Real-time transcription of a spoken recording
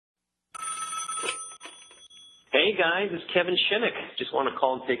Hey guys, it's Kevin Shinnick. Just want to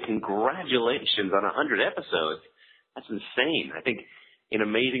call and say congratulations on 100 episodes. That's insane. I think in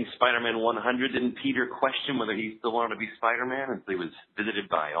Amazing Spider-Man 100, didn't Peter question whether he still wanted to be Spider-Man until he was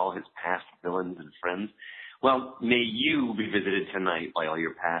visited by all his past villains and friends? Well, may you be visited tonight by all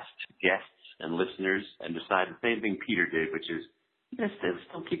your past guests and listeners and decide the same thing Peter did, which is,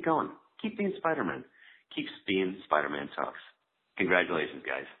 still keep going. Keep being Spider-Man. Keep being Spider-Man Talks. Congratulations,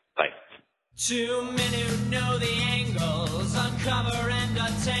 guys. Bye. Too many who know the angles, uncover and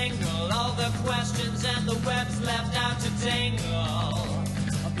untangle all the questions and the webs left out to tangle.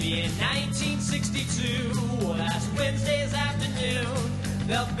 I'll be in 1962, last Wednesday's afternoon.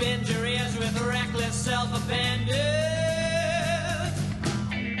 They'll bend your ears with reckless self-abandon.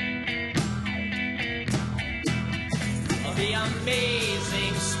 The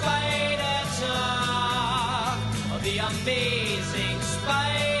amazing Spider Talk. The amazing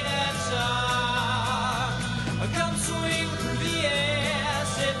Spider Talk. Come swing through the air,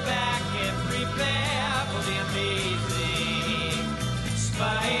 sit back and prepare for the amazing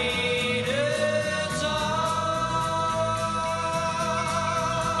Spider Talk.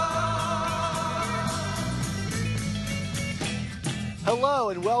 Hello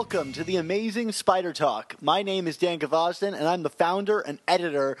and welcome to the Amazing Spider Talk. My name is Dan Gvozden, and I'm the founder and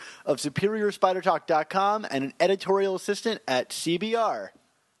editor of SuperiorSpiderTalk.com and an editorial assistant at CBR.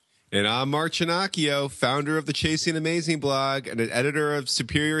 And I'm Mark Chinacchio, founder of the Chasing Amazing blog and an editor of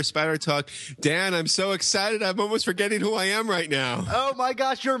Superior Spider Talk. Dan, I'm so excited. I'm almost forgetting who I am right now. Oh my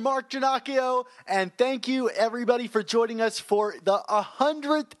gosh, you're Mark Chinacchio, and thank you everybody for joining us for the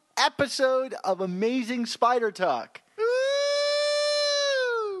 100th episode of Amazing Spider Talk.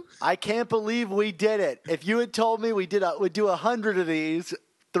 I can't believe we did it. If you had told me we'd do 100 of these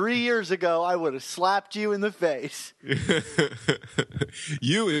 3 years ago, I would have slapped you in the face.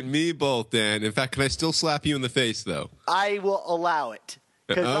 You and me both, Dan. In fact, can I still slap you in the face, though? I will allow it.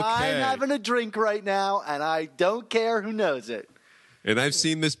 Because I'm having a drink right now, and I don't care who knows it. And I've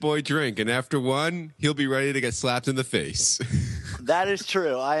seen this boy drink, and after one, he'll be ready to get slapped in the face. That is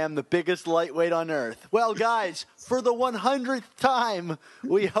true. I am the biggest lightweight on earth. Well, guys, for the 100th time,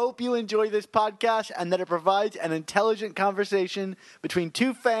 we hope you enjoy this podcast and that it provides an intelligent conversation between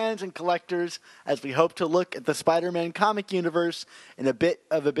two fans and collectors as we hope to look at the Spider-Man comic universe in a bit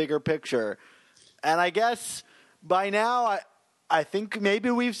of a bigger picture. And I guess by now, I think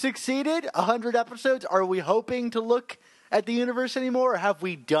maybe we've succeeded. 100 episodes. Are we hoping to look at the universe anymore, or have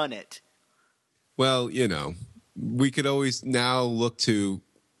we done it? Well, you know, we could always now look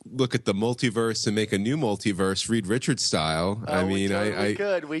at the multiverse and make a new multiverse, Reed Richards style. Oh, we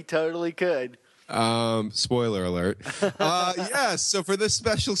totally could. Spoiler alert. Yes, so for this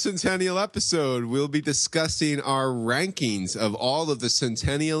special Centennial episode, we'll be discussing our rankings of all of the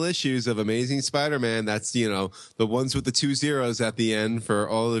Centennial issues of Amazing Spider-Man. That's, you know, the ones with the 2 zeros at the end for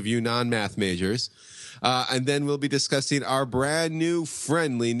all of you non-math majors. And then we'll be discussing our brand new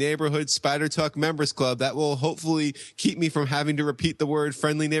friendly neighborhood Spider Talk Members Club that will hopefully keep me from having to repeat the word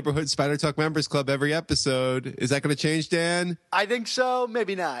friendly neighborhood Spider Talk Members Club every episode. Is that going to change, Dan? I think so.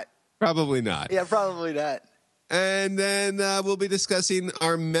 Maybe not. Probably not. Yeah, probably not. And then we'll be discussing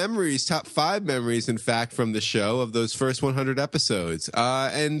our memories, top 5 memories, in fact, from the show of those first 100 episodes.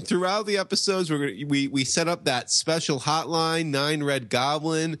 And throughout the episodes, we set up that special hotline, 9 Red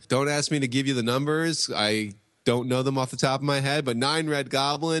Goblin. Don't ask me to give you the numbers. I don't know them off the top of my head, but 9 Red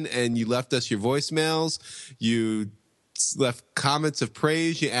Goblin, and you left us your voicemails. You left comments of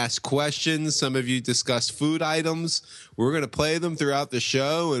praise. You asked questions. Some of you discussed food items. We're going to play them throughout the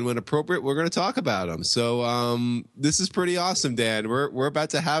show, and when appropriate, we're going to talk about them. So this is pretty awesome, Dan. We're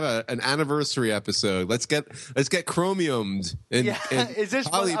about to have an anniversary episode. Let's get chromiumed. And is this?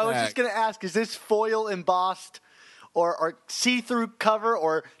 I was just going to ask: is this foil embossed, or see-through cover,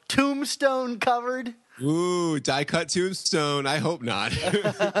 or tombstone covered? Ooh, die-cut tombstone. I hope not.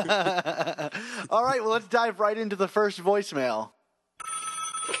 All right, well, let's dive right into the first voicemail.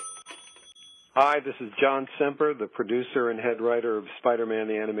 Hi, this is John Semper, the producer and head writer of Spider-Man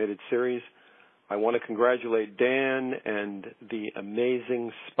the Animated Series. I want to congratulate Dan and the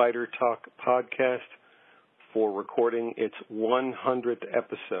Amazing Spider Talk podcast for recording its 100th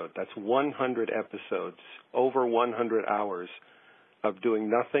episode. That's 100 episodes, over 100 hours of doing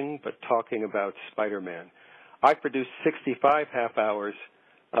nothing but talking about Spider-Man. I produced 65 half hours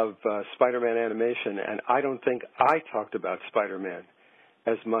of Spider-Man animation, and I don't think I talked about Spider-Man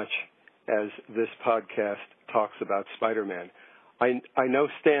as much as this podcast talks about Spider-Man. I know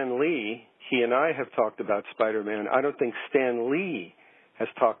Stan Lee. He and I have talked about Spider-Man. I don't think Stan Lee has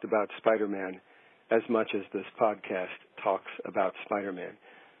talked about Spider-Man as much as this podcast talks about Spider-Man.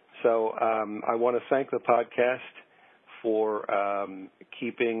 So I want to thank the podcast for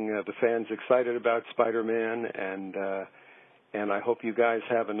keeping the fans excited about Spider-Man, and I hope you guys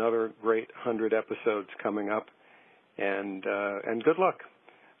have another great 100 episodes coming up, and good luck.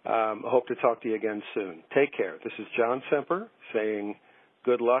 Hope to talk to you again soon. Take care. This is John Semper saying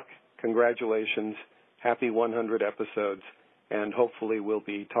good luck, congratulations, happy 100 episodes, and hopefully we'll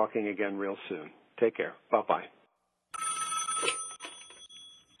be talking again real soon. Take care. Bye-bye.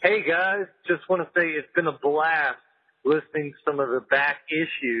 Hey, guys. Just want to say it's been a blast listening to some of the back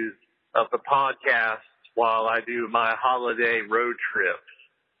issues of the podcast while I do my holiday road trips.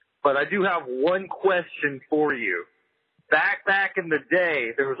 But I do have one question for you. Back in the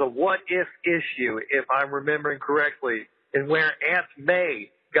day, there was a what-if issue, if I'm remembering correctly, in where Aunt May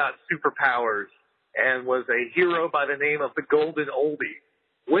got superpowers and was a hero by the name of the Golden Oldie.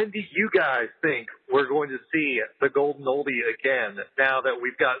 When do you guys think we're going to see the Golden Oldie again now that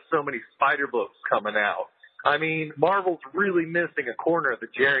we've got so many Spider books coming out? I mean, Marvel's really missing a corner of the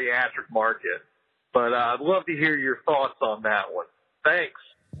geriatric market. But I'd love to hear your thoughts on that one. Thanks.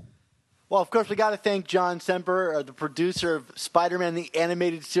 Well, of course, we got to thank John Semper, the producer of Spider-Man, the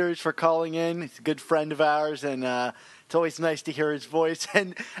animated series, for calling in. He's a good friend of ours, and it's always nice to hear his voice.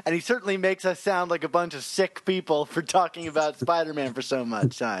 And he certainly makes us sound like a bunch of sick people for talking about Spider-Man for so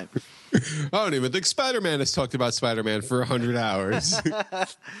much time. I don't even think Spider-Man has talked about Spider-Man for 100 hours.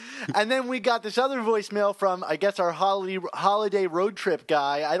 And then we got this other voicemail from, I guess, our holiday road trip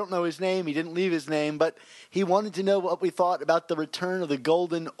guy. I don't know his name. He didn't leave his name, but he wanted to know what we thought about the return of the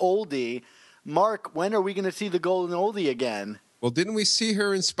Golden Oldie. Mark, when are we going to see the Golden Oldie again? Well, didn't we see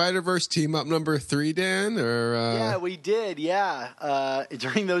her in Spider-Verse Team Up number 3, Dan? Yeah, we did,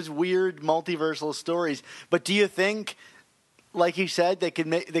 during those weird multiversal stories. But do you think, like you said, they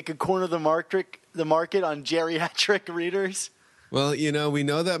could corner the market on geriatric readers? Well, we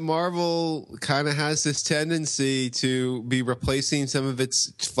know that Marvel kind of has this tendency to be replacing some of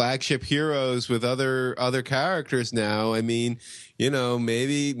its flagship heroes with other characters now. I mean,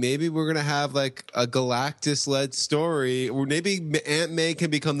 maybe we're going to have like a Galactus-led story, or maybe Aunt May can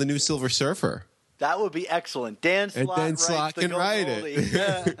become the new Silver Surfer. That would be excellent. Dan Slott can write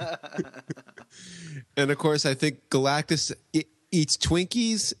it. And of course, I think Galactus eats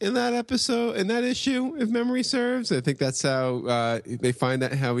Twinkies in that issue, if memory serves. I think that's how they find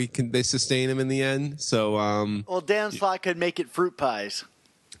out how they sustain him in the end. So, well, Dan Slott could make it fruit pies.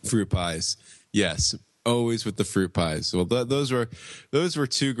 Fruit pies, yes, always with the fruit pies. Well, those were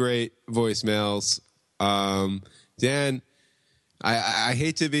two great voicemails. Dan, I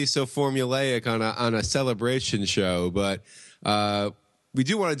hate to be so formulaic on a celebration show, but we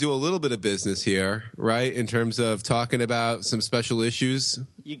do want to do a little bit of business here, right? In terms of talking about some special issues.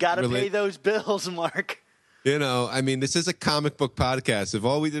 You got to pay those bills, Mark. This is a comic book podcast. If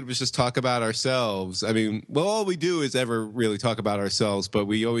all we did was just talk about ourselves, all we do is ever really talk about ourselves, but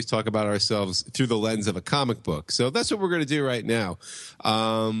we always talk about ourselves through the lens of a comic book. So that's what we're going to do right now.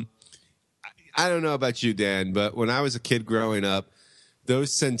 I don't know about you, Dan, but when I was a kid growing up,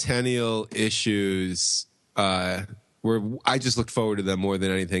 those Centennial issues, I just looked forward to them more than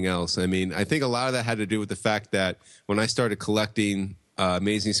anything else. I think a lot of that had to do with the fact that when I started collecting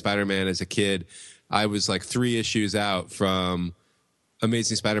Amazing Spider-Man as a kid, I was like 3 issues out from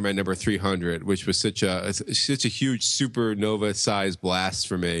Amazing Spider-Man number 300, which was such a huge supernova-sized blast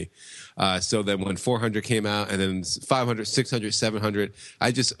for me. So then when 400 came out, and then 500, 600, 700,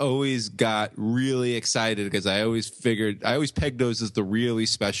 I just always got really excited because I always pegged those as the really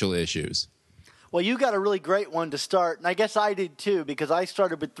special issues. Well, you got a really great one to start, and I guess I did too, because I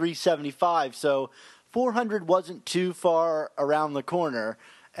started with 375, so 400 wasn't too far around the corner.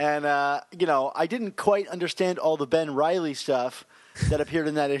 And, I didn't quite understand all the Ben Reilly stuff that appeared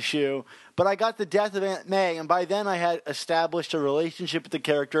in that issue, but I got the death of Aunt May, and by then I had established a relationship with the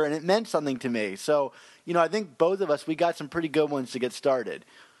character, and it meant something to me. So, I think both of us, we got some pretty good ones to get started.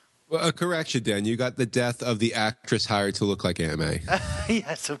 Well, a correction, Dan. You got the death of the actress hired to look like Aunt May.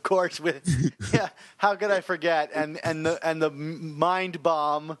 Yes, of course. How could I forget? And the mind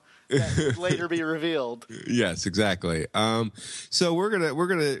bomb that would later be revealed. Yes, exactly. So we're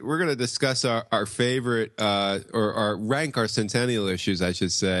gonna discuss our favorite or rank our Centennial issues, I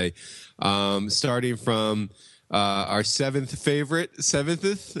should say, starting from our seventh favorite.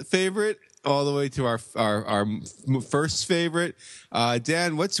 All the way to our first favorite.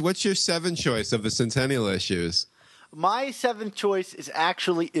 Dan, what's your 7th choice of the Centennial issues? My 7th choice is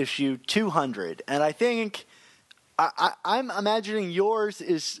actually issue 200, and I think I'm imagining yours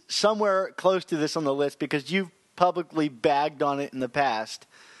is somewhere close to this on the list because you've publicly bagged on it in the past.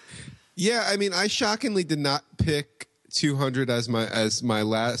 Yeah, I shockingly did not pick 200 as my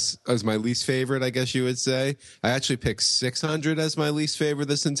least favorite, I guess you would say. I actually picked 600 as my least favorite of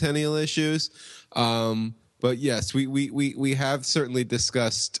the Centennial issues. But yes, we have certainly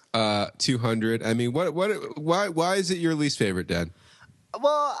discussed 200. I mean, why is it your least favorite, Dan?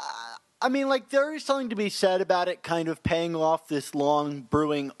 Well, I mean, like, there is something to be said about it kind of paying off this long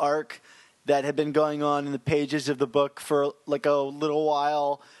brewing arc that had been going on in the pages of the book for like a little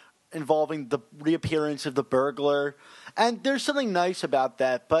while, involving the reappearance of the burglar. And there's something nice about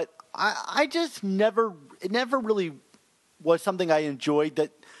that, but I just it never really was something I enjoyed,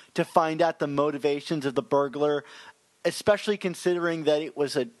 that to find out the motivations of the burglar, especially considering that it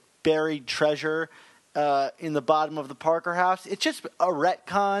was a buried treasure in the bottom of the Parker house. It's just a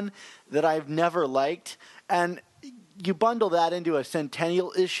retcon that I've never liked. And you bundle that into a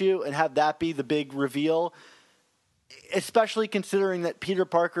Centennial issue and have that be the big reveal, especially considering that Peter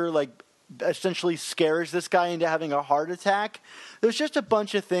Parker, like, essentially scares this guy into having a heart attack. There's just a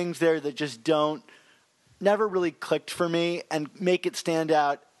bunch of things there that just never really clicked for me and make it stand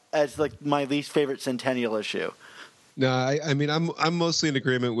out as like my least favorite Centennial issue. No, I mean, I'm mostly in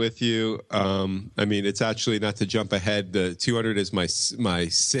agreement with you. I mean, it's actually, not to jump ahead, the 200 is my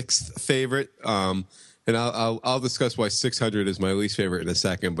sixth favorite. And I'll discuss why 600 is my least favorite in a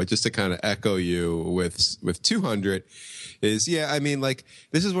second. But just to kind of echo you with 200 is, yeah, I mean, like,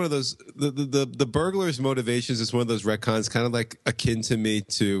 this is one of those, the burglar's motivations is one of those retcons, kind of like akin to me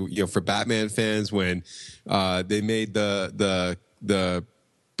to, you know, for Batman fans when they made the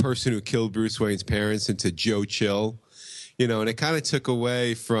person who killed Bruce Wayne's parents into Joe Chill, you know, and it kind of took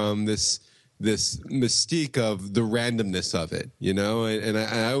away from this mystique of the randomness of it, you know, and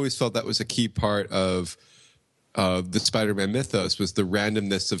I always felt that was a key part of the Spider-Man mythos, was the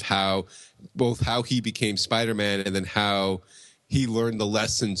randomness of how he became Spider-Man and then how he learned the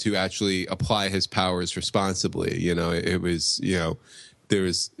lesson to actually apply his powers responsibly. You know, it was, you know,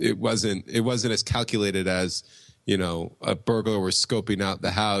 it wasn't as calculated as, you know, a burglar was scoping out the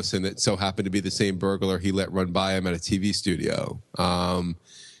house and it so happened to be the same burglar he let run by him at a TV studio.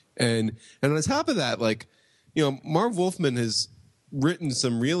 And on top of that, like, you know, Marv Wolfman has written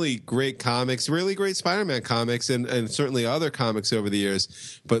some really great comics, really great Spider-Man comics, and certainly other comics over the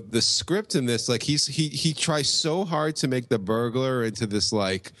years. But the script in this, like, he tries so hard to make the burglar into this,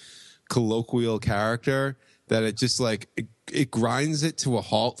 like, colloquial character that it just, like, it grinds it to a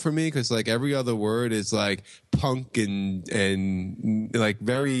halt for me, because, like, every other word is, like, punk and like,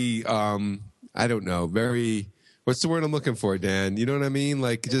 very, I don't know, very... What's the word I'm looking for, Dan? You know what I mean?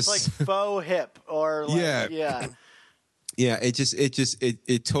 Like, it's just like faux hip, or like, yeah.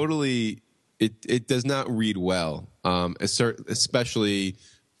 It totally does not read well. Especially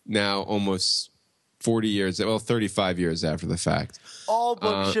now, almost 35 years after the fact. All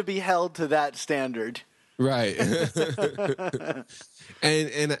books should be held to that standard. Right.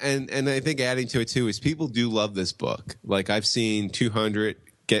 and I think adding to it too is people do love this book. Like, I've seen 200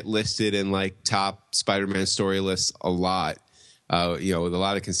 get listed in, like, top Spider-Man story lists a lot, you know, with a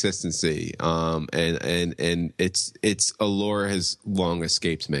lot of consistency. And its allure has long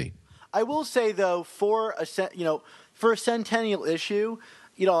escaped me. I will say, though, for a Centennial issue,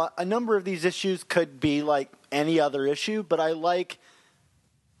 you know, a number of these issues could be like any other issue, but I like,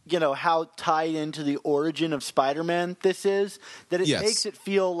 you know, how tied into the origin of Spider-Man this is, that it makes it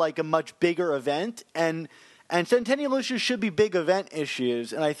feel like a much bigger event. And Centennial issues should be big event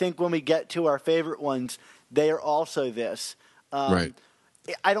issues, and I think when we get to our favorite ones, they are also this. Right.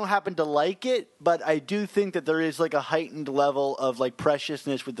 I don't happen to like it, but I do think that there is, like, a heightened level of, like,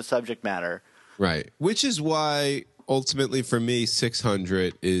 preciousness with the subject matter. Right. Which is why, ultimately, for me,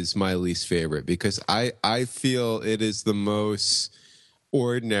 600 is my least favorite, because I feel it is the most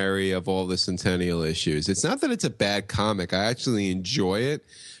ordinary of all the Centennial issues. It's not that it's a bad comic. I actually enjoy it.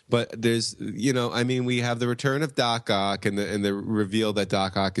 But there's, you know, I mean, we have the return of Doc Ock and the reveal that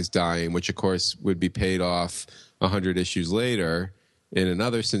Doc Ock is dying, which, of course, would be paid off 100 issues later in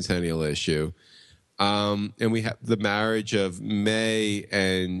another Centennial issue. And we have the marriage of May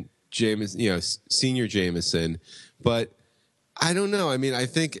and Jameson, you know, Senior Jameson. But I don't know. I mean, I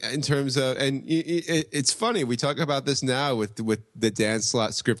think in terms of, and it's funny, we talk about this now with the Dan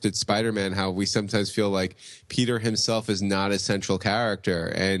Slott scripted Spider-Man, how we sometimes feel like Peter himself is not a central character.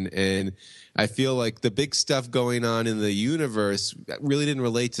 And I feel like the big stuff going on in the universe really didn't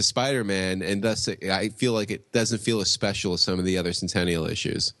relate to Spider-Man, and thus I feel like it doesn't feel as special as some of the other Centennial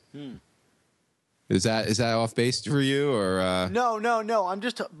issues. Is that off base for you, or? No. I'm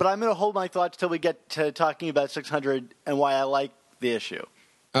going to hold my thoughts till we get to talking about 600 and why I like the issue.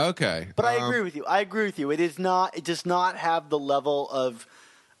 Okay. But I agree with you. It does not have the level of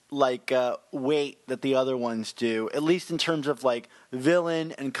weight that the other ones do, at least in terms of like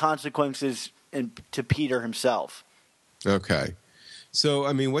villain and consequences to Peter himself. Okay. So,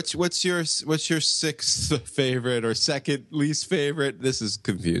 I mean, what's your sixth favorite or second least favorite? This is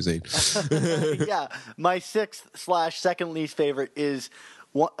confusing. Yeah, my sixth/second least favorite is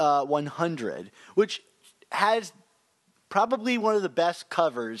 100, which has probably one of the best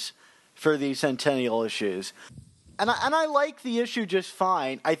covers for these Centennial issues. And I like the issue just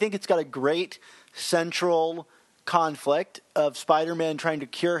fine. I think it's got a great central conflict of Spider-Man trying to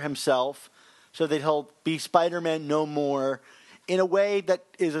cure himself so that he'll be Spider-Man no more, in a way that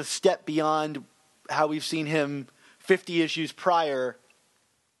is a step beyond how we've seen him 50 issues prior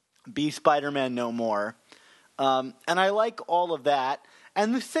be Spider-Man no more. And I like all of that.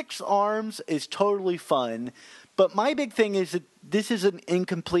 And the Six Arms is totally fun. But my big thing is that this is an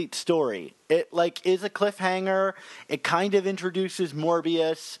incomplete story. It is a cliffhanger. It kind of introduces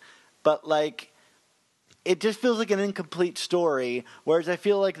Morbius, but it just feels like an incomplete story, whereas I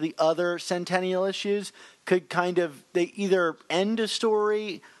feel like the other Centennial issues could they either end a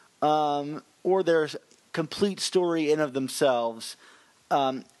story or there's complete story in of themselves.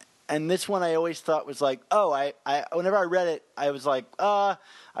 And this one I always thought was like, whenever I read it, I was like, I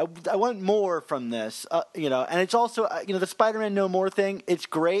want more from this, And it's also, the Spider-Man No More thing, it's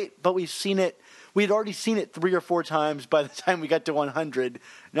great, but we'd already seen it 3 or 4 times by the time we got to 100,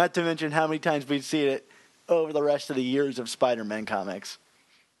 not to mention how many times we'd seen it over the rest of the years of Spider-Man comics.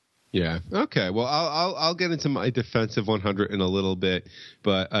 Yeah. Okay. Well, I'll get into my defensive 100 in a little bit,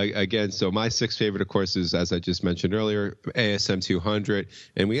 but again, so my sixth favorite, of course, is, as I just mentioned earlier, ASM 200,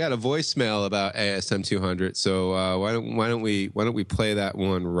 and we got a voicemail about ASM 200. So why don't we play that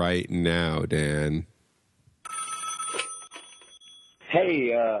one right now, Dan?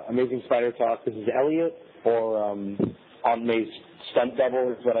 Hey, Amazing Spider Talk. This is Elliot, or Aunt May's stunt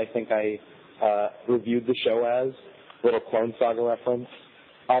double is what I think I reviewed the show as. Little Clone Saga reference.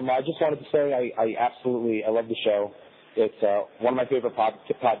 I just wanted to say I love the show. It's one of my favorite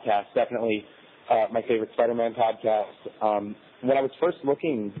podcasts, definitely my favorite Spider-Man podcast. When I first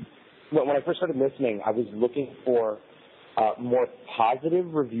started listening, I was looking for more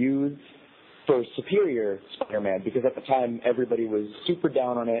positive reviews for Superior Spider-Man, because at the time everybody was super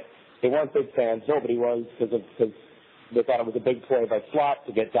down on it. They weren't big fans. Nobody was, because they thought it was a big ploy by Slott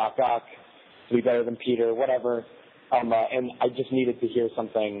to get Doc Ock to be better than Peter, whatever. And I just needed to hear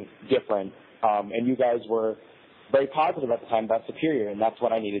something different. And you guys were very positive at the time about Superior, and that's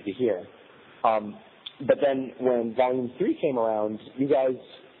what I needed to hear. But then when Volume 3 came around, you guys,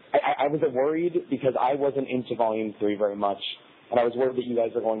 I was worried because I wasn't into Volume 3 very much, and I was worried that you guys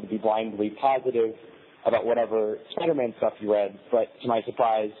were going to be blindly positive about whatever Spider-Man stuff you read. But to my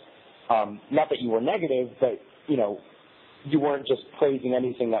surprise, not that you were negative, but, you weren't just praising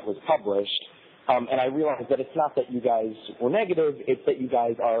anything that was published. And I realized that it's not that you guys were negative, it's that you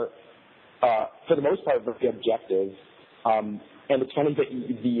guys are, for the most part, very objective. And it's funny that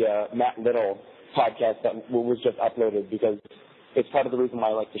the Matt Little podcast that was just uploaded, because it's part of the reason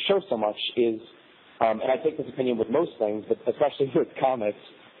why I like the show so much is, and I take this opinion with most things, but especially with comics,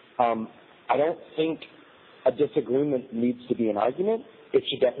 I don't think a disagreement needs to be an argument. It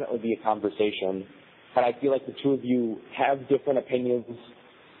should definitely be a conversation. And I feel like the two of you have different opinions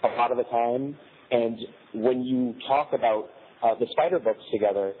a lot of the time. And when you talk about the Spider books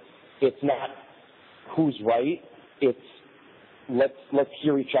together, it's not who's right. It's let's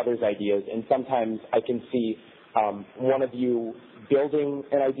hear each other's ideas. And sometimes I can see one of you building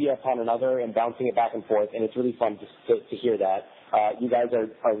an idea upon another and bouncing it back and forth, and it's really fun to hear that. You guys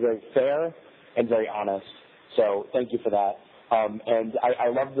are very fair and very honest. So thank you for that. And I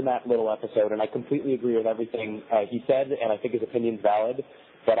love the Matt Little episode, and I completely agree with everything he said, and I think his opinion's valid.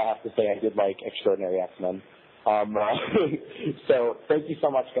 But I have to say I did like Extraordinary X-Men. So thank you so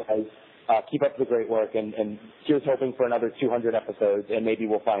much, guys. Keep up the great work, and here's hoping for another 200 episodes, and maybe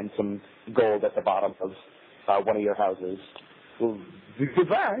we'll find some gold at the bottom of one of your houses. Well,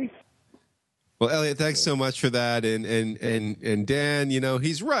 goodbye. Well, Elliot, thanks so much for that. And Dan,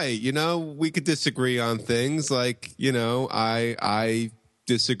 he's right. We could disagree on things like, I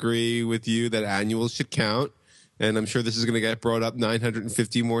disagree with you that annuals should count. And I'm sure this is going to get brought up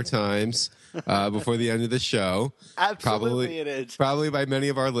 950 more times before the end of the show. Absolutely, it is. Probably by many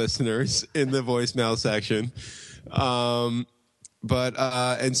of our listeners in the voicemail section. And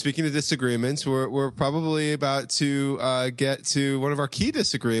speaking of disagreements, we're probably about to get to one of our key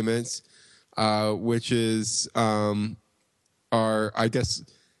disagreements, which is the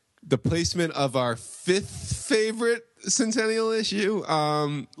placement of our fifth favorite Centennial issue.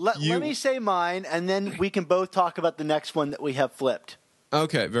 Let me say mine, and then we can both talk about the next one that we have flipped.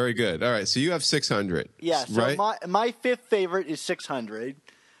 Okay, very good. All right, so you have 600. Yeah, so right? my fifth favorite is 600,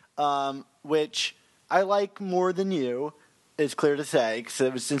 which I like more than you, is clear to say,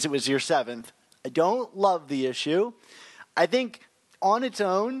 since it was your seventh. I don't love the issue. I think on its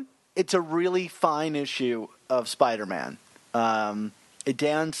own, it's a really fine issue of Spider-Man. A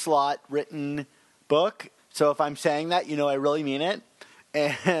Dan Slott written book, so if I'm saying that, I really mean it.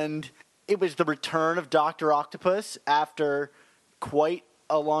 And it was the return of Dr. Octopus after quite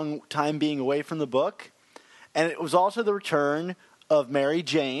a long time being away from the book. And it was also the return of Mary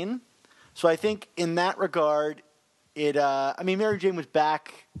Jane. So I think in that regard, Mary Jane was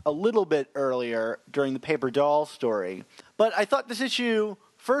back a little bit earlier during the Paper Doll story. But I thought this issue,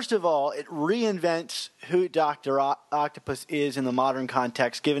 first of all, it reinvents who Dr. Octopus is in the modern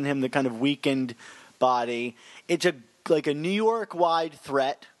context, giving him the kind of weakened body. It's like a New York-wide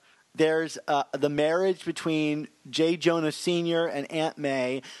threat. There's the marriage between J. Jonah Sr. and Aunt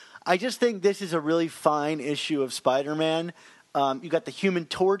May. I just think this is a really fine issue of Spider-Man. You got the Human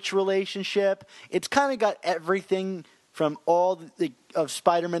Torch relationship. It's kind of got everything from all of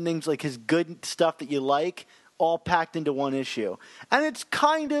Spider-Man things, like his good stuff that you like, all packed into one issue. And it's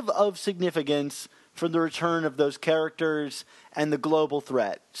kind of significance for the return of those characters and the global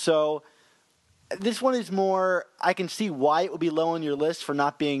threat. So this one is more, I can see why it would be low on your list for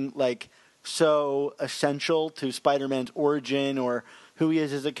not being so essential to Spider-Man's origin or who he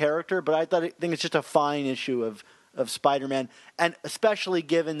is as a character, but I think it's just a fine issue of Spider-Man, and especially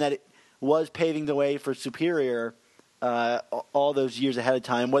given that it was paving the way for Superior all those years ahead of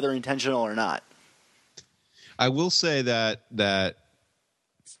time, whether intentional or not. I will say that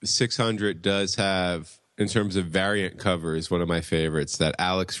 600 does have, in terms of variant covers, one of my favorites, that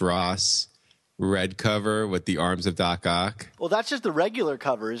Alex Ross red cover with the arms of Doc Ock. Well, that's just the regular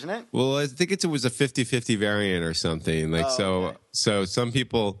cover, isn't it? Well, I think it was a 50-50 variant or something. Okay. So some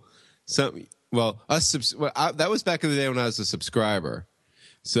people, that was back in the day when I was a subscriber.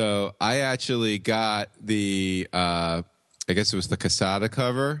 So I actually got the, I guess it was the Quesada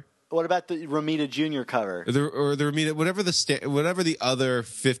cover. What about the Romita Jr. cover? The Romita, whatever the other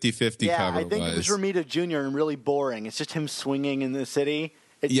 50-50 cover was. I think it was Romita Jr. and really boring. It's just him swinging in the city.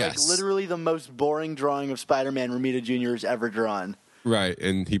 It's yes. Literally the most boring drawing of Spider-Man Romita Jr. has ever drawn. Right,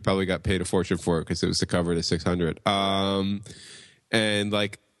 and he probably got paid a fortune for it because it was the cover to 600. And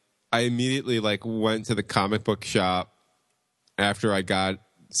I immediately went to the comic book shop after I got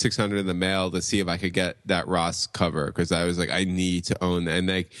 600 in the mail to see if I could get that Ross cover because I was like, I need to own that.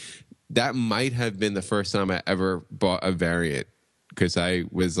 And that might have been the first time I ever bought a variant because I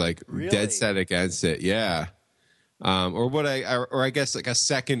was really? Dead set against it. Yeah. I guess a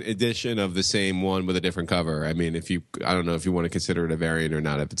second edition of the same one with a different cover. I mean, I don't know if you want to consider it a variant or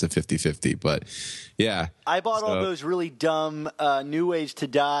not, if it's a 50-50, but yeah. I bought all those really dumb New Ways to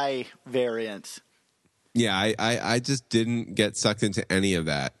Die variants. Yeah, I just didn't get sucked into any of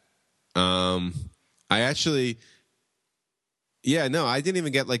that. I didn't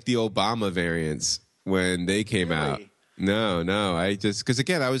even get the Obama variants when they came out. No, because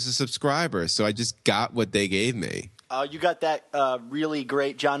again, I was a subscriber, so I just got what they gave me. You got that really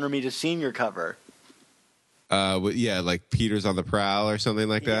great John Romita Sr. cover. Peter's on the Prowl or something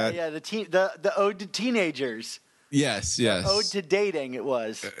like that. Yeah, the Ode to Teenagers. Yes. Ode to Dating, it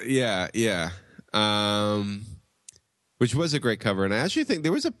was. Yeah. Which was a great cover, and I actually think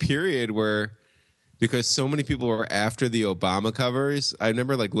there was a period where, because so many people were after the Obama covers, I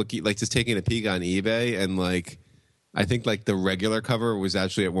remember looking, just taking a peek on eBay, and I think the regular cover was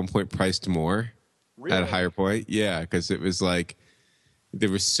actually at one point priced more. Really? At a higher point. Yeah, because it was there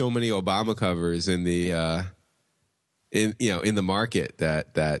were so many Obama covers in the in the market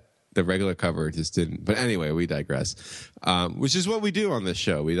that the regular cover just didn't. But anyway, we digress. Which is what we do on this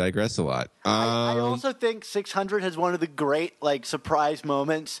show. We digress a lot. I also think 600 has one of the great surprise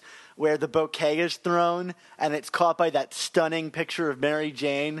moments where the bouquet is thrown and it's caught by that stunning picture of Mary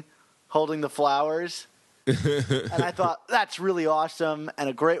Jane holding the flowers. And I thought that's really awesome and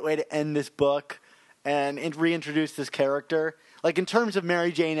a great way to end this book and reintroduce this character. In terms of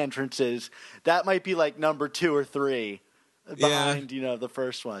Mary Jane entrances, that might be number 2 or 3 behind the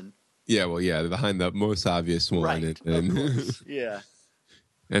first one. Yeah, well, yeah, behind the most obvious one, right? And of course. Yeah.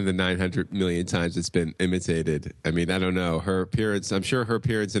 And the 900 million times it's been imitated. I mean, I don't know. Her appearance, I'm sure her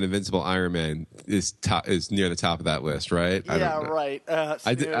appearance in Invincible Iron Man is near the top of that list, right? Yeah, right.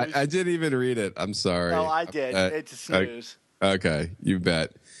 I didn't even read it. I'm sorry. No, I did. It's a snooze. Okay, you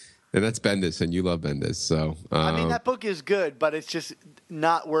bet. And that's Bendis, and you love Bendis. So I mean, that book is good, but it's just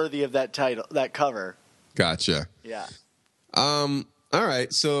not worthy of that title, that cover. Gotcha. Yeah. All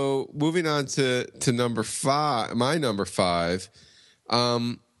right. So moving on to number 5, my number 5.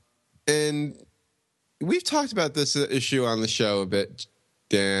 And we've talked about this issue on the show a bit,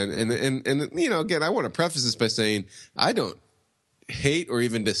 Dan. And you know, again, I want to preface this by saying I don't hate or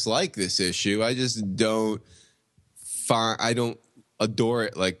even dislike this issue. I just don't adore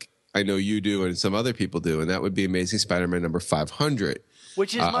it like I know you do and some other people do, and that would be Amazing Spider-Man number 500.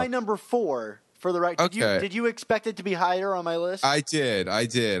 Which is my number 4. For the right, did you expect it to be higher on my list? I did.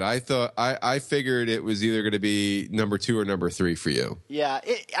 I figured it was either going to be number 2 or number 3 for you. Yeah,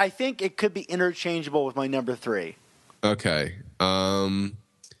 I think it could be interchangeable with my number 3. Okay. I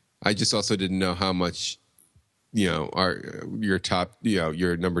just also didn't know how much, you know, your top, you know,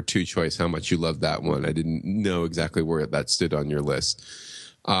 your number 2 choice, how much you loved that one. I didn't know exactly where that stood on your list,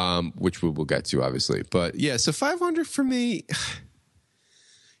 which we will get to, obviously. But yeah, so 500 for me.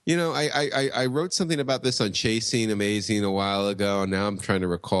 You know, I wrote something about this on Chasing Amazing a while ago, and now I'm trying to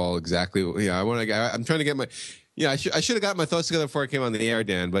recall exactly. I'm trying to get my. Yeah, I should have got my thoughts together before I came on the air,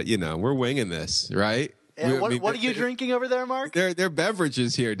 Dan. But you know, we're winging this, right? What are you drinking over there, Mark? They're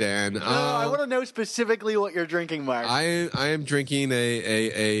beverages here, Dan. No, I want to know specifically what you're drinking, Mark. I am drinking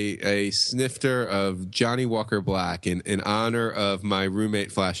a snifter of Johnny Walker Black in honor of my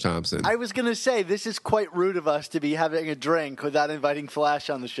roommate Flash Thompson. I was going to say, this is quite rude of us to be having a drink without inviting Flash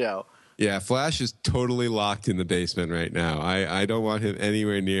on the show. Yeah, Flash is totally locked in the basement right now. I don't want him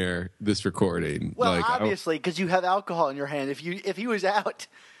anywhere near this recording. Well, obviously, because you have alcohol in your hand. If he was out,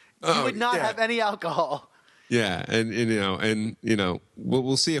 you would not have any alcohol. Yeah, and you know,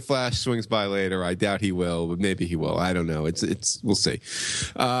 we'll see if Flash swings by later. I doubt he will, but maybe he will. I don't know. It's we'll see.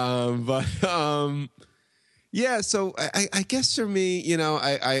 Yeah. So I guess for me, you know,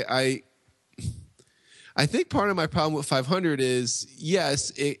 I think part of my problem with 500 is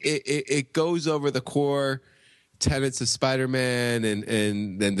yes, it goes over the core tenets of Spider-Man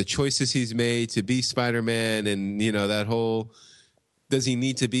and the choices he's made to be Spider-Man, and you know that whole. Does he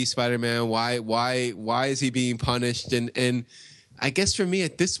need to be Spider-Man? Why is he being punished? And I guess for me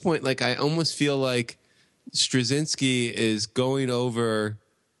at this point, like I almost feel like Straczynski is going over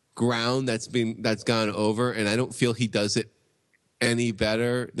ground that's gone over, and I don't feel he does it any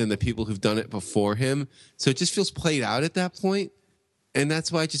better than the people who've done it before him. So it just feels played out at that point, and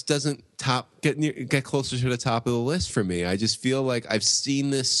that's why it just doesn't get closer to the top of the list for me. I just feel like I've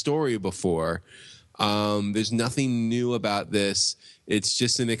seen this story before. There's nothing new about this. It's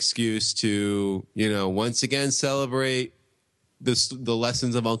just an excuse to, you know, once again celebrate the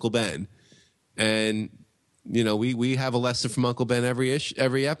lessons of Uncle Ben. And, you know, we have a lesson from Uncle Ben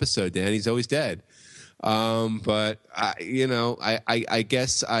every episode, Dan. He's always dead. But I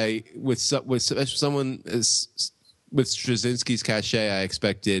guess with someone with Straczynski's cachet, I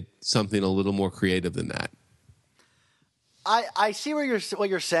expected something a little more creative than that. I see what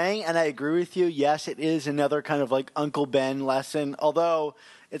you're saying, and I agree with you. Yes, it is another kind of like Uncle Ben lesson. Although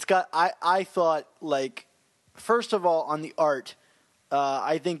it's got, I thought, like, first of all, on the art,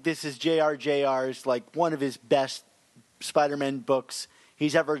 I think this is JR's like one of his best Spider-Man books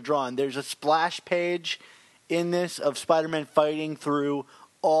he's ever drawn. There's a splash page in this of Spider-Man fighting through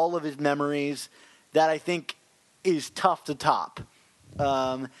all of his memories that I think is tough to top.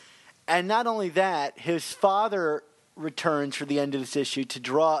 And not only that, his father returns for the end of this issue to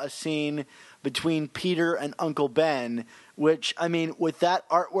draw a scene between Peter and Uncle Ben, which, I mean, with that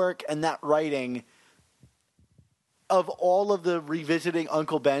artwork and that writing, of all of the revisiting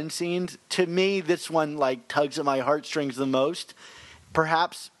Uncle Ben scenes, to me, this one, like, tugs at my heartstrings the most,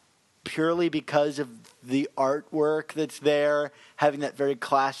 perhaps purely because of the artwork that's there, having that very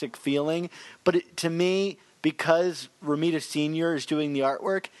classic feeling. But to me, because Romita Sr. is doing the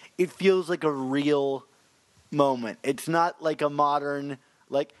artwork, it feels like a real moment. It's not like a modern,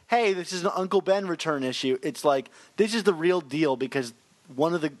 like, hey, this is an Uncle Ben return issue. It's like, this is the real deal because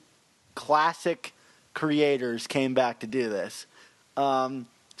one of the classic creators came back to do this. So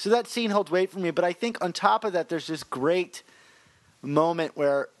that scene holds weight for me. But I think on top of that, there's this great moment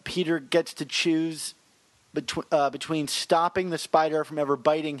where Peter gets to choose between stopping the spider from ever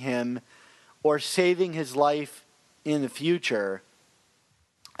biting him or saving his life in the future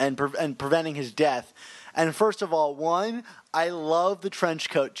and preventing his death. And first of all, I love the trench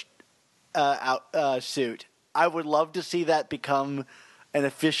coat suit. I would love to see that become an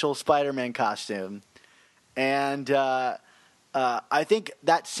official Spider-Man costume. And I think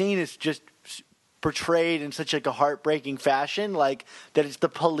that scene is just portrayed in such like a heartbreaking fashion, like that it's the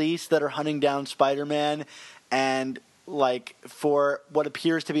police that are hunting down Spider-Man, and like for what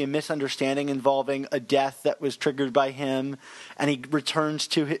appears to be a misunderstanding involving a death that was triggered by him, and he returns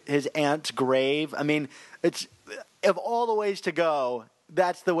to his aunt's grave. I mean, it's, of all the ways to go,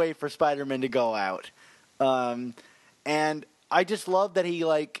 that's the way for Spider-Man to go out. And I just love that he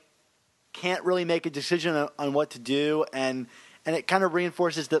like can't really make a decision on what to do, and it kind of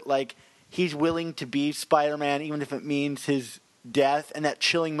reinforces that like he's willing to be Spider-Man even if it means his death. And that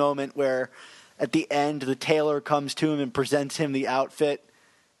chilling moment where at the end the tailor comes to him and presents him the outfit.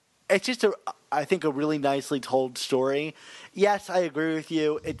 It's just I think a really nicely told story. Yes, I agree with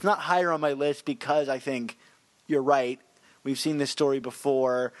you. It's not higher on my list because I think you're right. We've seen this story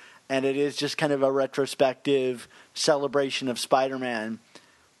before, and it is just kind of a retrospective celebration of Spider-Man.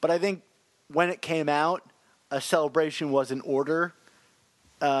 But I think when it came out, a celebration was in order,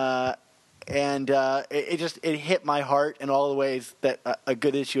 and it hit my heart in all the ways that a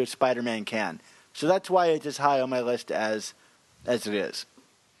good issue of Spider-Man can. So that's why it's as high on my list as it is.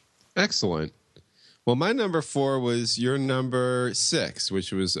 Excellent. Well, my number 4 was your number 6,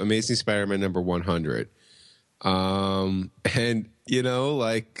 which was Amazing Spider-Man number 100. And you know,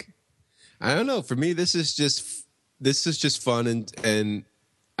 like, I don't know. For me, this is just fun, and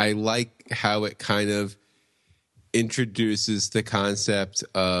I like how it kind of introduces the concept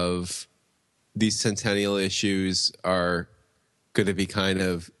of these centennial issues are going to be kind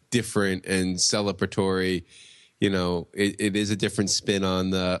of different and celebratory. You know, it is a different spin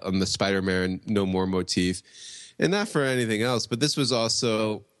on the Spider-Man No More motif, and not for anything else. But this was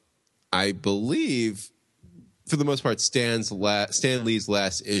also, I believe, for the most part, Stan Lee's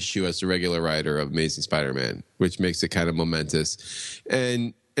last issue as the regular writer of Amazing Spider-Man, which makes it kind of momentous,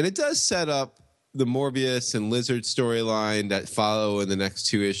 and it does set up the Morbius and Lizard storyline that follow in the next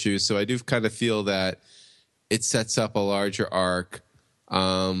 2 issues. So I do kind of feel that it sets up a larger arc.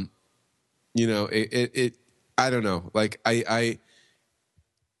 You know, it I don't know. Like I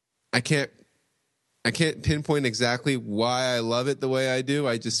can't pinpoint exactly why I love it the way I do.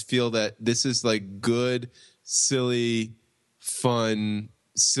 I just feel that this is like good, silly, fun,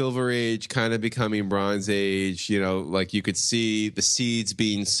 Silver Age kind of becoming Bronze Age. You know, like you could see the seeds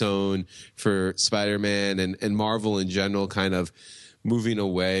being sown for Spider-Man and Marvel in general kind of moving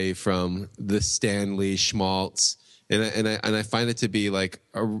away from the Stan Lee schmaltz. And I find it to be like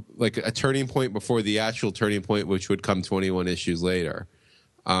a turning point before the actual turning point, which would come 21 issues later.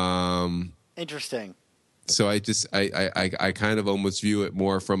 Interesting. So I kind of almost view it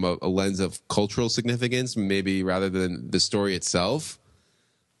more from a lens of cultural significance, maybe rather than the story itself.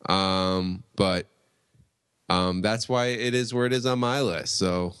 But that's why it is where it is on my list.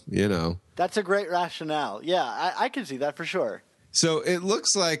 So, you know, that's a great rationale. Yeah, I can see that for sure. So it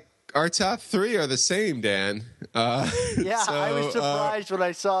looks like our top 3 are the same, Dan. Yeah, so, I was surprised when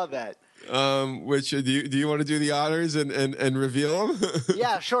I saw that. Which do you want to do the honors and reveal them?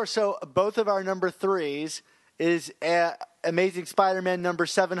 Yeah, sure. So both of our number 3s is Amazing Spider-Man number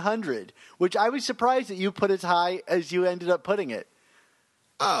 700, which I was surprised that you put as high as you ended up putting it.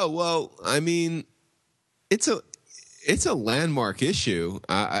 Oh, well, I mean, it's a landmark issue.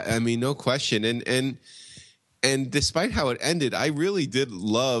 I mean, no question. And despite how it ended, I really did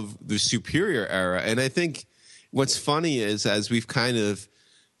love the Superior era. And I think what's funny is, as we've kind of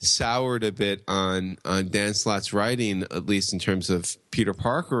soured a bit on Dan Slott's writing, at least in terms of Peter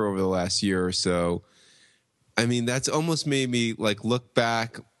Parker over the last year or so, I mean, that's almost made me like look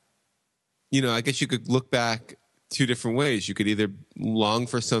back. You know, I guess you could look back 2 different ways. You could either long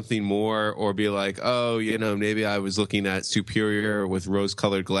for something more or be like, oh, you know, maybe I was looking at Superior with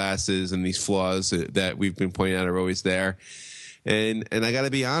rose-colored glasses and these flaws that we've been pointing out are always there. And I got to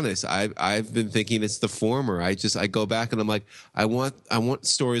be honest, I've been thinking it's the former. I go back and I'm like, I want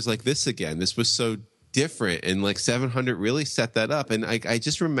stories like this again. This was so different, and like 700 really set that up. And I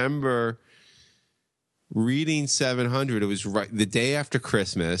just remember reading 700. It was right the day after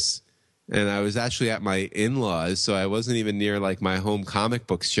Christmas. And I was actually at my in-laws, so I wasn't even near like my home comic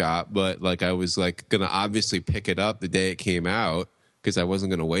book shop, but like I was like going to obviously pick it up the day it came out because I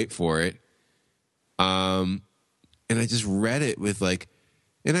wasn't going to wait for it. And I just read it with like,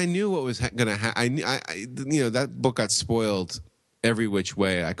 and I knew what was going to happen. I you know, that book got spoiled every which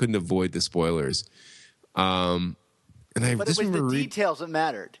way. I couldn't avoid the spoilers. And I but just it was remember the details that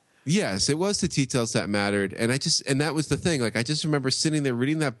mattered. Yes, it was the details that mattered. And that was the thing. Like, I just remember sitting there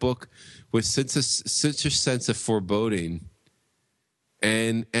reading that book with such a sense of foreboding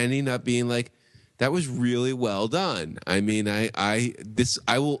and ending up being like, that was really well done. I mean, I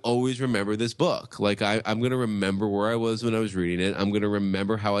will always remember this book. Like, I'm going to remember where I was when I was reading it. I'm going to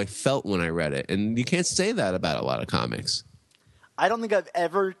remember how I felt when I read it. And you can't say that about a lot of comics. I don't think I've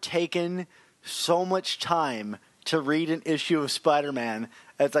ever taken so much time to read an issue of Spider-Man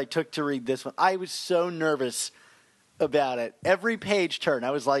as I took to read this one. I was so nervous about it. Every page turn,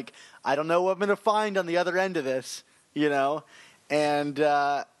 I was like, I don't know what I'm going to find on the other end of this, you know? And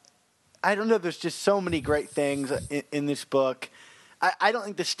I don't know. There's just so many great things in this book. I don't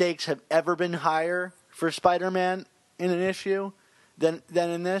think the stakes have ever been higher for Spider-Man in an issue than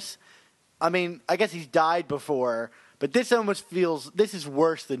in this. I mean, I guess he's died before, but this almost feels this is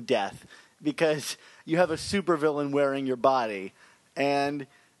worse than death because you have a supervillain wearing your body, and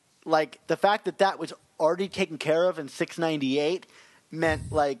like the fact that was already taken care of in 698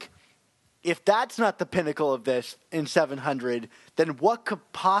 meant like if that's not the pinnacle of this in 700, then what could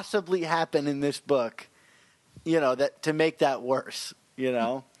possibly happen in this book, that to make that worse,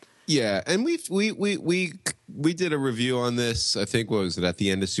 Yeah, and we did a review on this. I think what was it at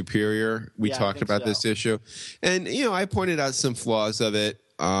the end of Superior? We talked about this issue, and I pointed out some flaws of it,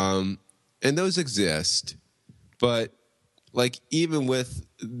 and those exist. But like even with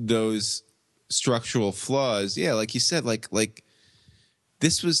those structural flaws, yeah, like you said, like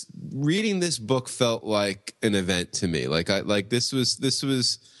this was reading this book felt like an event to me. This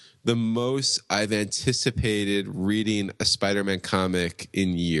was the most I've anticipated reading a Spider-Man comic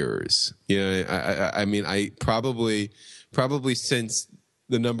in years. I mean, I probably since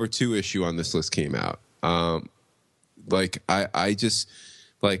the number 2 issue on this list came out. I just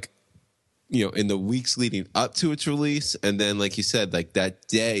in the weeks leading up to its release, and then like you said, like that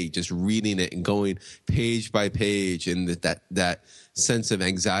day, just reading it and going page by page, and that sense of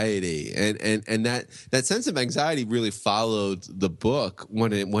anxiety, and that sense of anxiety really followed the book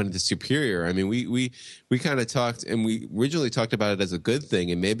when it went into Superior. I mean, we kind of talked, and we originally talked about it as a good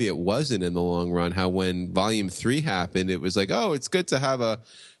thing, and maybe it wasn't in the long run. How when Volume 3 happened, it was like, oh, it's good to have a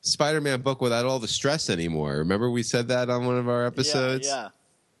Spider-Man book without all the stress anymore. Remember we said that on one of our episodes? Yeah.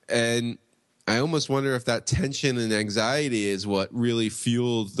 And I almost wonder if that tension and anxiety is what really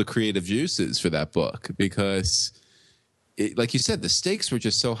fueled the creative juices for that book, because like you said, the stakes were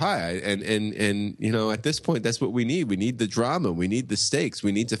just so high, and at this point, that's what we need. We need the drama. We need the stakes.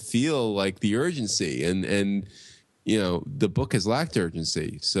 We need to feel like the urgency, and the book has lacked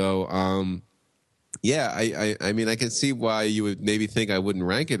urgency. So, yeah, I mean, I can see why you would maybe think I wouldn't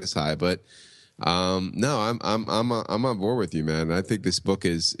rank it as high, but no, I'm on board with you, man. I think this book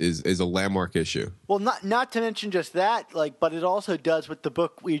is a landmark issue. Well, not to mention just that, but it also does with the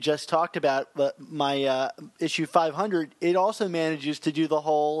book we just talked about, my issue 500. It also manages to do the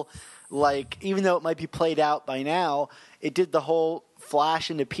whole, even though it might be played out by now, it did the whole flash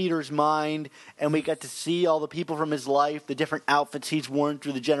into Peter's mind, and we got to see all the people from his life, the different outfits he's worn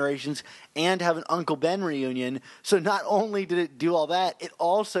through the generations, and have an Uncle Ben reunion. So not only did it do all that, it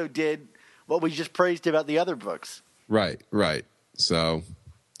also did what we just praised about the other books. Right. So,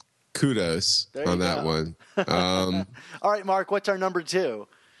 kudos on that one. All right, Mark, what's our number 2?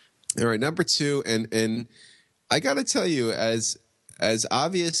 All right, number 2, and I got to tell you, as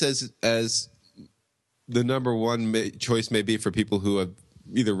obvious as the number 1 choice may be for people who have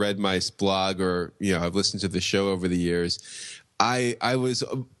either read my blog or have listened to the show over the years, I was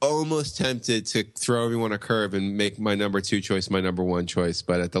almost tempted to throw everyone a curve and make my number 2 choice my number 1 choice,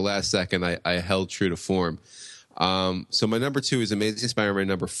 but at the last second, I held true to form. So my number 2 is Amazing Spider-Man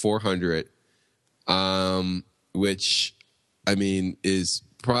number 400, which, I mean, is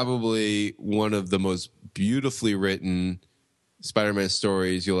probably one of the most beautifully written Spider-Man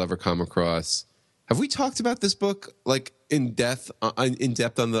stories you'll ever come across. Have we talked about this book in depth on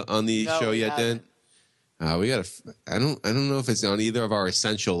the show yet, Dan? We gotta. I don't know if it's on either of our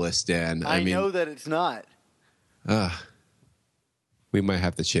essential lists, Dan. I mean, know that it's not. We might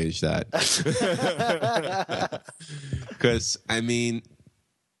have to change that. Because I mean,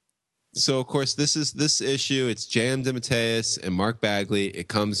 so of course this issue. It's J.M. DeMatteis and Mark Bagley. It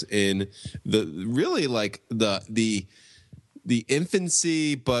comes in the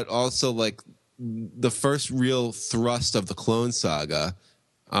infancy, but also the first real thrust of the Clone Saga.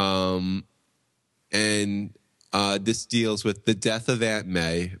 And this deals with the death of Aunt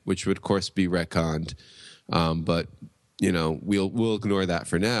May, which would, of course, be retconned. But, we'll ignore that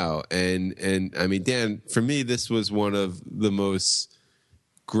for now. And I mean, Dan, for me, this was one of the most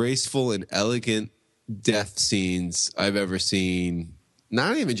graceful and elegant death scenes I've ever seen,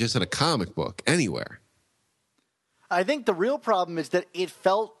 not even just in a comic book, anywhere. I think the real problem is that it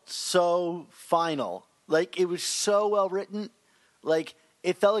felt so final. It was so well written.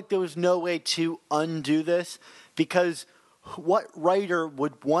 It felt like there was no way to undo this, because what writer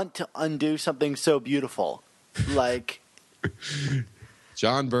would want to undo something so beautiful?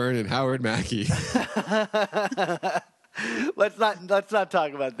 John Byrne and Howard Mackie. Let's not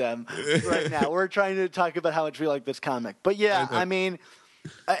talk about them right now. We're trying to talk about how much we like this comic. But yeah, I mean,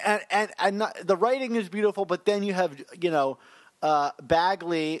 and the writing is beautiful, but then you have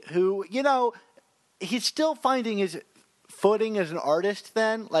Bagley, who he's still finding his footing as an artist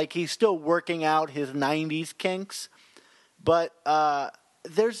then. Like, he's still working out his 90s kinks. But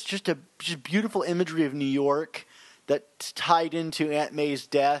there's just beautiful imagery of New York that's tied into Aunt May's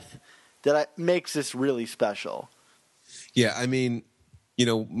death that makes this really special. Yeah, I mean, you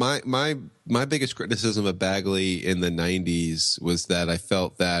know, my biggest criticism of Bagley in the 90s was that I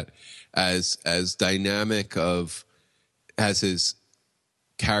felt that as dynamic as his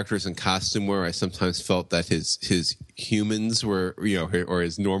characters and costume were, I sometimes felt that his humans were, you know, or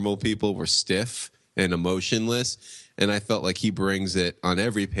his normal people were stiff and emotionless. And I felt like he brings it on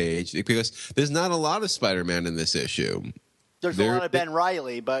every page because there's not a lot of Spider-Man in this issue. There's a lot of Ben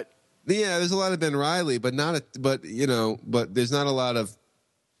Reilly, but yeah, there's a lot of Ben Reilly, but but there's not a lot of,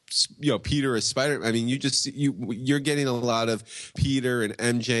 you know, Peter as Spider. I mean, you're getting a lot of Peter and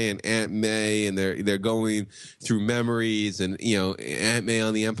MJ and Aunt May, and they're going through memories, and, you know, Aunt May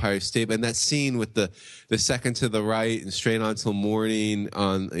on the Empire State, and that scene with the second to the right and straight on till morning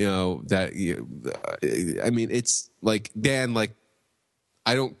on, you know, that. I mean, it's like, Dan, like,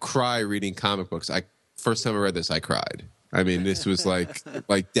 I don't cry reading comic books. First time I read this, I cried. I mean, this was like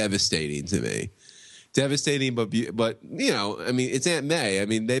devastating to me. Devastating, but you know, I mean, it's Aunt May. I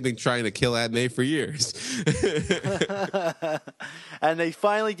mean, they've been trying to kill Aunt May for years, and they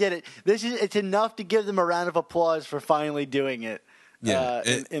finally did it. It's enough to give them a round of applause for finally doing it. Yeah,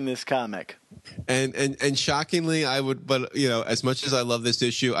 in this comic. And shockingly, I would, but, you know, as much as I love this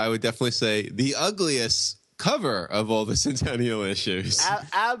issue, I would definitely say the ugliest cover of all the Centennial issues.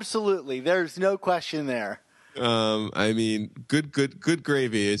 Absolutely, there's no question there. I mean, good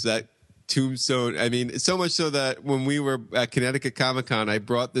gravy is that Tombstone. I mean, so much so that when we were at Connecticut Comic-Con, I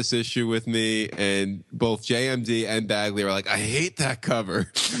brought this issue with me, and both JMD and Bagley were like, I hate that cover.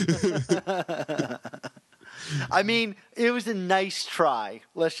 I mean, it was a nice try.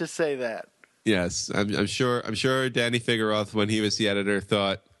 Let's just say that. Yes, I'm sure Danny Figueroa, when he was the editor,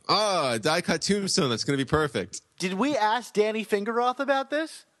 thought, oh, die-cut Tombstone, that's going to be perfect. Did we ask Danny Fingeroth about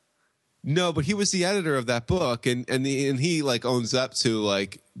this? No, but he was the editor of that book, and he like owns up to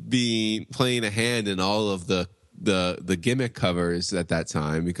like playing a hand in all of the gimmick covers at that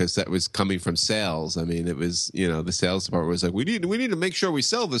time, because that was coming from sales. I mean, it was, you know, the sales department was like, we need to make sure we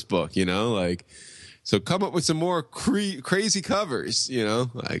sell this book, you know, like, so come up with some more crazy covers, you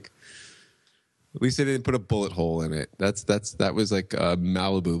know, like. At least they didn't put a bullet hole in it. That was like a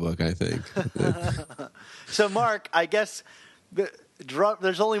Malibu book, I think. So, Mark, I guess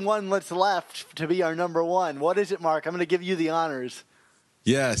there's only one that's left to be our number one. What is it, Mark? I'm going to give you the honors.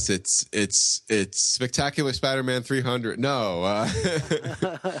 Yes, it's Spectacular Spider-Man 300. No,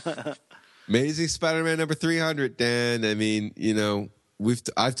 Amazing Spider-Man number 300. Dan, I mean, you know,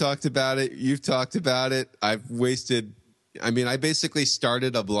 I've talked about it. You've talked about it. I basically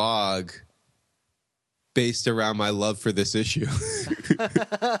started a blog based around my love for this issue.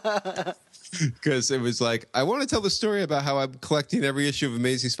 Because it was like, I want to tell the story about how I'm collecting every issue of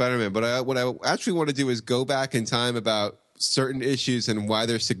Amazing Spider-Man, but what I actually want to do is go back in time about certain issues and why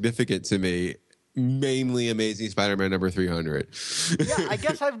they're significant to me, mainly Amazing Spider-Man number 300. Yeah, I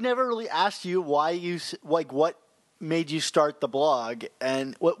guess I've never really asked you why what made you start the blog,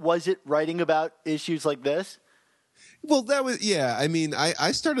 and what was it, writing about issues like this? Well, that was, yeah, I mean,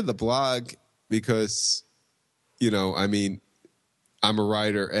 I started the blog because, you know, I mean, I'm a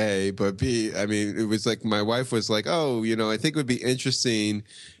writer, A, but B, I mean, it was like my wife was like, oh, you know, I think it would be interesting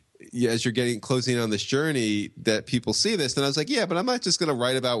as you're closing on this journey that people see this. And I was like, yeah, but I'm not just going to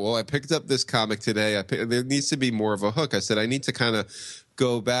write about, well, I picked up this comic today. There needs to be more of a hook. I said, I need to kind of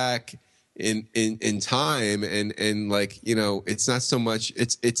go back in time and like, you know, it's not so much,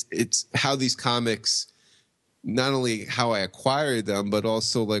 it's how these comics, not only how I acquired them, but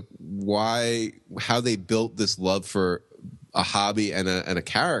also like how they built this love for a hobby and a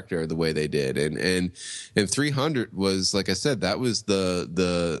character the way they did. And 300 was, like I said, that was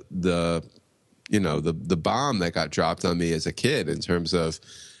the you know, the bomb that got dropped on me as a kid in terms of,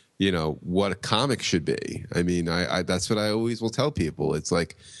 you know, what a comic should be. I mean, I that's what I always will tell people. It's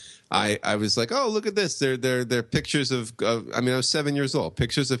like, I was like, oh, look at this. They're pictures of I mean, I was 7 years old.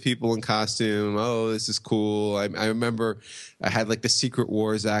 Pictures of people in costume. Oh, this is cool. I remember I had like the Secret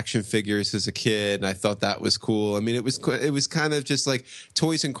Wars action figures as a kid, and I thought that was cool. I mean, it was kind of just like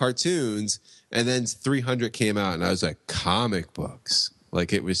toys and cartoons. And then 300 came out, and I was like, comic books.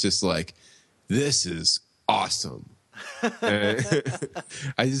 Like, it was just like, this is awesome. I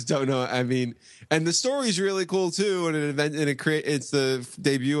just don't know. I mean, and the story's really cool too, and it's the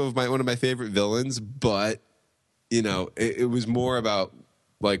debut of one of my favorite villains. But you know, it was more about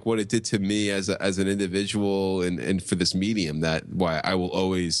like what it did to me as an individual, and for this medium, that why I will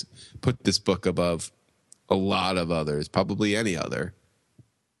always put this book above a lot of others, probably any other.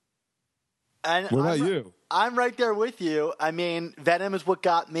 And What about you? I'm right there with you. I mean, Venom is what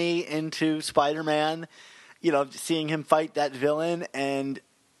got me into Spider-Man, seeing him fight that villain. And,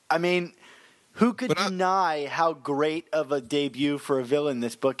 I mean, who could deny how great of a debut for a villain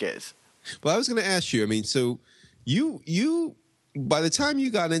this book is? Well, I was going to ask you, I mean, so you by the time you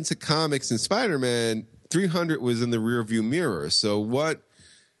got into comics and Spider-Man, 300 was in the rearview mirror. So what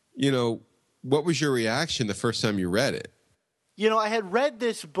was your reaction the first time you read it? I had read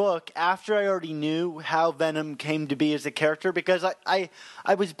this book after I already knew how Venom came to be as a character, because I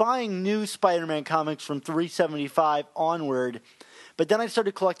was buying new Spider-Man comics from 375 onward, but then I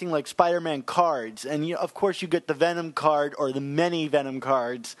started collecting like Spider-Man cards, and of course you get the Venom card or the many Venom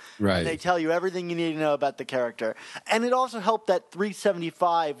cards, right? And they tell you everything you need to know about the character. And it also helped that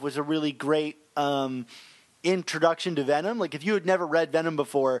 375 was a really great introduction to Venom. Like if you had never read Venom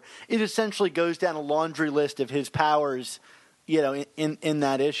before, it essentially goes down a laundry list of his powers, in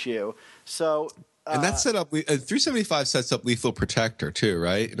that issue. So, and that set up 375 sets up Lethal Protector too,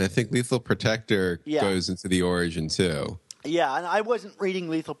 right? And I think Lethal Protector goes into the origin too. Yeah, and I wasn't reading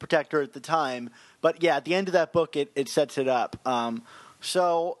Lethal Protector at the time, but yeah, at the end of that book, it sets it up.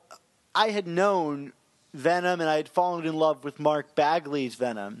 So I had known Venom, and I had fallen in love with Mark Bagley's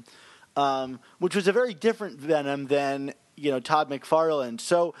Venom, which was a very different Venom than Todd McFarlane.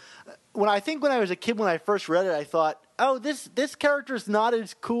 So when I was a kid, when I first read it, I thought, oh, this character is not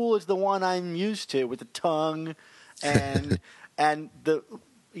as cool as the one I'm used to, with the tongue and and the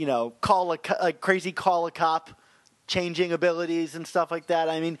crazy call a cop changing abilities and stuff like that.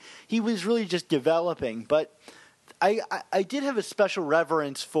 I mean, he was really just developing. But I did have a special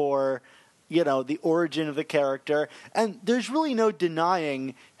reverence for the origin of the character, and there's really no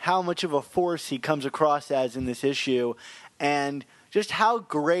denying how much of a force he comes across as in this issue, and just how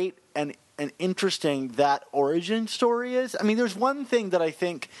great and interesting that origin story is. I mean, there's one thing that I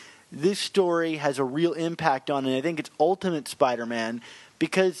think this story has a real impact on, and I think it's Ultimate Spider-Man,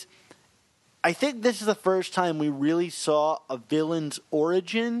 because I think this is the first time we really saw a villain's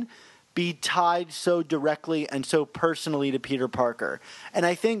origin be tied so directly and so personally to Peter Parker. And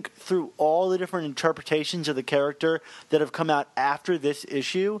I think through all the different interpretations of the character that have come out after this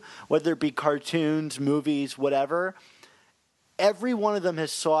issue, whether it be cartoons, movies, whatever, every one of them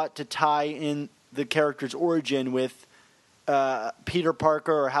has sought to tie in the character's origin with Peter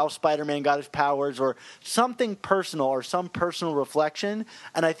Parker, or how Spider-Man got his powers, or something personal, or some personal reflection.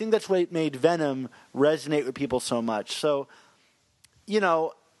 And I think that's what made Venom resonate with people so much. So,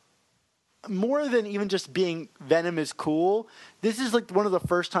 more than even just being Venom is cool, this is like one of the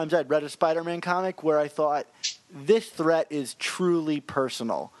first times I'd read a Spider-Man comic where I thought this threat is truly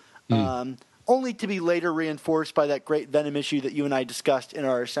personal. Only to be later reinforced by that great Venom issue that you and I discussed in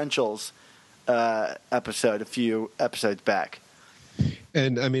our Essentials episode a few episodes back.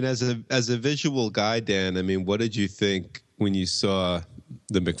 And I mean, as a visual guy, Dan, I mean, what did you think when you saw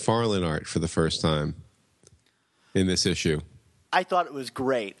the McFarlane art for the first time in this issue? I thought it was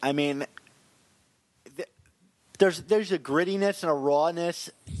great. I mean, there's a grittiness and a rawness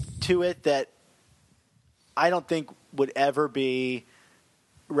to it that I don't think would ever be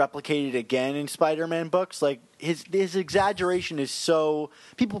replicated again in Spider-Man books. Like his exaggeration is so,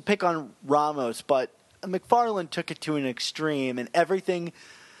 people pick on Ramos, but McFarlane took it to an extreme, and everything.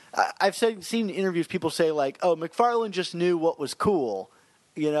 I've seen interviews, people say like, "Oh, McFarlane just knew what was cool,"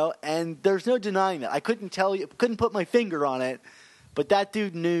 and there's no denying that. I couldn't put my finger on it, but that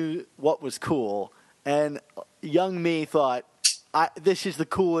dude knew what was cool, and young me thought, this is the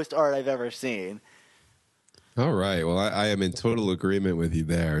coolest art I've ever seen. All right. Well, I am in total agreement with you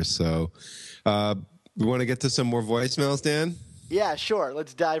there. So we want to get to some more voicemails, Dan? Yeah, sure.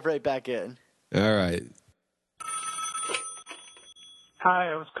 Let's dive right back in. All right.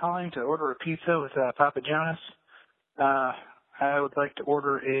 Hi, I was calling to order a pizza with Papa Jonas. I would like to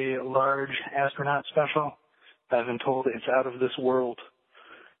order a large astronaut special. I've been told it's out of this world.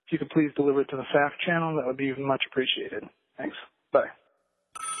 If you could please deliver it to the FAF channel, that would be much appreciated. Thanks. Bye.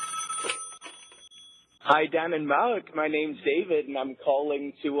 Hi, Dan and Mark. My name's David, and I'm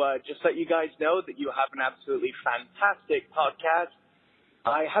calling to just let you guys know that you have an absolutely fantastic podcast.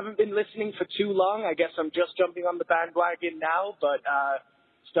 I haven't been listening for too long. I guess I'm just jumping on the bandwagon now, but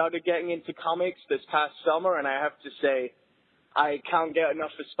started getting into comics this past summer, and I have to say, I can't get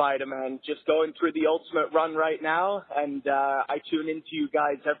enough of Spider-Man. Just going through the Ultimate run right now, and I tune into you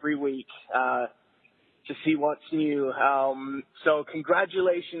guys every week to see what's new. So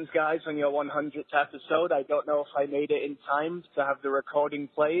congratulations, guys, on your 100th episode. I don't know if I made it in time to have the recording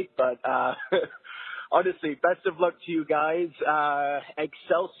played, but honestly, best of luck to you guys.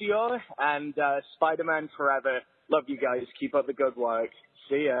 Excelsior and Spider-Man forever. Love you guys. Keep up the good work.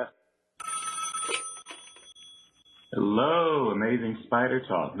 See ya. Hello, Amazing Spider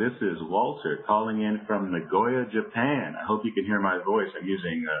Talk. This is Walter calling in from Nagoya, Japan. I hope you can hear my voice. I'm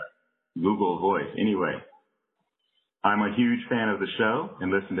using Google Voice. Anyway, I'm a huge fan of the show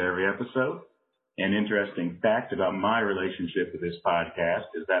and listen to every episode. An interesting fact about my relationship with this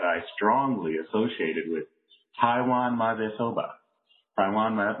podcast is that I strongly associated with Taiwan Maze Soba.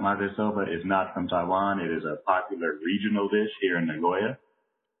 Taiwan Maze Soba is not from Taiwan. It is a popular regional dish here in Nagoya.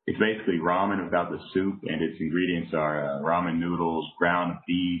 It's basically ramen without the soup, and its ingredients are ramen noodles, ground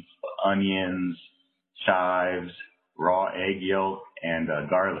beef, onions, chives, raw egg yolk, and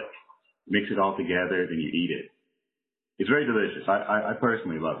garlic. Mix it all together, then you eat it. It's very delicious. I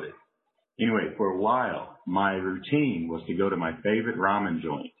personally love it. Anyway, for a while, my routine was to go to my favorite ramen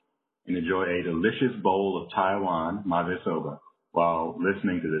joint and enjoy a delicious bowl of Taiwan Maze Soba while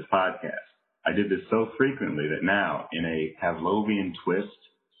listening to this podcast. I did this so frequently that now, in a Pavlovian twist,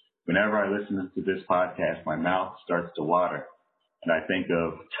 whenever I listen to this podcast, my mouth starts to water, and I think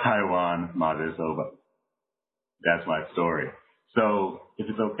of Taiwan Maze Soba. That's my story. So, if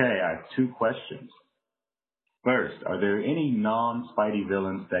it's okay, I have two questions. First, are there any non-Spidey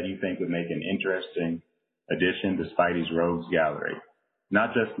villains that you think would make an interesting addition to Spidey's Rogues Gallery?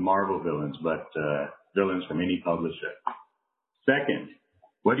 Not just Marvel villains, but villains from any publisher. Second,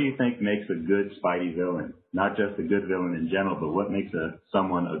 what do you think makes a good Spidey villain? Not just a good villain in general, but what makes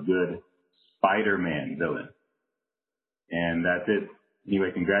someone a good Spider-Man villain? And that's it.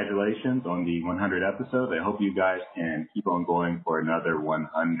 Anyway, congratulations on the 100 episodes. I hope you guys can keep on going for another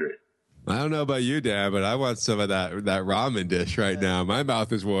 100. I don't know about you, Dan, but I want some of that ramen dish right now. My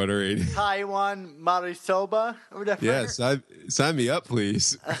mouth is watering. Taiwan Marisoba or whatever. Yes, sign me up,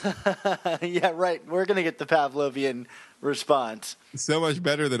 please. Yeah, right. We're going to get the Pavlovian response. So much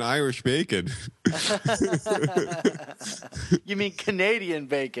better than Irish bacon. You mean Canadian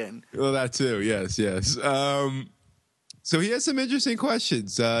bacon? Well, that too. Yes. So he has some interesting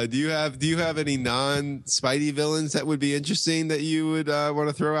questions. Do you have any non-Spidey villains that would be interesting that you would want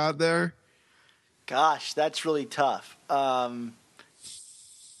to throw out there? Gosh, that's really tough. There's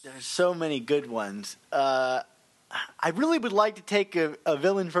so many good ones. I really would like to take a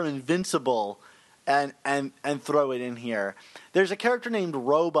villain from Invincible and throw it in here. There's a character named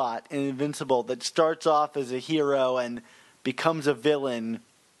Robot in Invincible that starts off as a hero and becomes a villain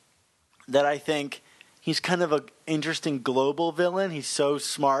that I think he's kind of an interesting global villain. He's so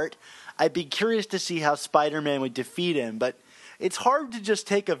smart. I'd be curious to see how Spider-Man would defeat him, but it's hard to just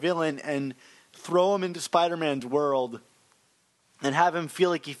take a villain and throw him into Spider-Man's world and have him feel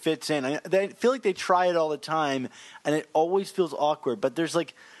like he fits in. I feel like they try it all the time, and it always feels awkward. But there's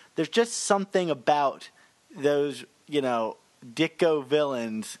just something about those, Ditko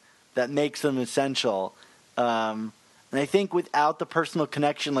villains that makes them essential. And I think without the personal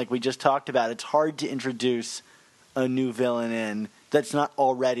connection like we just talked about, it's hard to introduce a new villain in that's not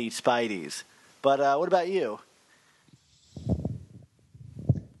already Spidey's. But what about you?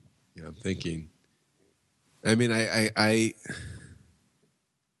 Yeah, I'm thinking. I mean, I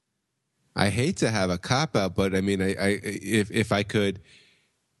hate to have a cop-out, but I mean, if I could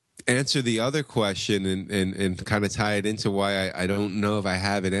answer the other question and kind of tie it into why I don't know if I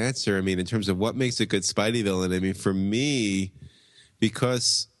have an answer. I mean, in terms of what makes a good Spidey villain, I mean, for me,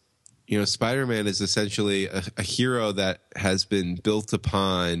 because, Spider-Man is essentially a hero that has been built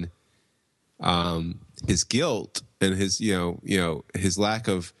upon his guilt and his, his lack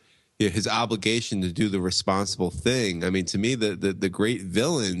of his obligation to do the responsible thing. I mean, to me, the great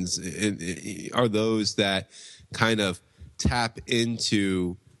villains are those that kind of tap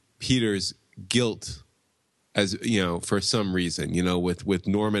into Peter's guilt, as for some reason. With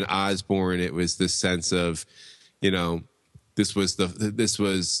Norman Osborn, it was this sense of, this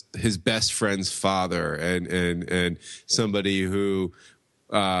was his best friend's father, and somebody who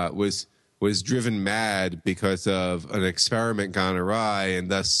was driven mad because of an experiment gone awry,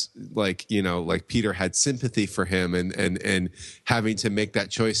 and thus, like Peter had sympathy for him, and having to make that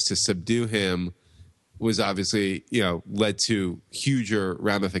choice to subdue him was obviously, led to huger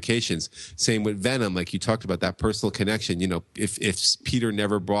ramifications. Same with Venom, like you talked about, that personal connection. If Peter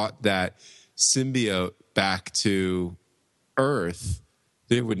never brought that symbiote back to Earth,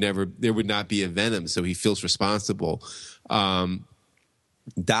 there would not be a Venom, so he feels responsible.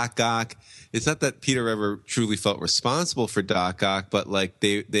 Doc Ock, it's not that Peter ever truly felt responsible for Doc Ock, but like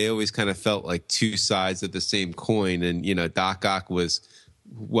they always kind of felt like two sides of the same coin, and Doc Ock was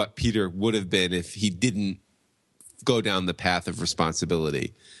what Peter would have been if he didn't go down the path of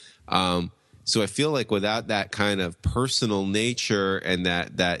responsibility. So So I feel like without that kind of personal nature and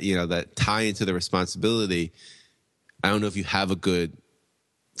that tie into the responsibility, I don't know if you have a good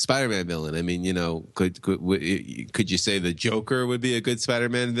Spider-Man villain. I mean, could you say the Joker would be a good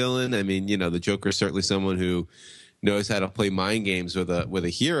Spider-Man villain? I mean, the Joker is certainly someone who knows how to play mind games with a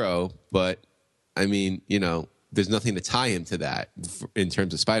hero, but I mean, there's nothing to tie him to that in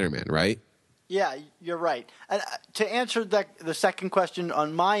terms of Spider-Man, right? Yeah, you're right. And to answer the second question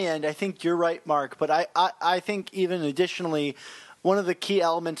on my end, I think you're right, Mark. But I think even additionally, one of the key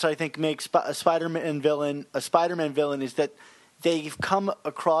elements I think makes a Spider-Man villain is that they've come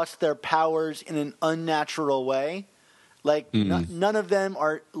across their powers in an unnatural way. Like, none of them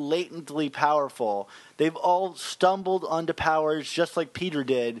are latently powerful. They've all stumbled onto powers just like Peter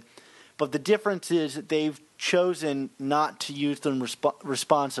did. But the difference is that they've chosen not to use them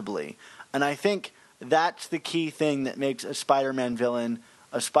responsibly. And I think that's the key thing that makes a Spider-Man villain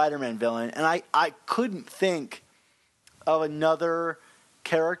a Spider-Man villain. And I couldn't think of another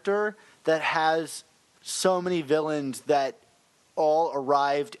character that has so many villains that all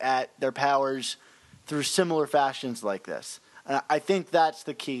arrived at their powers through similar fashions like this. And I think that's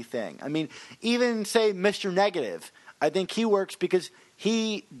the key thing. I mean, even, say, Mr. Negative, I think he works because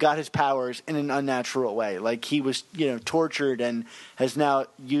he got his powers in an unnatural way. Like, he was, tortured and has now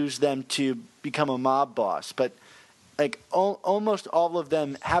used them to become a mob boss. But, like, almost all of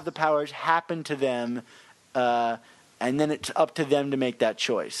them have the powers happen to them, and then it's up to them to make that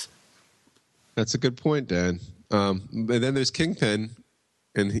choice. That's a good point, Dan. And then there's Kingpin,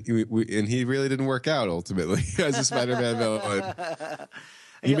 and he really didn't work out ultimately as a Spider-Man villain.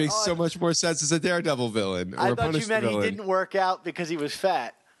 He makes so much more sense as a Daredevil villain. Or I a thought you meant villain. He didn't work out because he was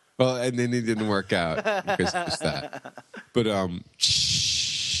fat. Well, and then he didn't work out because he was fat. But oh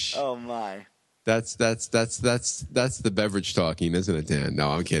my. That's the beverage talking, isn't it, Dan? No,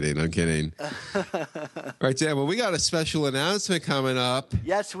 I'm kidding. All right, Dan. Well, we got a special announcement coming up.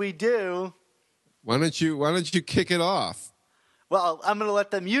 Yes, we do. Why don't you kick it off? Well, I'm going to let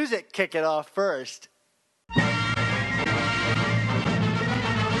the music kick it off first.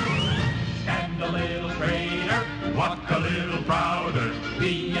 Stand a little straighter, walk a little prouder,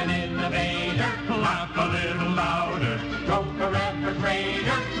 be an innovator, laugh a little louder, go forever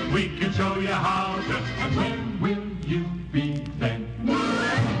greater. We can show you how to. And when will you be then?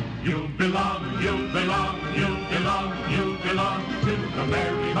 You belong to the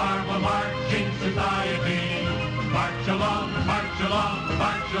Merry Marvel Marching Society. March along to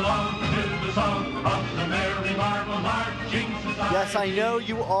the song of the Merry Marvel Marching Society. Yes, I know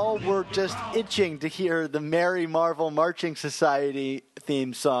you all were just itching to hear the Merry Marvel Marching Society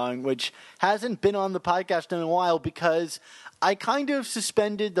theme song, which hasn't been on the podcast in a while because I kind of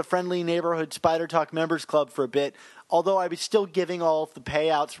suspended the Friendly Neighborhood Spider Talk Members Club for a bit, although I was still giving all of the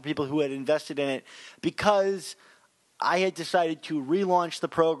payouts for people who had invested in it because I had decided to relaunch the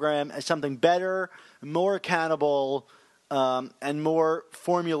program as something better, more accountable, and more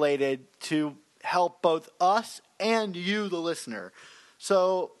formulated to help both us and you, the listener.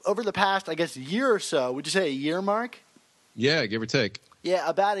 So over the past, I guess, year or so, would you say a year, Mark? Yeah, give or take. Yeah,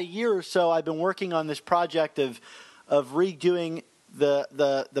 about a year or so, I've been working on this project of redoing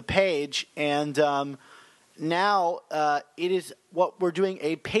the page, and now it is what we're doing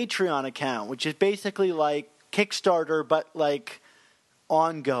a Patreon account, which is basically like Kickstarter, but like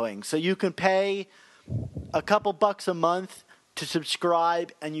ongoing. So you can pay a couple bucks a month to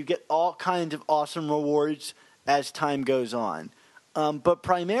subscribe, and you get all kinds of awesome rewards as time goes on. But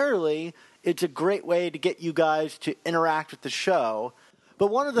primarily, it's a great way to get you guys to interact with the show. But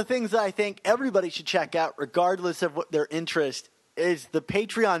one of the things that I think everybody should check out, regardless of what their interest, is the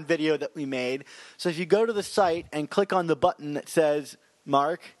Patreon video that we made. So if you go to the site and click on the button that says,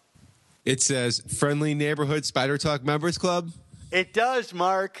 Mark? It says Friendly Neighborhood Spider Talk Members Club. It does,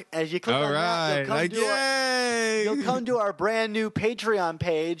 Mark. As you click on that, you'll come to our brand new Patreon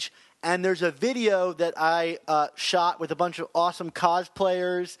page, and there's a video that I shot with a bunch of awesome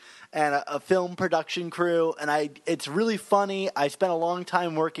cosplayers and a film production crew, and it's really funny. I spent a long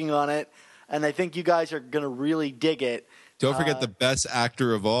time working on it, and I think you guys are going to really dig it. Don't forget the best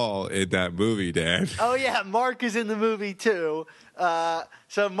actor of all in that movie, Dan. Oh, yeah, Mark is in the movie, too.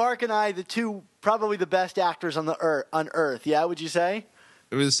 So Mark and I, the two, probably the best actors on Earth. Yeah, would you say?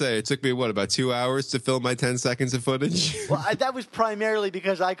 I was say it took me about 2 hours to film my 10 seconds of footage. Well, that was primarily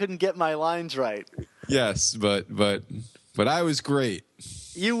because I couldn't get my lines right. Yes, but I was great.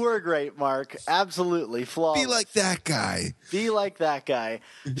 You were great, Mark. Absolutely. Flawless. Be like that guy. Be like that guy.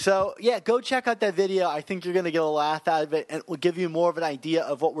 So, yeah, go check out that video. I think you're going to get a laugh out of it, and it will give you more of an idea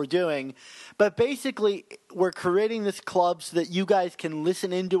of what we're doing. But basically, we're creating this club so that you guys can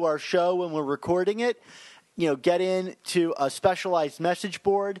listen into our show when we're recording it. You know, get into a specialized message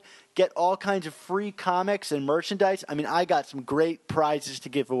board, get all kinds of free comics and merchandise. I mean, I got some great prizes to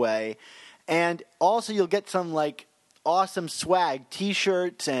give away. And also you'll get some, like, awesome swag,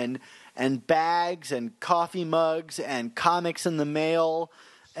 T-shirts and bags and coffee mugs and comics in the mail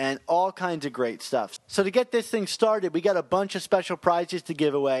and all kinds of great stuff. So to get this thing started, we got a bunch of special prizes to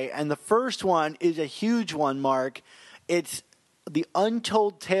give away. And the first one is a huge one, Mark. It's the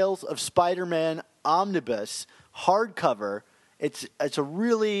Untold Tales of Spider-Man Omnibus hardcover. It's a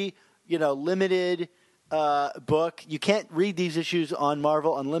really, limited book. You can't read these issues on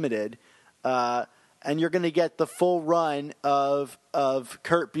Marvel Unlimited. And you're going to get the full run of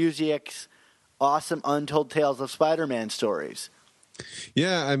Kurt Busiek's awesome Untold Tales of Spider-Man stories.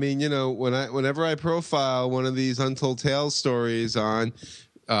 Yeah, I mean, whenever I profile one of these Untold Tales stories on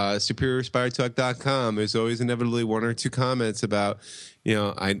SuperiorSpiderTalk.com, there's always inevitably one or two comments about,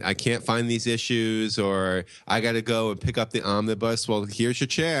 I can't find these issues, or I got to go and pick up the omnibus. Well, here's your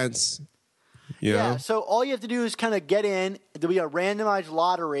chance. Yeah, so all you have to do is kind of get in. There'll be a randomized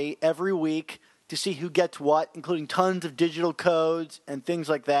lottery every week to see who gets what, including tons of digital codes and things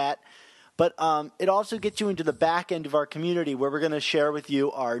like that. But it also gets you into the back end of our community where we're going to share with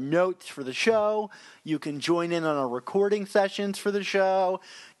you our notes for the show. You can join in on our recording sessions for the show.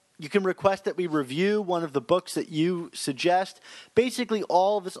 You can request that we review one of the books that you suggest. Basically,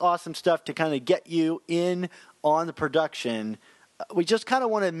 all of this awesome stuff to kind of get you in on the production. We just kind of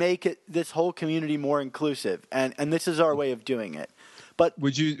want to make this whole community more inclusive, and this is our way of doing it. But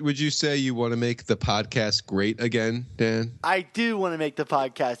would you say you want to make the podcast great again, Dan? I do want to make the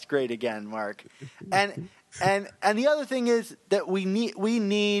podcast great again, Mark. And the other thing is that we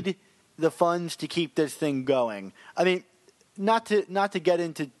need the funds to keep this thing going. I mean, not to get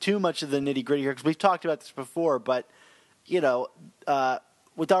into too much of the nitty-gritty here, because we've talked about this before, but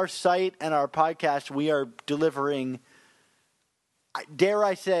with our site and our podcast, we are delivering, dare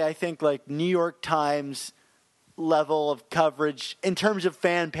I say, I think like New York Times level of coverage in terms of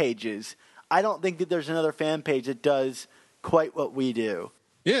fan pages. I don't think that there's another fan page that does quite what we do.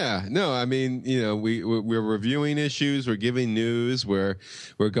 Yeah, no, I mean, we're reviewing issues, we're giving news, we're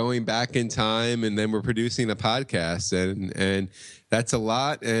going back in time, and then we're producing a podcast, and that's a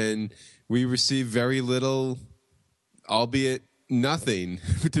lot, and we receive very little, albeit nothing,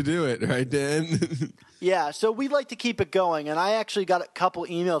 to do it, right, Dan? Yeah, so we'd like to keep it going, and I actually got a couple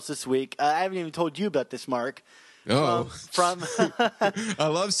emails this week. I haven't even told you about this, Mark. Oh, from I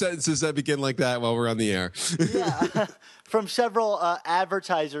love sentences that begin like that while we're on the air. Yeah, from several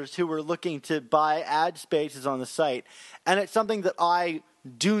advertisers who were looking to buy ad spaces on the site, and it's something that I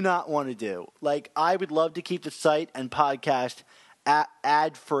do not want to do. Like, I would love to keep the site and podcast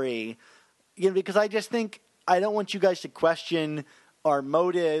ad free, because I just think I don't want you guys to question our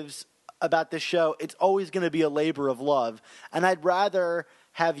motives about this show. It's always going to be a labor of love, and I'd rather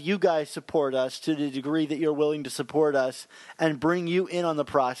have you guys support us to the degree that you're willing to support us and bring you in on the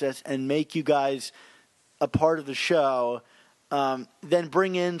process and make you guys a part of the show, then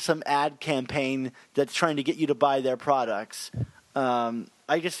bring in some ad campaign that's trying to get you to buy their products.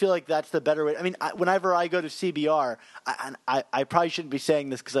 I just feel like that's the better way. I mean, whenever I go to CBR, I probably shouldn't be saying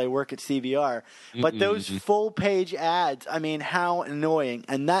this because I work at CBR, but those full-page ads, I mean, how annoying.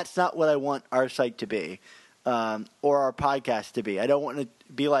 And that's not what I want our site to be, or our podcast to be. I don't want to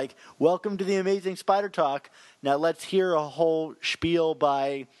be like, welcome to the Amazing Spider Talk. Now let's hear a whole spiel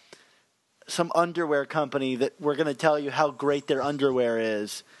by some underwear company that we're going to tell you how great their underwear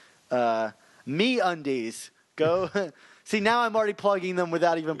is. MeUndies. Go. See, now I'm already plugging them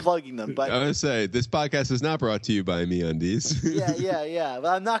without even plugging them. But I was going to say, this podcast is not brought to you by MeUndies. Yeah. But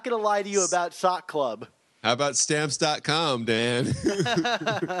I'm not going to lie to you about Sock Club. How about Stamps.com, Dan?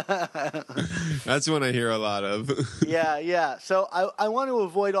 That's one I hear a lot of. Yeah. So I want to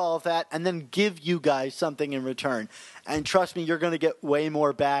avoid all of that and then give you guys something in return. And trust me, you're going to get way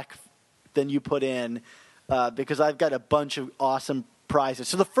more back than you put in because I've got a bunch of awesome prizes.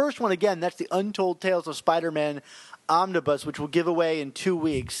 So the first one, again, that's the Untold Tales of Spider-Man Omnibus, which we'll give away in 2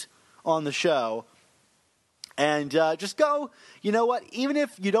 weeks on the show. And just go, you know what, even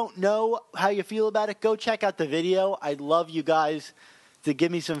if you don't know how you feel about it, go check out the video. I'd love you guys to give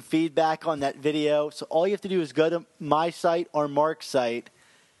me some feedback on that video. So all you have to do is go to my site or Mark's site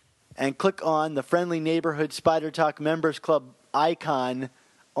and click on the Friendly Neighborhood Spider Talk Members Club icon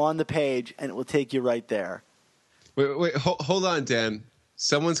on the page, and it will take you right there. Wait, hold on, Dan.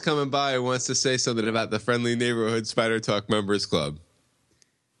 Someone's coming by and wants to say something about the Friendly Neighborhood Spider Talk Members Club.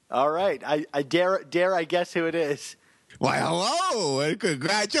 All right. I dare I guess who it is. Why, hello, and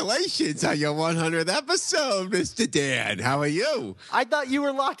congratulations on your 100th episode, Mr. Dan. How are you? I thought you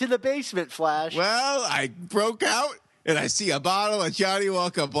were locked in the basement, Flash. Well, I broke out, and I see a bottle of Johnny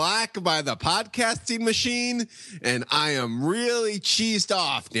Walker Black by the podcasting machine, and I am really cheesed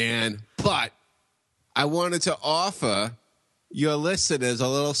off, Dan. But I wanted to offer your listeners a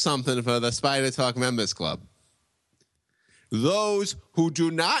little something for the Spider Talk Members Club. Those who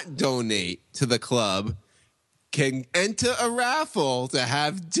do not donate to the club can enter a raffle to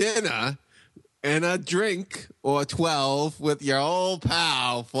have dinner and a drink or 12 with your old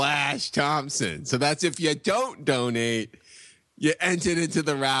pal, Flash Thompson. So that's if you don't donate, you entered into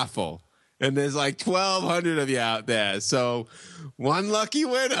the raffle. And there's like 1,200 of you out there. So one lucky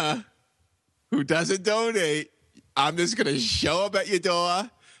winner who doesn't donate, I'm just going to show up at your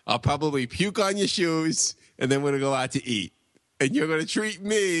door. I'll probably puke on your shoes, and then we're going to go out to eat. And you're going to treat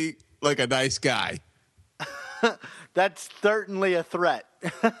me like a nice guy. That's certainly a threat.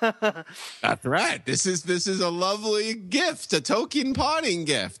 A threat. This is a lovely gift, a token parting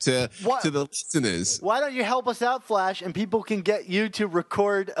gift to the listeners. Why don't you help us out, Flash, and people can get you to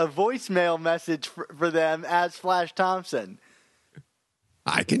record a voicemail message for them as Flash Thompson?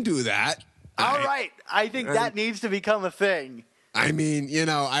 I can do that. All right. I think that needs to become a thing. I mean,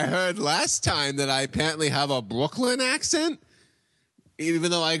 I heard last time that I apparently have a Brooklyn accent.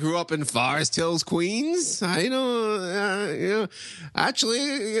 Even though I grew up in Forest Hills, Queens, I don't,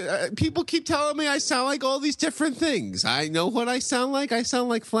 actually, people keep telling me I sound like all these different things. I know what I sound like. I sound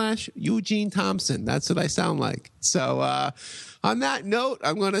like Flash Eugene Thompson. That's what I sound like. So, on that note,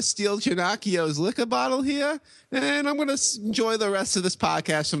 I'm going to steal Ginocchio's liquor bottle here, and I'm going to enjoy the rest of this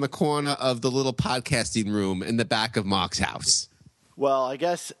podcast from the corner of the little podcasting room in the back of Mark's house. Well, I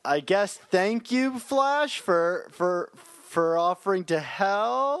guess thank you, Flash, for offering to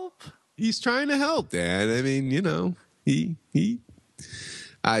help. He's trying to help, Dan. I mean,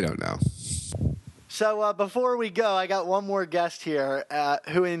 I don't know. So before we go, I got one more guest here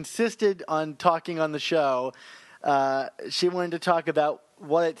who insisted on talking on the show. She wanted to talk about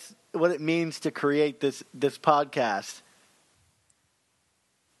what it means to create this podcast.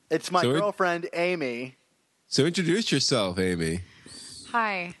 It's my girlfriend, Amy. So introduce yourself, Amy.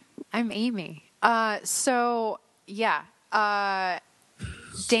 Hi, I'm Amy.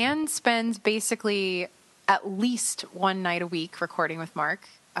 Dan spends basically at least one night a week recording with Mark,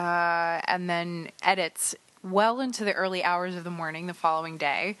 and then edits well into the early hours of the morning the following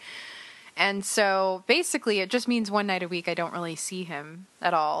day. And so basically it just means one night a week I don't really see him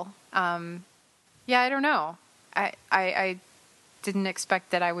at all. I don't know. I didn't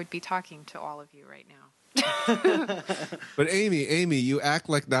expect that I would be talking to all of you right now. But Amy, you act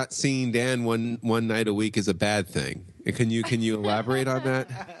like not seeing Dan one night a week is a bad thing. Can you elaborate on that?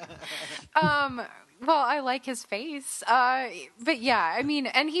 Well, I like his face. But yeah, I mean,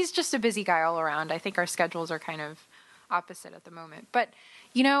 and he's just a busy guy all around. I think our schedules are kind of opposite at the moment. But,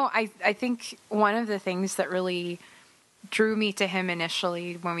 I think one of the things that really drew me to him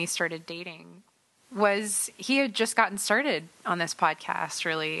initially when we started dating was he had just gotten started on this podcast,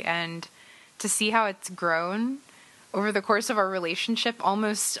 really, and to see how it's grown over the course of our relationship,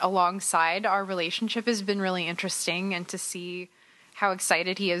 almost alongside our relationship, has been really interesting. And to see how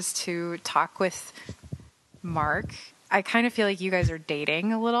excited he is to talk with Mark, I kind of feel like you guys are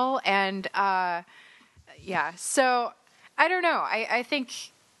dating a little. And so I don't know. I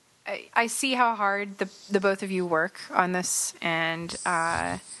think I see how hard the both of you work on this, and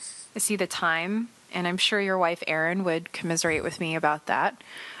I see the time. And I'm sure your wife, Erin, would commiserate with me about that.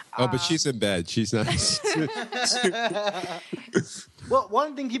 Oh, but she's in bed. She's not. Well,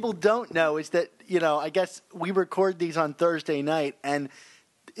 one thing people don't know is that, I guess we record these on Thursday night, and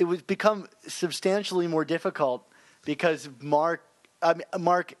it was become substantially more difficult because Mark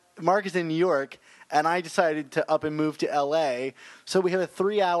is in New York, and I decided to up and move to L.A., so we have a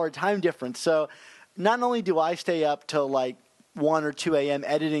 3-hour time difference. So not only do I stay up till like 1 or 2 a.m.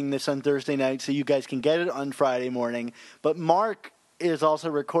 editing this on Thursday night so you guys can get it on Friday morning, but Mark is also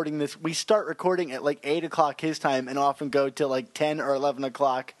recording this. We start recording at like 8 o'clock his time and often go to like 10 or 11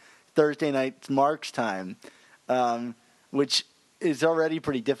 o'clock Thursday night Mark's time, which is already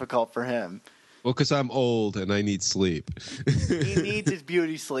pretty difficult for him. Well, because I'm old and I need sleep. He needs his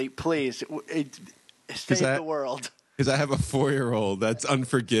beauty sleep, please. Save the world. Because I have a 4-year-old that's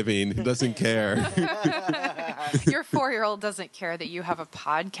unforgiving, who doesn't care. Your 4-year-old doesn't care that you have a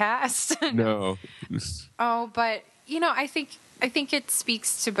podcast. No. Oh, but I think it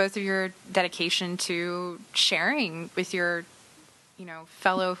speaks to both of your dedication to sharing with your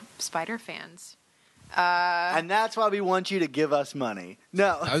fellow Spider fans. And that's why we want you to give us money.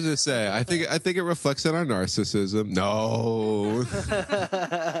 No. I was going to say, I think it reflects on our narcissism. No.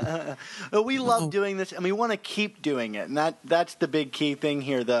 But we love doing this, and we want to keep doing it. And that's the big key thing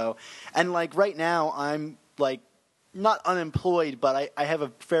here, though. And, like, right now, I'm, like, not unemployed, but I have a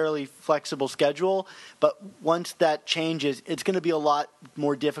fairly flexible schedule. But once that changes, it's going to be a lot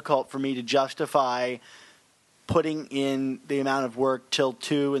more difficult for me to justify putting in the amount of work till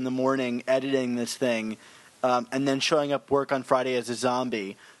 2 in the morning, editing this thing, and then showing up work on Friday as a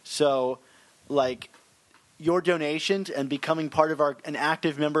zombie. So, like, your donations and becoming part of an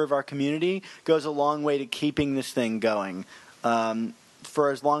active member of our community goes a long way to keeping this thing going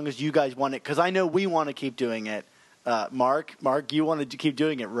for as long as you guys want it. Because I know we want to keep doing it. Mark, you wanted to keep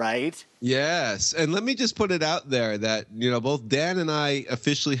doing it, right? Yes, and let me just put it out there that, both Dan and I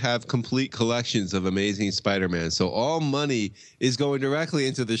officially have complete collections of Amazing Spider-Man, so all money is going directly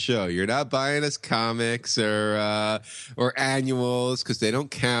into the show. You're not buying us comics or annuals because they don't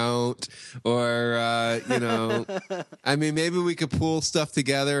count, or, I mean, maybe we could pull stuff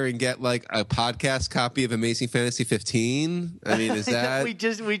together and get, like, a podcast copy of Amazing Fantasy 15. I mean, is that... we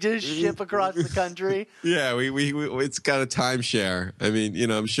just ship across the country? Yeah, we it's got a timeshare. I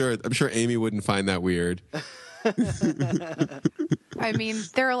mean, I'm sure Amy wouldn't find that weird. I mean,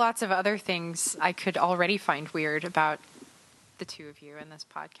 there are lots of other things I could already find weird about the two of you in this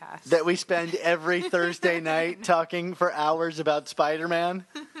podcast. That we spend every Thursday night talking for hours about Spider-Man?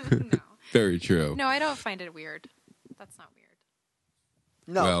 No. Very true. No, I don't find it weird. That's not weird.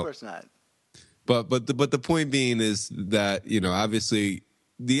 No, of course not. But the point being is that, obviously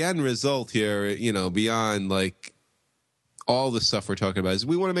the end result here, beyond like all the stuff we're talking about, is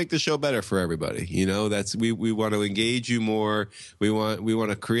we want to make the show better for everybody. That's we want to engage you more. We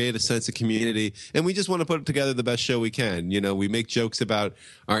want to create a sense of community, and we just want to put together the best show we can. We make jokes about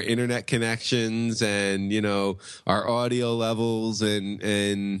our internet connections and our audio levels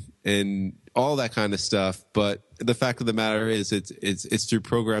and all that kind of stuff. But the fact of the matter is, it's through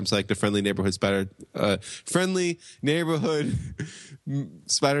programs like the Friendly Neighborhood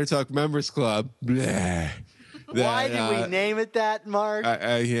Spider Talk Members Club. Blah. Why did we name it that, Mark?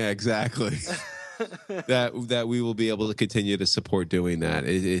 Yeah, exactly. that we will be able to continue to support doing that.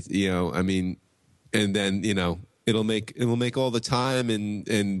 And then it'll make all the time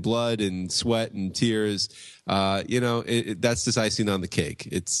and blood and sweat and tears. That's just icing on the cake.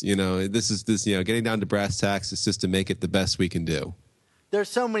 It's getting down to brass tacks is just to make it the best we can do. There's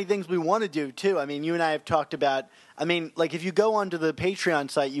so many things we want to do, too. I mean, you and I have talked about, if you go onto the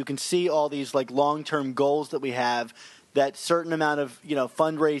Patreon site, you can see all these, like, long-term goals that we have that certain amount of,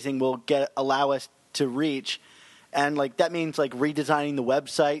 fundraising will allow us to reach. And, like, that means, like, redesigning the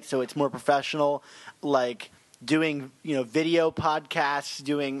website so it's more professional, like, doing, video podcasts,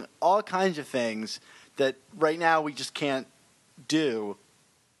 doing all kinds of things that right now we just can't do.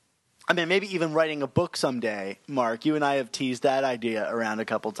 I mean, maybe even writing a book someday, Mark. You and I have teased that idea around a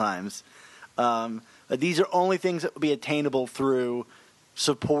couple times. These are only things that will be attainable through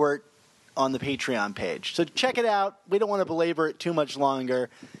support on the Patreon page. So check it out. We don't want to belabor it too much longer.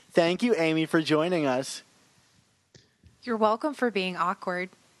 Thank you, Amy, for joining us. You're welcome for being awkward.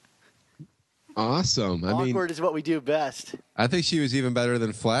 Awesome. Awkward is what we do best. I think she was even better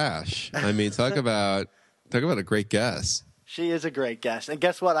than Flash. I mean, talk about a great guest. She is a great guest. And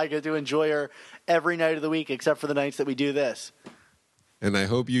guess what? I get to enjoy her every night of the week except for the nights that we do this. And I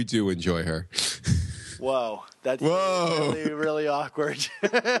hope you do enjoy her. Whoa. That's really, really awkward.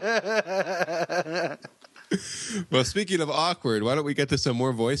 Well, speaking of awkward, why don't we get to some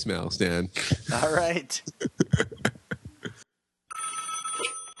more voicemails, Dan? All right.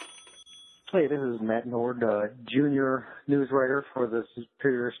 Hey, this is Matt Nord, junior news writer for the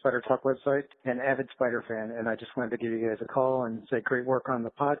Superior Spider Talk website and avid Spider fan. And I just wanted to give you guys a call and say great work on the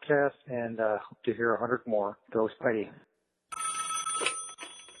podcast and hope to hear 100 more. Go Spidey.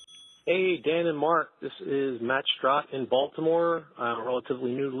 Hey, Dan and Mark. This is Matt Strott in Baltimore. I'm a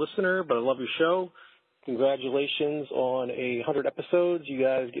relatively new listener, but I love your show. Congratulations on 100 episodes. You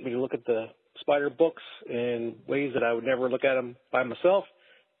guys get me to look at the Spider books in ways that I would never look at them by myself.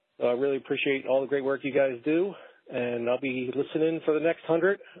 I really appreciate all the great work you guys do, and I'll be listening for the next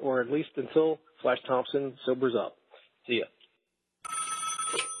 100, or at least until Flash Thompson sobers up. See ya.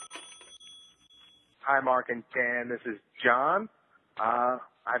 Hi, Mark and Dan. This is John.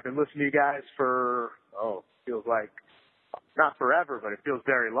 I've been listening to you guys for, feels like not forever, but it feels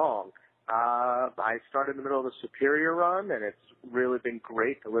very long. I started in the middle of the Superior run, and it's really been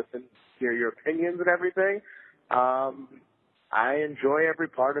great to listen, hear your opinions and everything. I enjoy every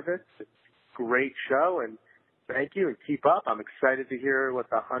part of it. It's a great show, and thank you, and keep up. I'm excited to hear what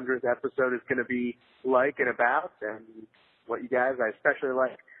the 100th episode is going to be like and about, and what you guys, I especially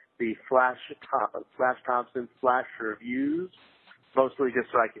like the Flash Thompson Flash reviews, mostly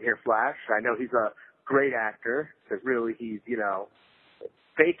just so I can hear Flash. I know he's a great actor, because really he's,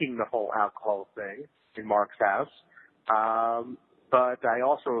 faking the whole alcohol thing in Mark's house. But I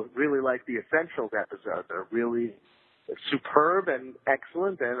also really like the Essentials episodes. They're really superb and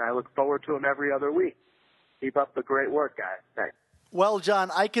excellent, and I look forward to them every other week. Keep up the great work, guys. Thanks. Well, John,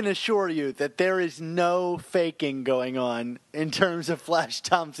 I can assure you that there is no faking going on in terms of Flash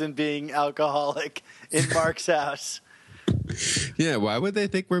Thompson being alcoholic in Mark's house. Yeah, why would they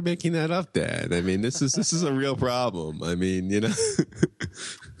think we're making that up, Dad? I mean, this is a real problem. I mean,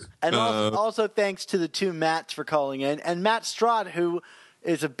 And also thanks to the two Matts for calling in. And Matt Stroud, who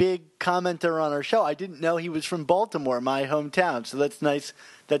is a big commenter on our show. I didn't know he was from Baltimore, my hometown. So that's nice.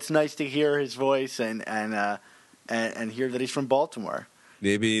 That's nice to hear his voice and hear that he's from Baltimore.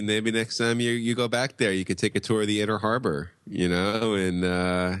 Maybe next time you go back there, you could take a tour of the Inner Harbor,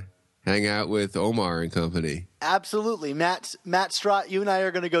 and hang out with Omar and company. Absolutely. Matt Stroud, you and I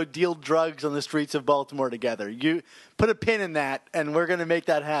are going to go deal drugs on the streets of Baltimore together. You put a pin in that, and we're going to make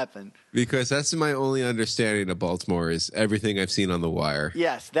that happen. Because that's my only understanding of Baltimore is everything I've seen on The Wire.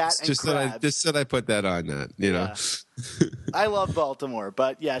 Yes, that and crabs. Just that I put that on that, know. I love Baltimore,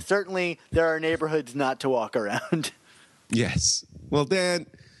 but yeah, certainly there are neighborhoods not to walk around. Yes. Well, Dan,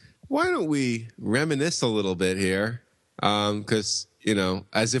 why don't we reminisce a little bit here? Because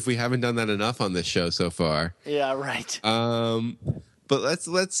as if we haven't done that enough on this show so far. Yeah, right. But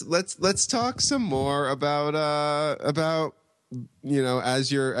let's talk some more about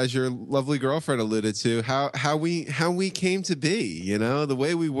as your lovely girlfriend alluded to how we came to be, the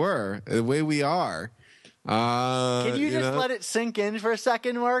way we were, the way we are. Can you just let it sink in for a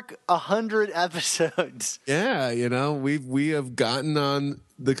second, Mark? 100 episodes. Yeah, we have gotten on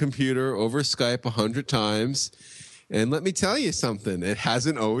the computer over Skype 100 times. And let me tell you something, it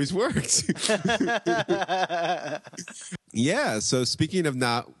hasn't always worked. Yeah, so speaking of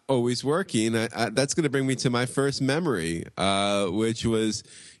not always working, that's going to bring me to my first memory, which was,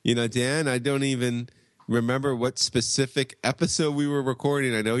 Dan, I don't even remember what specific episode we were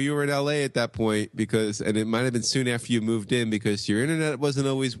recording. I know you were in LA at that point and it might have been soon after you moved in because your internet wasn't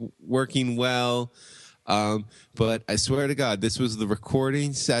always working well. But I swear to God, this was the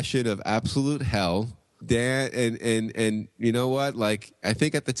recording session of absolute hell. Dan, and you know what? Like, I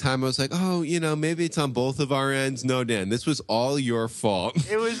think at the time I was like, oh, maybe it's on both of our ends. No, Dan, this was all your fault.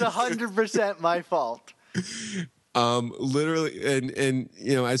 It was 100% my fault. Literally, and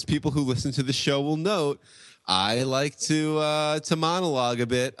as people who listen to the show will note, I like to monologue a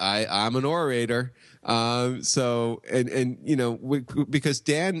bit. I'm an orator. Because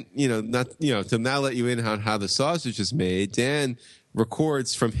Dan, to now let you in on how the sausage is made, Dan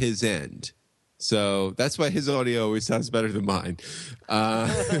records from his end. So that's why his audio always sounds better than mine.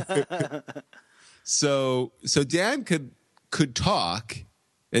 So Dan could talk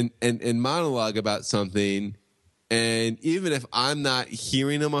and monologue about something, and even if I'm not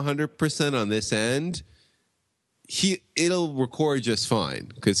hearing him 100% on this end, it'll record just fine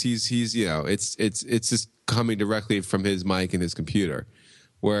because he's it's just coming directly from his mic and his computer.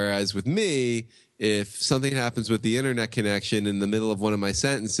 Whereas with me, if something happens with the internet connection in the middle of one of my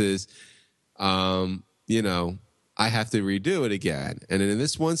sentences, I have to redo it again. And in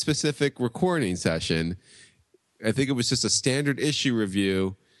this one specific recording session, I think it was just a standard issue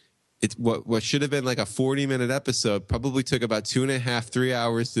review. It's what should have been like a 40-minute episode probably took about 2.5, 3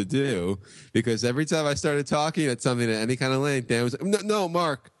 hours to do because every time I started talking at something at any kind of length, Dan was like, no,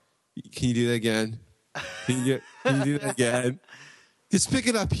 Mark, can you do that again? Can you do that again? Just pick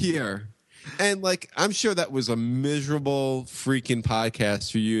it up here. And I'm sure that was a miserable freaking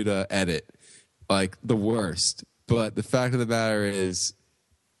podcast for you to edit. Like the worst. But the fact of the matter is,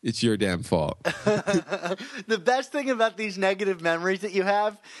 it's your damn fault. The best thing about these negative memories that you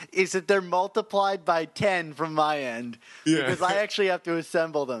have is that they're multiplied by 10 from my end. Yeah. Because I actually have to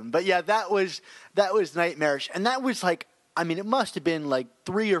assemble them. But yeah, that was nightmarish. And that was it must have been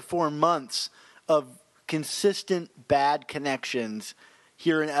 3 or 4 months of consistent bad connections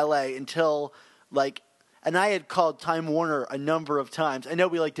here in LA until and I had called Time Warner a number of times. I know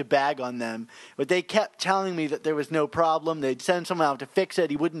we like to bag on them, but they kept telling me that there was no problem. They'd send someone out to fix it.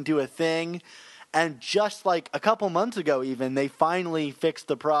 He wouldn't do a thing. And just a couple months ago even, they finally fixed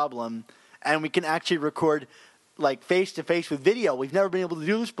the problem. And we can actually record face-to-face with video. We've never been able to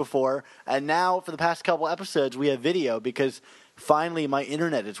do this before. And now for the past couple episodes, we have video because finally my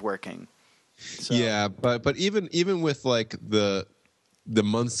internet is working. So. Yeah, but even with the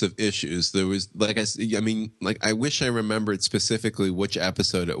months of issues. There was I wish I remembered specifically which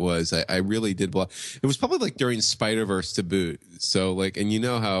episode it was. I really did. It was probably like during Spider-Verse to boot. So like, and you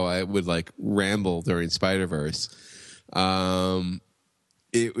know how I would like ramble during Spider-Verse.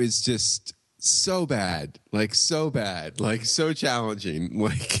 It was just so bad, like so so challenging.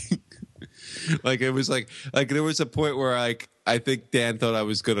 Like it was like there was a point where I think Dan thought I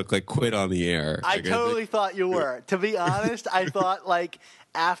was gonna like quit on the air. I totally thought you were. To be honest, I thought like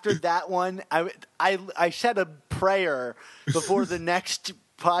after that one, I said a prayer before the next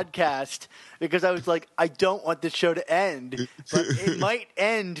podcast because I was like, I don't want this show to end, but it might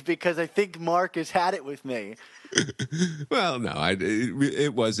end because I think Mark has had it with me. Well, no,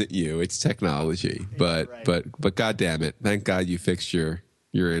 it wasn't you. It's technology, but God damn it! Thank God you fixed your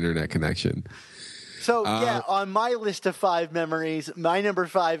internet connection. So, on my list of 5 memories, my number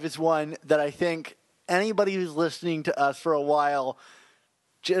 5 is one that I think anybody who's listening to us for a while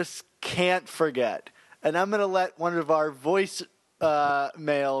just can't forget. And I'm going to let one of our voice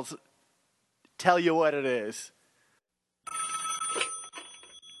males tell you what it is.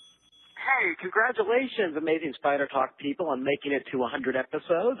 Hey, congratulations, Amazing Spider Talk people, on making it to 100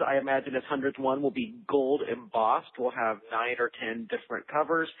 episodes. I imagine this 100th one will be gold embossed. We'll have 9 or 10 different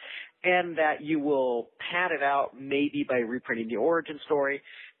covers, and that you will pad it out maybe by reprinting the origin story.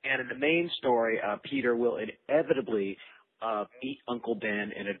 And in the main story, Peter will inevitably meet Uncle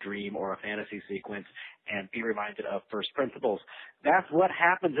Ben in a dream or a fantasy sequence and be reminded of first principles. That's what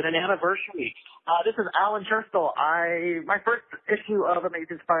happens in an anniversary. This is Alan Cherstle. My first issue of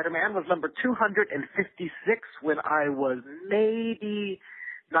Amazing Spider-Man was number 256 when I was maybe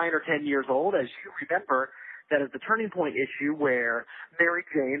 9 or 10 years old. As you remember, that is the turning point issue where Mary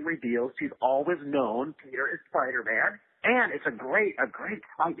Jane reveals she's always known Peter is Spider-Man. And it's a great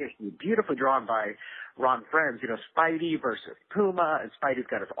fight issue, beautifully drawn by Ron Frenz. You know, Spidey versus Puma, and Spidey's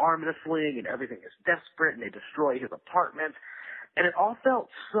got his arm in a sling, and everything is desperate, and they destroy his apartment. And it all felt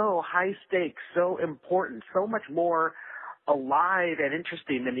so high stakes, so important, so much more alive and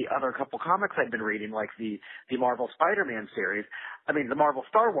interesting than the other couple comics I'd been reading, like the Marvel Spider-Man series. I mean, the Marvel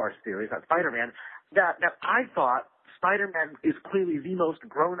Star Wars series, not Spider-Man, that I thought Spider-Man is clearly the most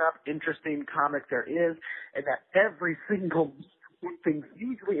grown-up, interesting comic there is, and that every single something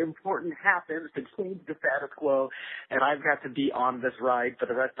hugely important happens to change the status quo, and I've got to be on this ride for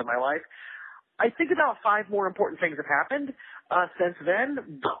the rest of my life. I think about 5 more important things have happened since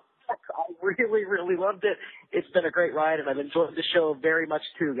then. I really, really loved it. It's been a great ride, and I've enjoyed the show very much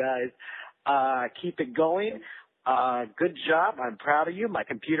too, guys. Keep it going. Good job. I'm proud of you. My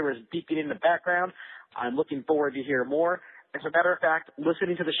computer is beeping in the background. I'm looking forward to hear more. As a matter of fact,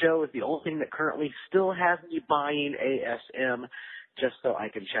 listening to the show is the only thing that currently still has me buying ASM, just so I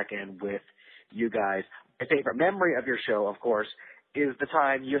can check in with you guys. My favorite memory of your show, of course, is the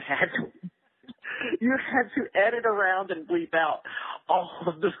time you had to edit around and bleep out all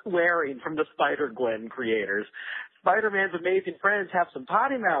of the swearing from the Spider-Gwen creators. Spider-Man's amazing friends have some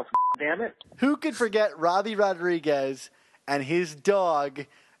potty mouths, damn it. Who could forget Robbie Rodriguez and his dog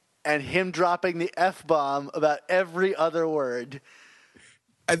and him dropping the F-bomb about every other word?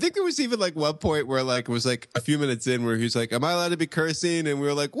 I think there was even like one point where like it was like a few minutes in where he's like, "Am I allowed to be cursing?" And we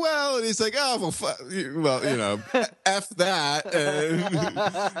were like, "Well," and he's like, "Oh, well, you know, F that."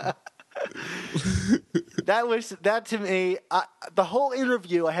 That to me, the whole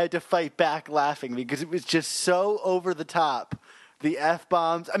interview I had to fight back laughing because it was just so over the top. The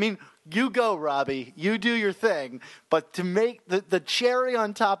F-bombs. I mean, you go, Robbie. You do your thing. But to make the cherry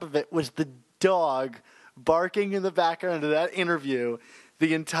on top of it was the dog barking in the background of that interview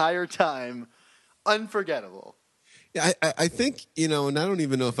the entire time. Unforgettable. Yeah, I think, you know, and I don't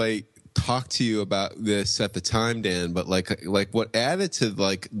even know if I talked to you about this at the time, Dan, but like what added to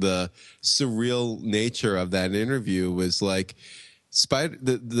like the surreal nature of that interview was like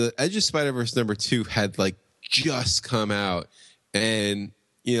the Edge of Spider-Verse #2 had like just come out. And,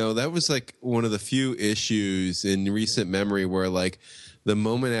 you know, that was like one of the few issues in recent memory where like the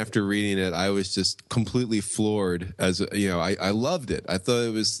moment after reading it, I was just completely floored I loved it. I thought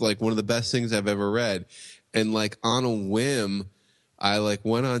it was like one of the best things I've ever read. And like on a whim, I like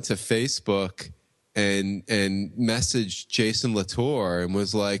went onto Facebook and messaged Jason Latour and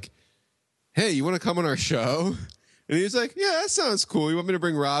was like, "Hey, you want to come on our show?" And he was like, "Yeah, that sounds cool. You want me to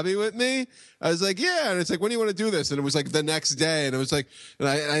bring Robbie with me?" I was like, "Yeah." And it's like, "When do you want to do this?" And it was like the next day. And it was like, and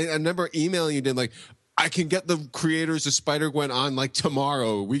I remember emailing you, like, "I can get the creators of Spider-Gwen on like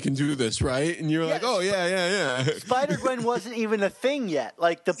tomorrow. We can do this, right?" And you're like, "Oh, yeah. Spider-Gwen wasn't even a thing yet.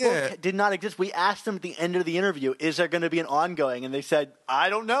 Like the book did not exist. We asked them at the end of the interview, "Is there going to be an ongoing?" And they said, "I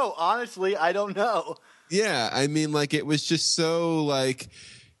don't know. Honestly, I don't know." Yeah, I mean, like, it was just so, like,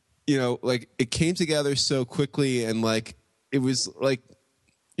 you know, like, it came together so quickly, and, like, it was, like,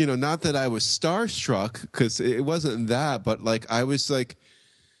 you know, not that I was starstruck, because it wasn't that, but, like, I was, like,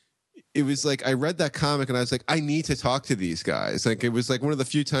 it was, like, I read that comic, and I was like, I need to talk to these guys. Like, it was, like, one of the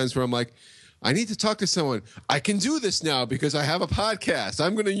few times where I'm like, I need to talk to someone. I can do this now because I have a podcast.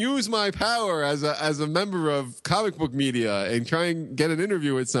 I'm going to use my power as a member of comic book media and try and get an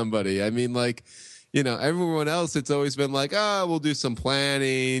interview with somebody. I mean, like, you know, everyone else, it's always been like, we'll do some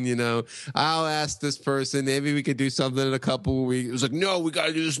planning, you know, I'll ask this person, maybe we could do something in a couple of weeks. It was like, no, we got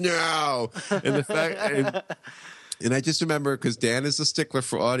to do this now. And the fact, and I just remember, because Dan is a stickler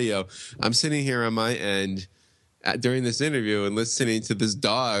for audio, I'm sitting here on my end during this interview and listening to this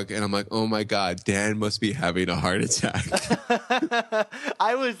dog, and I'm like, oh my God, Dan must be having a heart attack.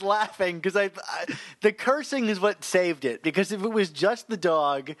 I was laughing because the cursing is what saved it, because if it was just the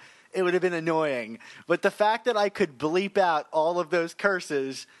dog, it would have been annoying. But the fact that I could bleep out all of those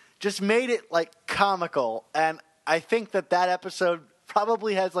curses just made it, like, comical. And I think that episode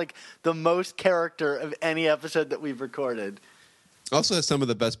probably has, like, the most character of any episode that we've recorded. Also has some of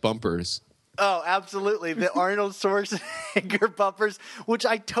the best bumpers. Oh, absolutely. The Arnold Schwarzenegger bumpers, which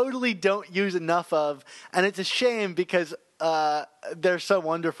I totally don't use enough of. And it's a shame because they're so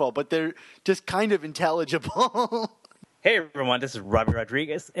wonderful, but they're just kind of intelligible. Hey, everyone. This is Robbie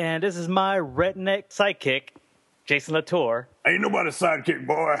Rodriguez, and this is my redneck sidekick, Jason Latour. Ain't nobody sidekick,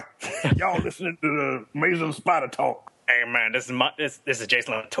 boy. Y'all listening to the Amazing Spider Talk. Hey, man. This is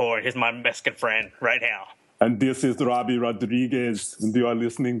Jason Latour. He's my Mexican friend right now. And this is Robbie Rodriguez, and you are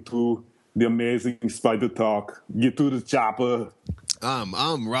listening to the Amazing Spider Talk. Get to the chopper.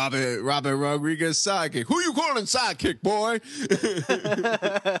 I'm Robert Rodriguez sidekick. Who you calling sidekick, boy?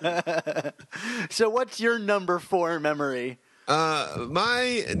 So what's your number 4 memory?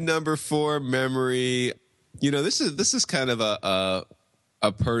 My number 4 memory, you know, this is kind of a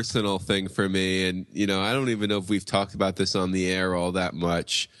personal thing for me, and you know, I don't even know if we've talked about this on the air all that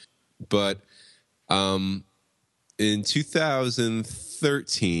much, but in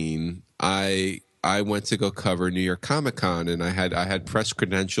 2013, I went to go cover New York Comic Con, and I had press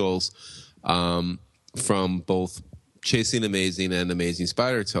credentials from both Chasing Amazing and Amazing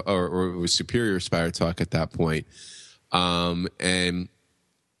Spider Talk, or it was Superior Spider Talk at that point. And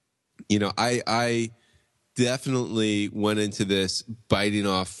you know, I definitely went into this biting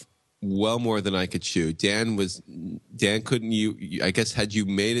off well more than I could chew. Dan, couldn't you? I guess, had you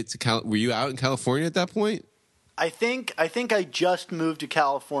made it to were you out in California at that point? I think I just moved to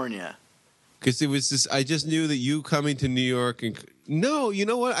California. Because it was this, I just knew that you coming to New York, and no, you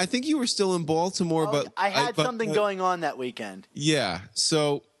know what? I think you were still in Baltimore, but I had something going on that weekend. Yeah,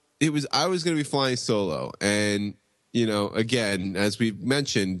 so I was going to be flying solo, and you know, again, as we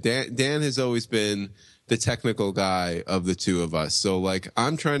mentioned, Dan has always been the technical guy of the two of us. So like,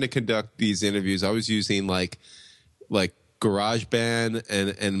 I'm trying to conduct these interviews. I was using like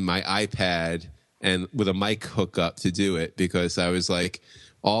GarageBand and my iPad and with a mic hookup to do it, because I was like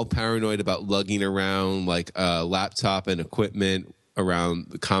all paranoid about lugging around like a laptop and equipment around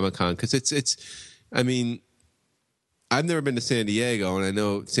the Comic-Con. Cause I mean, I've never been to San Diego, and I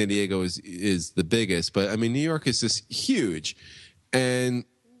know San Diego is the biggest, but I mean, New York is just huge. And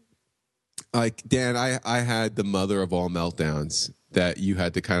like, Dan, I had the mother of all meltdowns that you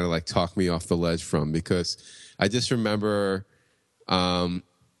had to kind of like talk me off the ledge from, because I just remember,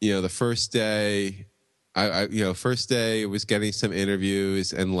 you know, the first day, first day it was getting some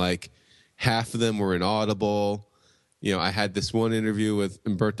interviews, and like half of them were inaudible. You know, I had this one interview with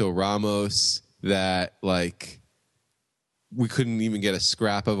Humberto Ramos that like we couldn't even get a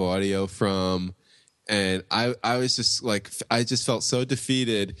scrap of audio from. And I was just like, I just felt so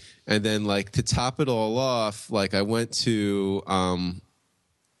defeated. And then like to top it all off, like I went to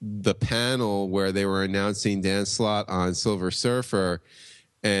the panel where they were announcing Dan Slott on Silver Surfer.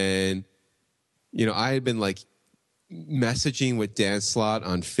 And, you know, I had been like messaging with Dan Slott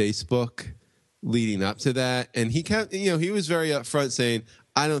on Facebook leading up to that. And he kept, you know, he was very upfront saying,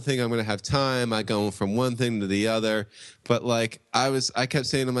 I don't think I'm going to have time. I'm going from one thing to the other. But like, I kept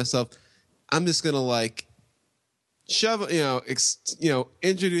saying to myself, I'm just going to like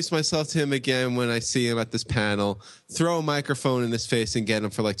introduce myself to him again when I see him at this panel, throw a microphone in his face and get him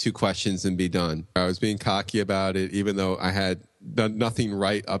for like 2 questions and be done. I was being cocky about it, even though I had done nothing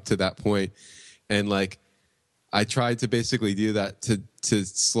right up to that point. And like, I tried to basically do that to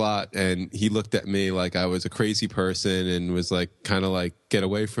Slott, and he looked at me like I was a crazy person and was like, kind of like, get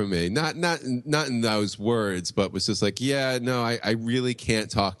away from me. Not in those words, but was just like, yeah, no, I really can't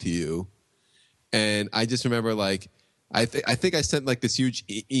talk to you. And I just remember like I think I sent like this huge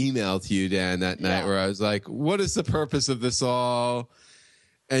email to you, Dan, that night where I was like, "What is the purpose of this all?"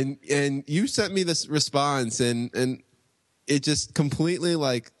 And you sent me this response, and it just completely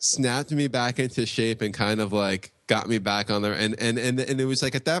like snapped me back into shape and kind of like got me back on there. And it was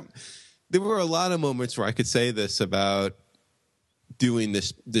like at that, there were a lot of moments where I could say this about doing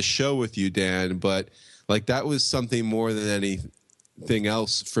this show with you, Dan, but like that was something more than anything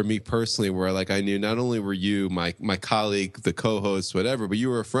else for me personally, where like I knew not only were you my colleague, the co-host, whatever, but you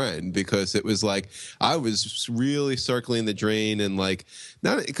were a friend, because it was like I was really circling the drain, and like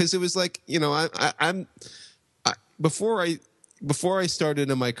not because it was like, you know, before I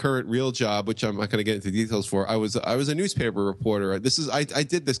started in my current real job, which I'm not going to get into details for, I was a newspaper reporter. I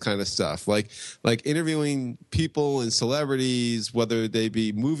did this kind of stuff, like interviewing people and celebrities, whether they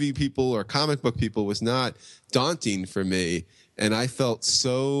be movie people or comic book people, was not daunting for me. And I felt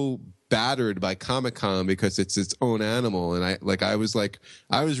so battered by Comic-Con because it's its own animal. And I was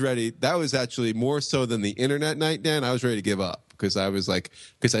ready. That was actually more so than the internet night, Dan. I was ready to give up. Because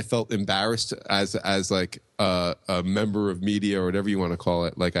I felt embarrassed as like a member of media or whatever you want to call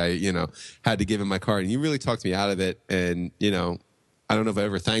it. Like I, you know, had to give him my card, and you really talked me out of it. And you know, I don't know if I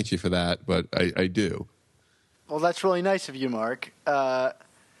ever thanked you for that, but I do. Well, that's really nice of you, Mark. I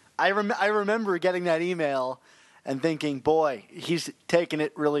remember getting that email and thinking, boy, he's taking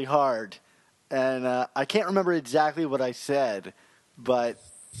it really hard. And I can't remember exactly what I said, but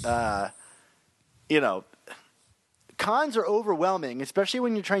you know. Cons are overwhelming, especially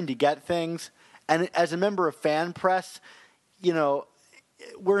when you're trying to get things. And as a member of Fan Press, you know,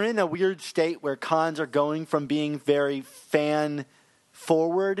 we're in a weird state where cons are going from being very fan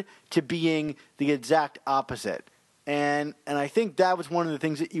forward to being the exact opposite. And I think that was one of the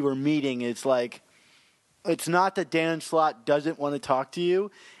things that you were meeting. It's like, it's not that Dan Slott doesn't want to talk to you.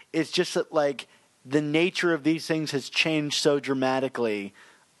 It's just that like the nature of these things has changed so dramatically,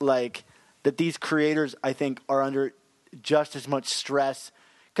 like that these creators, I think, are under just as much stress,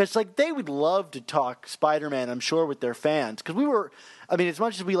 because like they would love to talk Spider-Man, I'm sure, with their fans, because as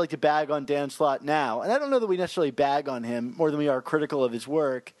much as we like to bag on Dan Slott now, and I don't know that we necessarily bag on him more than we are critical of his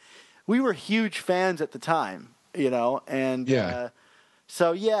work, we were huge fans at the time, you know, and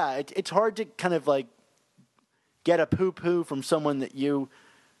so it's hard to kind of like get a poo-poo from someone that you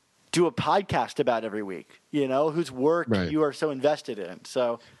do a podcast about every week, you know, whose work you are so invested in.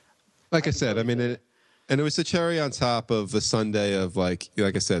 So like I said, I mean, and it was the cherry on top of a Sunday of like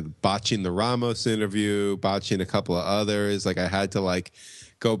I said, botching the Ramos interview, botching a couple of others. Like I had to like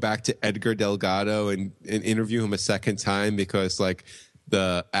go back to Edgar Delgado and interview him a second time because like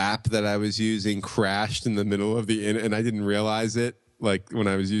the app that I was using crashed in the middle of and I didn't realize it. Like when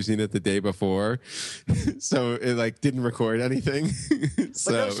I was using it the day before, so it like didn't record anything.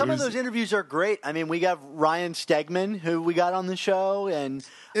 So but no, some of those interviews are great. I mean, we got Ryan Stegman, who we got on the show, and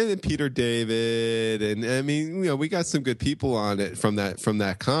then Peter David, and I mean, you know, we got some good people on it from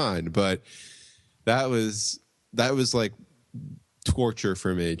that con, but that was like torture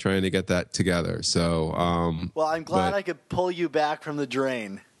for me trying to get that together. So, well, I'm glad I could pull you back from the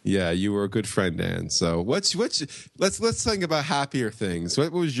drain. Yeah, you were a good friend, Dan. So let's think about happier things.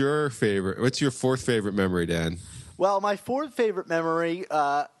 What was your favorite? What's your fourth favorite memory, Dan? Well, my fourth favorite memory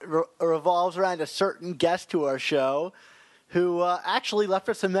revolves around a certain guest to our show who actually left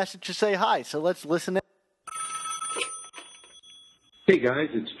us a message to say hi. So let's listen in. Hey guys,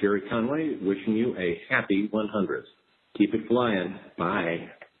 it's Jerry Conway wishing you a happy 100th. Keep it flying.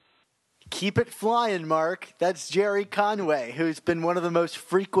 Bye. Keep it flying, Mark. That's Jerry Conway, who's been one of the most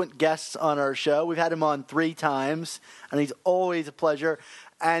frequent guests on our show. We've had him on 3 times, and he's always a pleasure.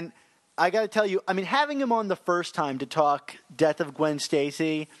 And I got to tell you, I mean, having him on the first time to talk Death of Gwen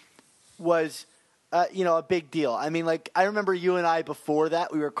Stacy was, a big deal. I mean, like, I remember you and I before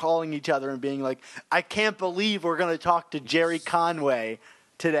that, we were calling each other and being like, I can't believe we're going to talk to Jerry Conway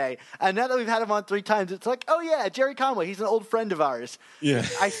today. And now that we've had him on 3 times, it's like, oh yeah, Jerry Conway, he's an old friend of ours. Yeah.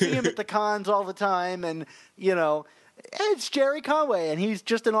 I see him at the cons all the time, and it's Jerry Conway, and he's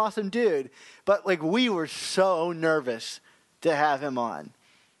just an awesome dude. But like, we were so nervous to have him on.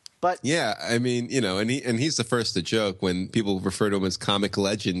 But yeah, I mean, and he's the first to joke when people refer to him as comic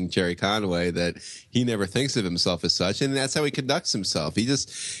legend Jerry Conway, that he never thinks of himself as such, and that's how he conducts himself.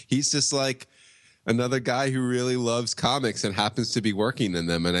 He's just like another guy who really loves comics and happens to be working in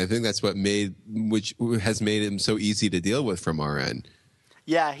them. And I think that's which has made him so easy to deal with from our end.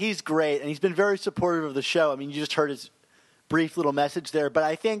 Yeah, he's great. And he's been very supportive of the show. I mean, you just heard his brief little message there. But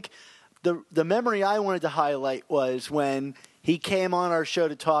I think the memory I wanted to highlight was when he came on our show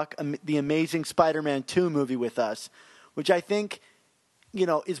to talk the Amazing Spider-Man 2 movie with us, which I think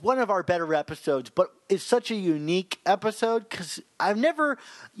is one of our better episodes, but is such a unique episode because I've never,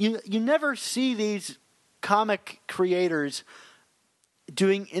 you never see these comic creators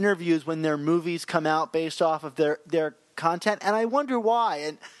doing interviews when their movies come out based off of their content, and I wonder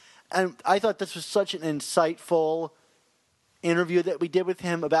why. And I thought this was such an insightful interview that we did with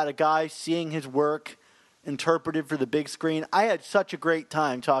him about a guy seeing his work interpreted for the big screen. I had such a great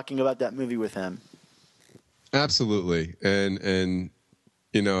time talking about that movie with him. Absolutely, and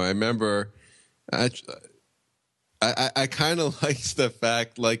I remember I kind of liked the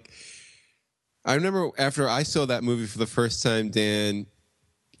fact, like, I remember after I saw that movie for the first time, Dan,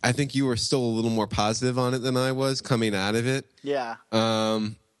 I think you were still a little more positive on it than I was coming out of it. Yeah.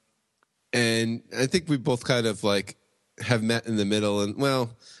 And I think we both kind of like have met in the middle, and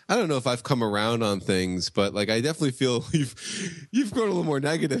well, I don't know if I've come around on things, but like I definitely feel you've grown a little more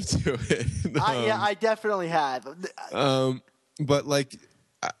negative to it. I definitely have. But like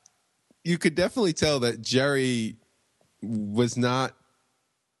you could definitely tell that Jerry was not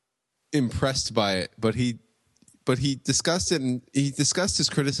impressed by it, but he discussed it, and he discussed his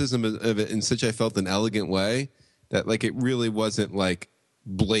criticism of it in such, I felt, an elegant way that like it really wasn't like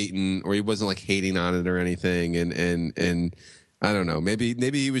blatant, or he wasn't like hating on it or anything. And I don't know, maybe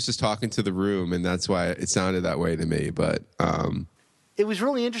he was just talking to the room, and that's why it sounded that way to me. But it was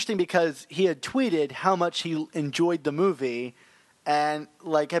really interesting because he had tweeted how much he enjoyed the movie, and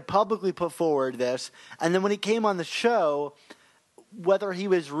like had publicly put forward this. And then when he came on the show, whether he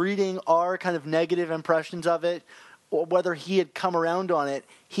was reading our kind of negative impressions of it or whether he had come around on it,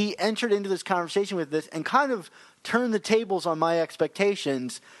 he entered into this conversation with this and kind of turned the tables on my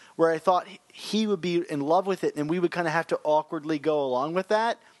expectations, where I thought he would be in love with it and we would kind of have to awkwardly go along with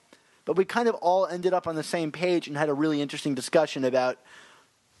that. But we kind of all ended up on the same page and had a really interesting discussion about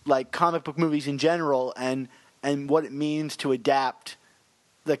like comic book movies in general and what it means to adapt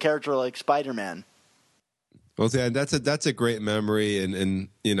the character like Spider-Man. Well, Dan, that's a great memory, and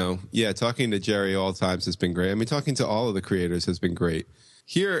talking to Jerry all times has been great. I mean, talking to all of the creators has been great.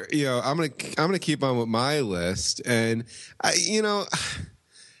 Here, I'm gonna keep on with my list, and I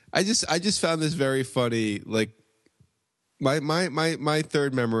just found this very funny. Like my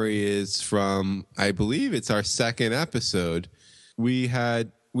third memory is from, I believe it's our second episode. We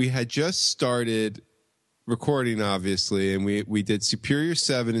had just started recording, obviously, and we did Superior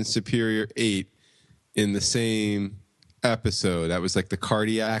 7 and Superior 8 in the same episode. That was like the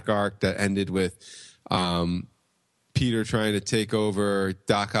cardiac arc that ended with Peter trying to take over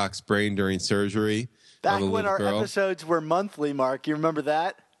Doc Ock's brain during surgery. Back when our episodes were monthly, Mark. You remember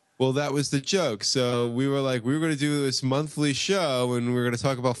that? Well, that was the joke. So we were like, we were going to do this monthly show, and we were going to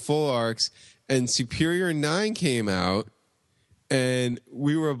talk about full arcs. And Superior 9 came out, and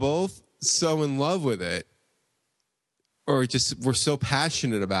we were both so in love with it, or just we're so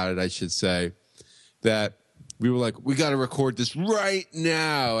passionate about it, I should say, that we were like, we got to record this right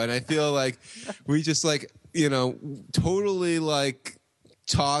now. And I feel like we just like, totally like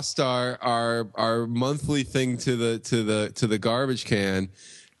tossed our monthly thing to the garbage can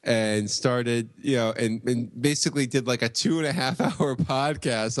and started, and basically did like a 2.5-hour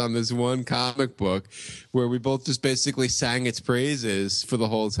podcast on this one comic book where we both just basically sang its praises for the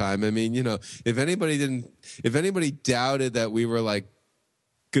whole time. I mean, if anybody doubted that we were like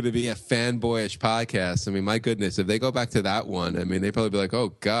going to be a fanboyish podcast, I mean, my goodness, if they go back to that one, I mean, they'd probably be like, oh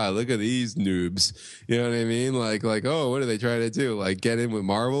God, look at these noobs. You know what I mean? Like, oh, what are they trying to do? Like get in with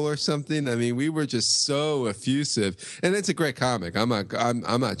Marvel or something? I mean, we were just so effusive, and it's a great comic. I'm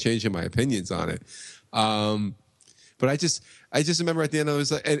not changing my opinions on it. But I just remember at the end, I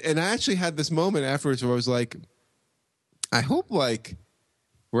was like, and I actually had this moment afterwards where I was like, I hope like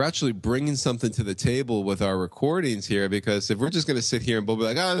we're actually bringing something to the table with our recordings here, because if we're just going to sit here and we'll be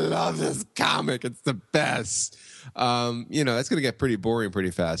like, I love this comic, it's the best, it's going to get pretty boring pretty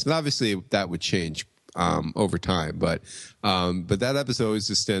fast. And obviously that would change over time. But that episode always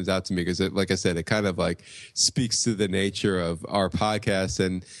just stands out to me because, like I said, it kind of like speaks to the nature of our podcast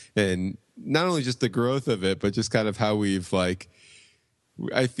and not only just the growth of it, but just kind of how we've like,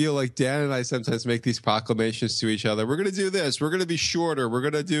 I feel like Dan and I sometimes make these proclamations to each other. We're going to do this. We're going to be shorter. We're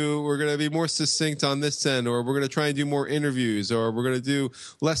going to be more succinct on this end, or we're going to try and do more interviews, or we're going to do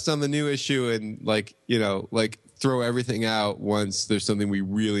less on the new issue and like throw everything out once there's something we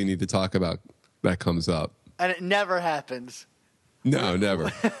really need to talk about that comes up. And it never happens. No,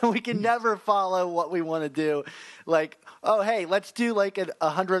 never. We can never follow what we want to do. Like, oh, hey, let's do like a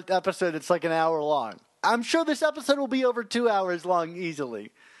 100th episode. It's like an hour long. I'm sure this episode will be over 2 hours long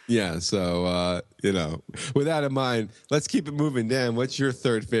easily. Yeah, so, with that in mind, let's keep it moving. Dan, what's your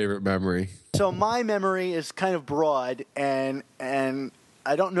third favorite memory? So my memory is kind of broad, and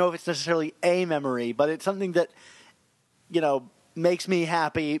I don't know if it's necessarily a memory, but it's something that, makes me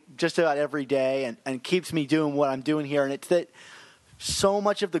happy just about every day and keeps me doing what I'm doing here. And it's that so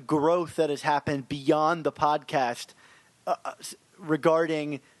much of the growth that has happened beyond the podcast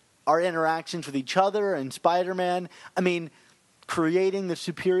regarding our interactions with each other and Spider-Man. I mean, creating the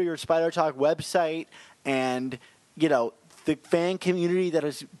Superior Spider Talk website and, the fan community that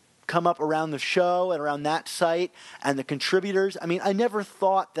has come up around the show and around that site and the contributors. I mean, I never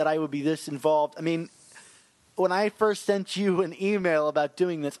thought that I would be this involved. I mean, when I first sent you an email about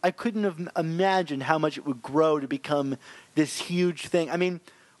doing this, I couldn't have imagined how much it would grow to become this huge thing. I mean,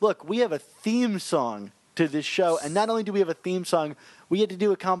 look, we have a theme song to this show, and not only do we have a theme song, we had to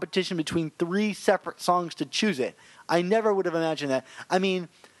do a competition between 3 separate songs to choose it. I never would have imagined that. I mean,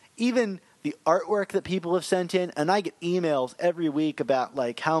 even the artwork that people have sent in, and I get emails every week about,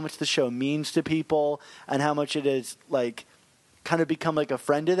 how much the show means to people and how much it is, kind of become like a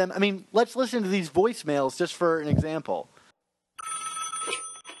friend to them. I mean, let's listen to these voicemails just for an example.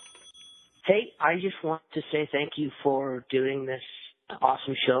 Hey, I just want to say thank you for doing this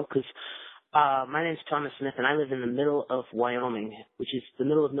awesome show because my name's Thomas Smith and I live in the middle of Wyoming, which is the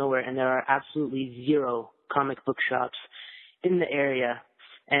middle of nowhere, and there are absolutely 0 comic book shops in the area.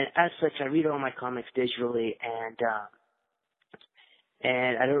 And as such, I read all my comics digitally, and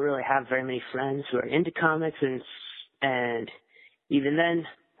I don't really have very many friends who are into comics, and even then,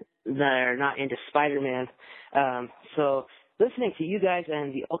 they're not into Spider-Man. So listening to you guys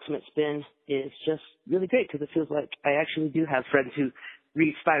and the Ultimate Spin is just really great because it feels like I actually do have friends who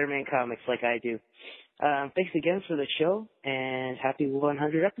read Spider-Man comics like I do. Thanks again for the show, and happy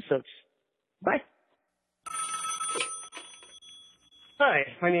 100 episodes. Bye. Hi,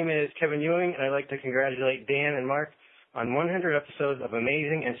 my name is Kevin Ewing, and I'd like to congratulate Dan and Mark on 100 episodes of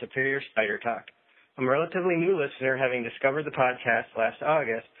amazing and superior Spider Talk. I'm a relatively new listener, having discovered the podcast last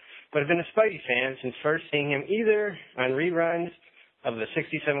August, but I've been a Spidey fan since first seeing him either on reruns of the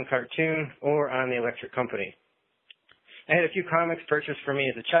 67 cartoon or on the Electric Company. I had a few comics purchased for me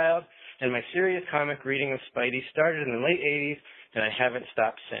as a child, and my serious comic reading of Spidey started in the late 80s, and I haven't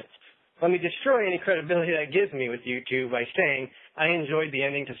stopped since. Let me destroy any credibility that gives me with you two by saying I enjoyed the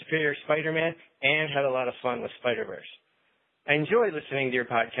ending to Superior Spider-Man and had a lot of fun with Spider-Verse. I enjoy listening to your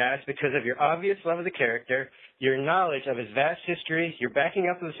podcast because of your obvious love of the character, your knowledge of his vast history, your backing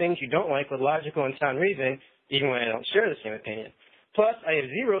up of the things you don't like with logical and sound reasoning, even when I don't share the same opinion. Plus, I have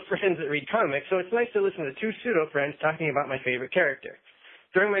 0 friends that read comics, so it's nice to listen to 2 pseudo-friends talking about my favorite character.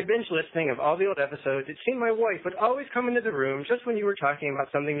 During my binge listening of all the old episodes, it seemed my wife would always come into the room just when you were talking about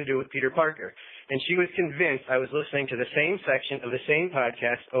something to do with Peter Parker, and she was convinced I was listening to the same section of the same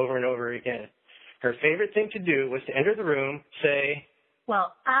podcast over and over again. Her favorite thing to do was to enter the room, say,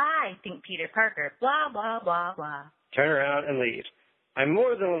 "Well, I think Peter Parker, blah, blah, blah, blah," turn around, and leave. I'm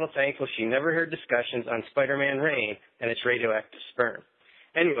more than a little thankful she never heard discussions on Spider-Man Reign and its radioactive sperm.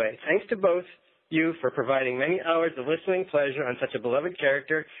 Anyway, thanks to both you for providing many hours of listening pleasure on such a beloved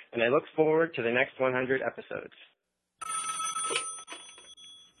character, and I look forward to the next 100 episodes.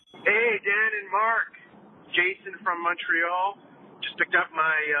 Hey, Dan and Mark. Jason from Montreal. Just picked up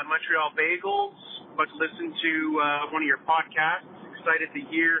my Montreal bagels, but listened to one of your podcasts. Excited to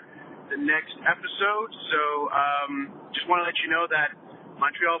hear the next episode. So just want to let you know that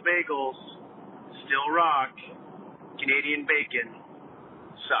Montreal bagels still rock. Canadian bacon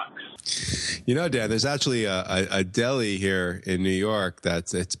sucks. Dan, there's actually a deli here in New York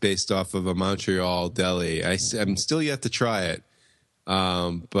it's based off of a Montreal deli. I'm still yet to try it,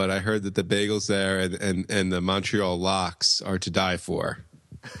 but I heard that the bagels there and the Montreal lox are to die for.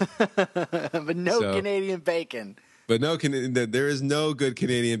 But no Canadian bacon. But there is no good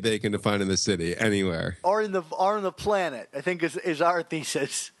Canadian bacon to find in the city anywhere, or in the planet. I think is our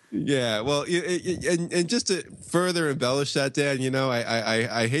thesis. Yeah, well, and just to further embellish that, Dan,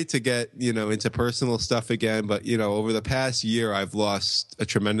 I hate to get, into personal stuff again, but, over the past year, I've lost a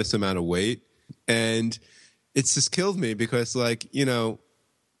tremendous amount of weight, and it's just killed me because,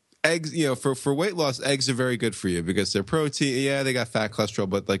 eggs, for weight loss, eggs are very good for you because they're protein. Yeah, they got fat cholesterol,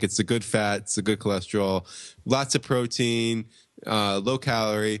 but, it's the good fat, it's the good cholesterol, lots of protein, low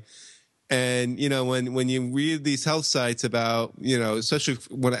calorie. And, when you read these health sites about, especially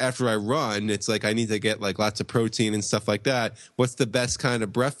after I run, it's like I need to get lots of protein and stuff like that. What's the best kind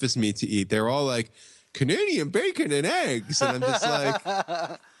of breakfast meat to eat? They're all like Canadian bacon and eggs. And I'm just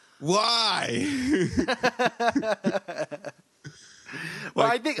like, why? Well,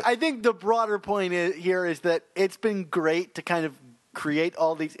 I think the broader point here is that it's been great to kind of create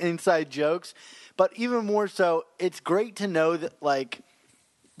all these inside jokes. But even more so, it's great to know that,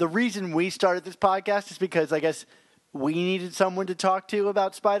 the reason we started this podcast is because I guess we needed someone to talk to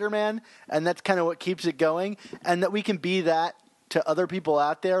about Spider-Man, and that's kind of what keeps it going. And that we can be that to other people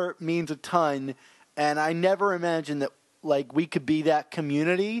out there means a ton. And I never imagined that like we could be that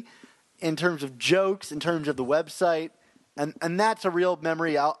community in terms of jokes, in terms of the website, and that's a real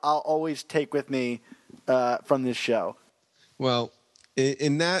memory I'll always take with me from this show. Well,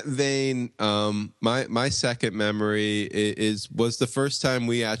 in that vein, my second memory was the first time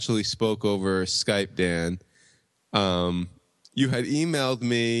we actually spoke over Skype, Dan. You had emailed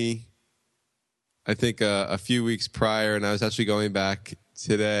me, I think, a few weeks prior, and I was actually going back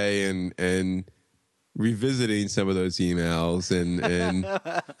today and revisiting some of those emails, and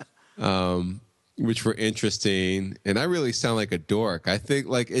which were interesting. And I really sound like a dork. I think,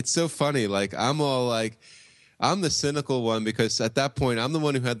 like, it's so funny. Like, I'm the cynical one, because at that point, I'm the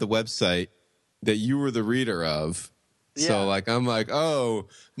one who had the website that you were the reader of. Yeah. So, like, I'm like, oh,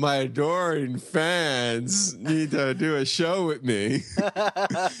 my adoring fans need to do a show with me.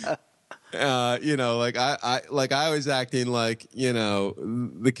 I was acting like,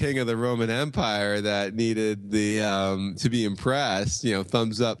 the king of the Roman Empire that needed to be impressed,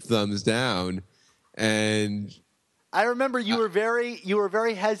 thumbs up, thumbs down. And I remember you were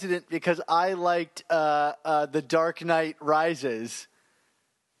very hesitant because I liked The Dark Knight Rises,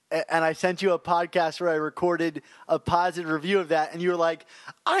 and I sent you a podcast where I recorded a positive review of that, and you were like,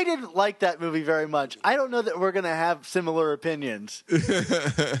 I didn't like that movie very much. I don't know that we're going to have similar opinions.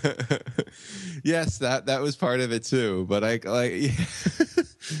 Yes, that was part of it too. But I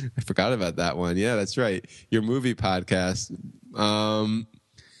forgot about that one. Yeah, that's right. Your movie podcast.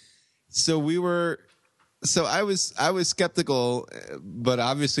 So I was skeptical, but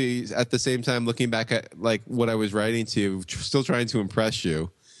obviously at the same time looking back at like what I was writing to, still trying to impress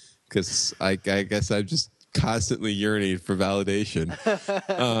you, because I guess I'm just constantly yearning for validation.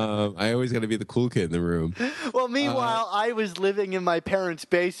 I always got to be the cool kid in the room. Well, meanwhile, I was living in my parents'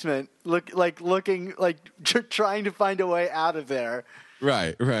 basement, trying to find a way out of there.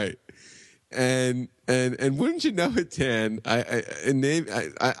 Right. And wouldn't you know it, Dan?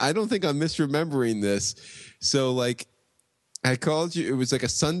 I don't think I'm misremembering this. So like, I called you. It was like a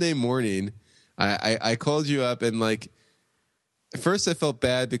Sunday morning. I called you up, and like, at first I felt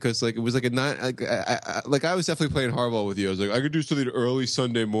bad because like it was like I was definitely playing hardball with you. I was like, I could do something early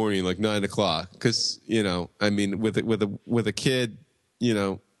Sunday morning, like 9 o'clock, because I mean, with a kid,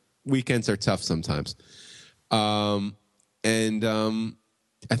 weekends are tough sometimes.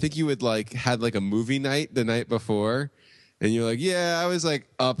 I think you had had a movie night the night before, and you're like, yeah, I was like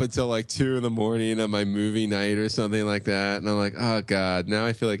up until like 2 a.m. on my movie night or something like that. And I'm like, oh God, now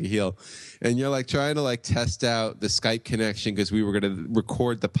I feel like a heel. And you're like trying to like test out the Skype connection, because we were going to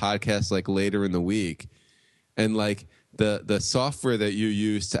record the podcast like later in the week. And like the software that you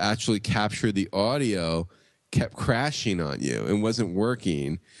used to actually capture the audio kept crashing on you and wasn't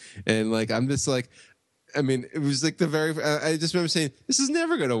working. And like, I'm just like, I mean, it was like I just remember saying, this is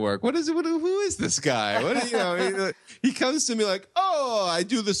never going to work. What is it? Who is this guy? He comes to me like, oh, I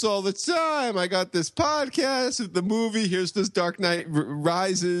do this all the time. I got this podcast of the movie. Here's this Dark Knight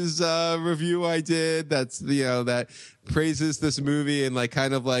Rises review I did. That's, that praises this movie and like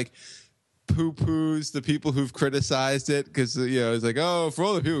kind of like poo-poos the people who've criticized it. Because, it's like, oh, for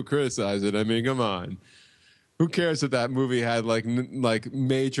all the people who criticize it, I mean, come on. Who cares if that movie had like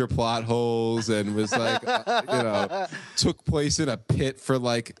major plot holes and was like, took place in a pit for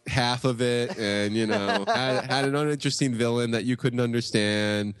like half of it, and had an uninteresting villain that you couldn't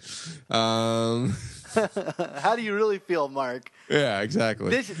understand. How do you really feel, Mark? Yeah, exactly.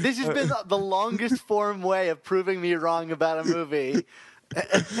 This has been the longest form way of proving me wrong about a movie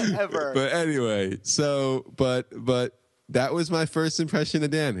ever. But anyway, but. That was my first impression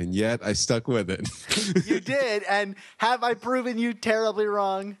of Dan, and yet I stuck with it. You did, and have I proven you terribly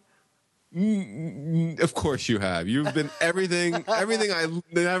wrong? Of course you have. You've been everything I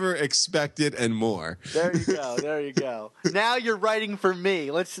never expected and more. There you go. Now you're writing for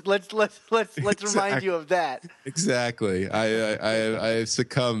me. Let's remind you of that. Exactly. I have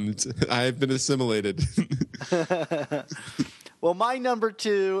succumbed. I have been assimilated. Well, my number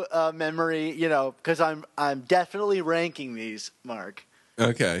 2 memory, because I'm definitely ranking these, Mark.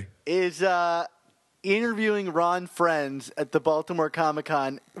 Okay. Is interviewing Ron Frenz at the Baltimore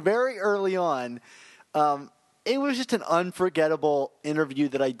Comic-Con very early on. It was just an unforgettable interview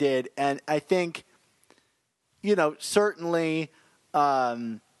that I did, and I think, certainly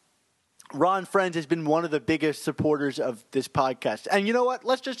Ron Frenz has been one of the biggest supporters of this podcast. And you know what?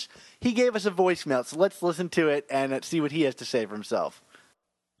 He gave us a voicemail, so let's listen to it and see what he has to say for himself.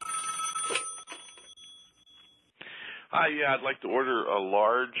 Hi, yeah, I'd like to order a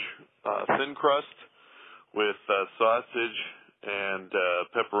large thin crust with sausage and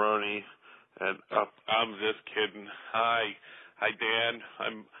pepperoni. And I'm just kidding. Hi, Dan.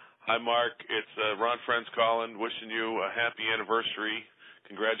 Hi, Mark. It's Ron Friends calling, wishing you a happy anniversary.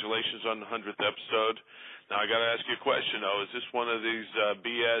 Congratulations on the 100th episode. Now, I got to ask you a question, though. Is this one of these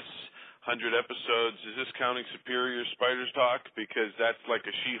BS 100 episodes? Is this counting Superior Spiders Talk? Because that's like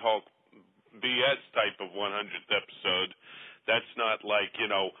a She-Hulk BS type of 100th episode. That's not like,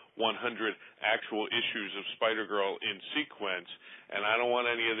 100 actual issues of Spider-Girl in sequence. And I don't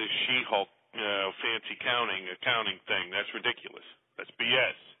want any of this She-Hulk fancy accounting thing. That's ridiculous. That's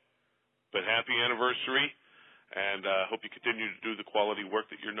BS. But happy anniversary. And hope you continue to do the quality work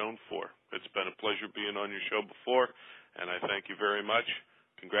that you're known for. It's been a pleasure being on your show before, and I thank you very much.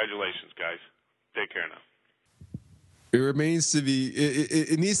 Congratulations, guys. Take care now. It remains to be.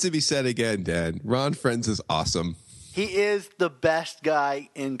 It needs to be said again, Dan. Ron Friends is awesome. He is the best guy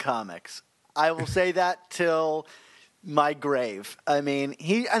in comics. I will say that till my grave. I mean,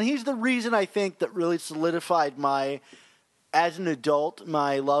 he's the reason I think that really solidified as an adult,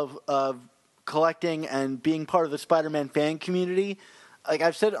 my love of collecting and being part of the Spider-Man fan community. Like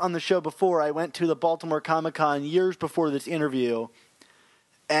I've said on the show before, I went to the Baltimore Comic-Con years before this interview,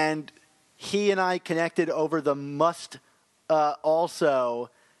 and he and I connected over the must also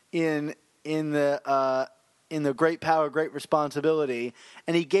in the Great Power, Great Responsibility,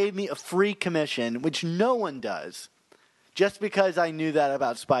 and he gave me a free commission, which no one does, just because I knew that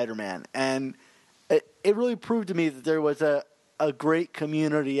about Spider-Man. And it really proved to me that there was a great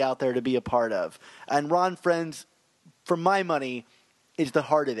community out there to be a part of. And Ron Friends, for my money, is the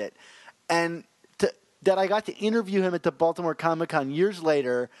heart of it. And that I got to interview him at the Baltimore Comic-Con years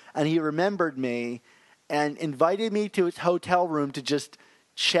later, and he remembered me and invited me to his hotel room to just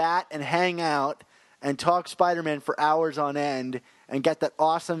chat and hang out and talk Spider-Man for hours on end and get that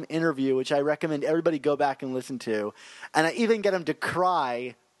awesome interview, which I recommend everybody go back and listen to. And I even get him to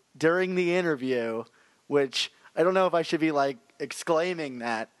cry during the interview, which I don't know if I should be exclaiming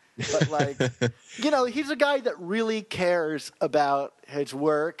that, but he's a guy that really cares about his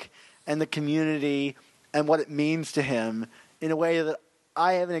work and the community and what it means to him in a way that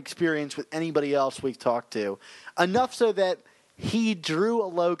I haven't experienced with anybody else we've talked to. Enough so that he drew a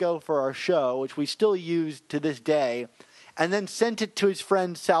logo for our show, which we still use to this day, and then sent it to his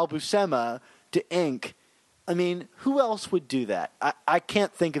friend Sal Buscema to ink. I mean, who else would do that? I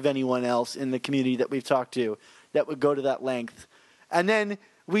can't think of anyone else in the community that we've talked to that would go to that length. And then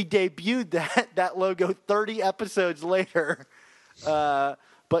we debuted that logo 30 episodes later.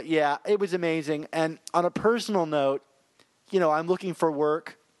 But yeah, it was amazing. And on a personal note, I'm looking for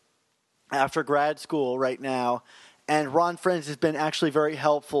work after grad school right now. And Ron Friends has been actually very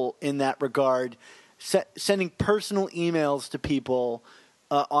helpful in that regard, sending personal emails to people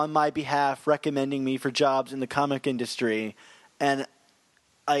on my behalf, recommending me for jobs in the comic industry. And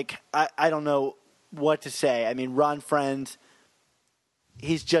I don't know what to say. I mean, Ron Friends,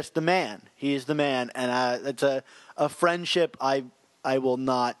 he's just the man. He is the man. And it's a friendship I will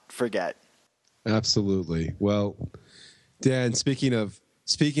not forget. Absolutely. Well, Dan, speaking of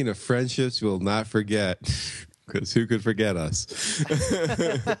friendships, we'll not forget, because who could forget us?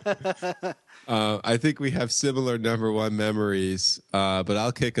 I think we have similar number one memories, but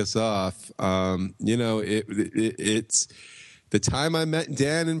I'll kick us off. It's the time I met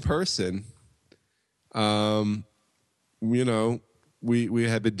Dan in person. We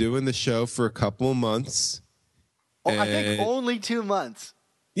had been doing the show for a couple of months. Oh, I think only 2 months.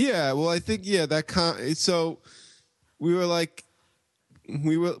 Yeah, well, I think so we were like,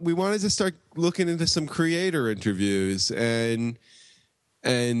 we wanted to start looking into some creator interviews, and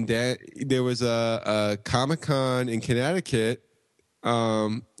there was a Comic-Con in Connecticut,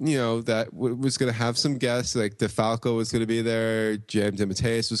 that was going to have some guests, like DeFalco was going to be there, J.M.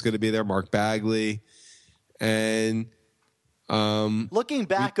 DeMatteis was going to be there, Mark Bagley, and looking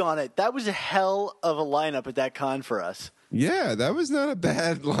back on it, that was a hell of a lineup at that con for us. Yeah, that was not a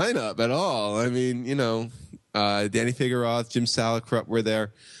bad lineup at all. I mean, Danny Figueroa, Jim Salicrup were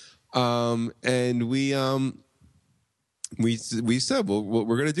there, and we said, well,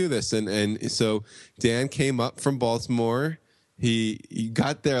 we're going to do this, and so Dan came up from Baltimore. He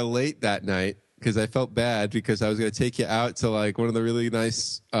got there late that night because I felt bad because I was going to take you out to like one of the really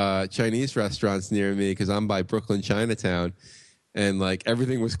nice Chinese restaurants near me because I'm by Brooklyn Chinatown, and like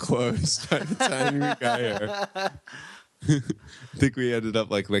everything was closed by the time we got here. I think we ended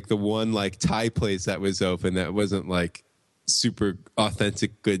up like the one like Thai place that was open that wasn't like super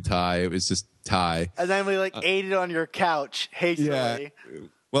authentic good Thai. It was just Thai. And then we ate it on your couch hastily. Yeah.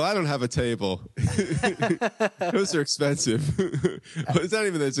 Well, I don't have a table. Those are expensive. Well, it's not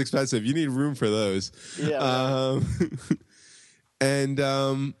even that it's expensive. You need room for those. Yeah.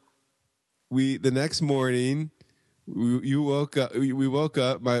 We the next morning, we woke up. We woke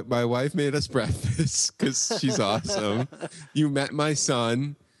up. My wife made us breakfast because she's awesome. You met my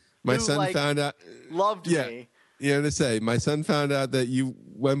son. My son found out. Loved me. You know to say. My son found out that you,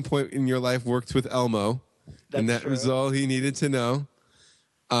 one point in your life, worked with Elmo, and that was all he needed to know.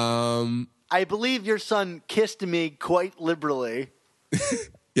 I believe your son kissed me quite liberally.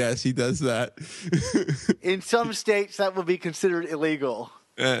 Yes, he does that. In some states, that would be considered illegal.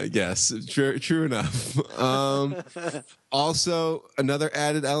 Yes, true enough. Also, another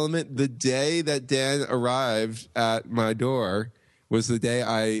added element, the day that Dan arrived at my door was the day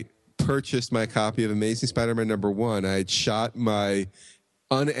I purchased my copy of Amazing Spider-Man #1. I had shot my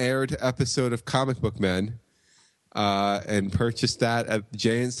unaired episode of Comic Book Men and purchased that at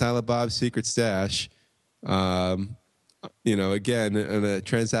Jay and Silent Bob's Secret Stash. Again, in a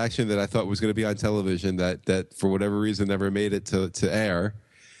transaction that I thought was going to be on television that for whatever reason never made it to air.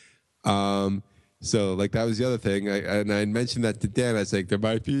 So that was the other thing. I mentioned that to Dan. I was like, there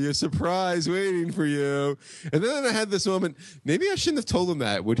might be a surprise waiting for you. And then I had this moment, maybe I shouldn't have told him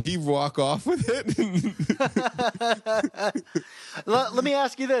that. Would he walk off with it? Let me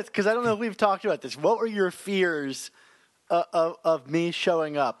ask you this, because I don't know if we've talked about this. What were your fears of me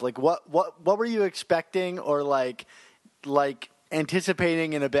showing up? What were you expecting or like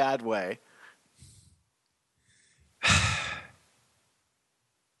anticipating in a bad way?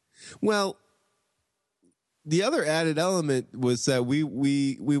 Well, the other added element was that we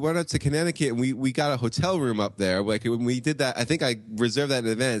went up to Connecticut and we got a hotel room up there. Like when we did that, I think I reserved that in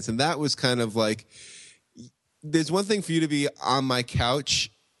advance, and that was kind of like, there's one thing for you to be on my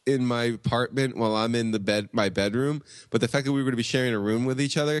couch in my apartment while I'm in my bedroom, but the fact that we were going to be sharing a room with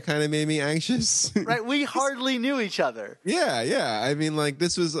each other kind of made me anxious. Right, we hardly knew each other. Yeah. I mean,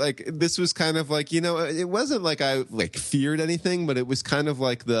 this was kind of like, it wasn't like I feared anything, but it was kind of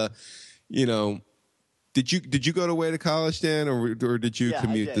like the, did you go away to college, Dan, or did you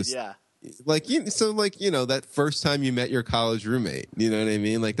commute? I did, yeah. That first time you met your college roommate, you know what I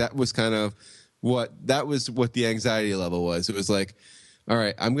mean? Like that was what the anxiety level was. It was like, all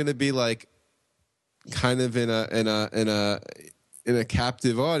right, I'm going to be like kind of in a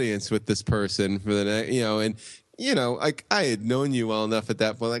captive audience with this person for the next, I had known you well enough at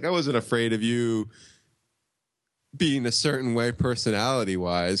that point. Like I wasn't afraid of you being a certain way personality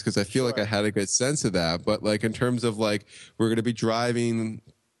wise, because I feel like I had a good sense of that. But like in terms of like, we're going to be driving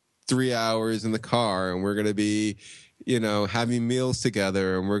 3 hours in the car and we're going to be, having meals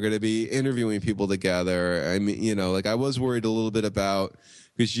together and we're going to be interviewing people together. I mean, I was worried a little bit about,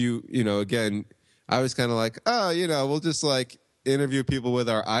 because again, I was kind of like, oh, we'll just like interview people with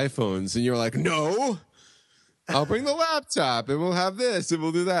our iPhones. And you're like, no, I'll bring the laptop and we'll have this and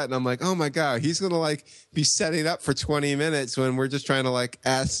we'll do that. And I'm like, oh my God, he's going to like be setting up for 20 minutes when we're just trying to like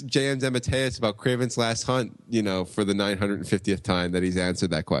ask J.M. DeMatteis about Kraven's Last Hunt, for the 950th time that he's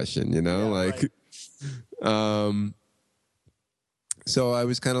answered that question, So I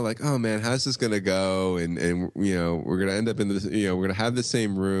was kind of like, oh man, how's this going to go? And we're going to end up in this, we're going to have the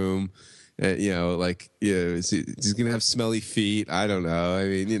same room. Is he going to have smelly feet? I don't know. I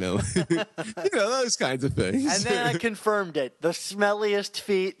mean, those kinds of things. And then I confirmed it. The smelliest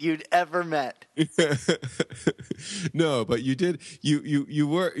feet you'd ever met. No, but you did. You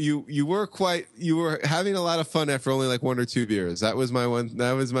were having a lot of fun after only like 1 or 2 beers. That was my one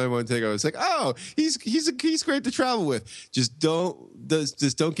take. I was like, oh, he's great to travel with. Just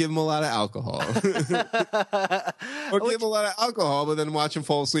don't give him a lot of alcohol, or give him a lot of alcohol, but then watch him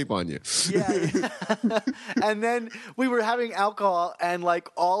fall asleep on you. Yeah. And then we were having alcohol, and like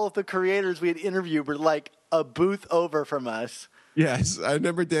all of the creators we had interviewed were like a booth over from us. Yes, I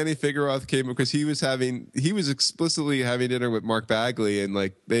remember Danny Figueroa came because he was explicitly having dinner with Mark Bagley, and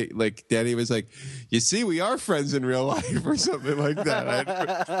Danny was like, "You see, we are friends in real life," or something like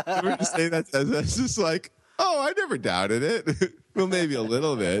that. I remember to say that. That's just like, oh, I never doubted it. Well, maybe a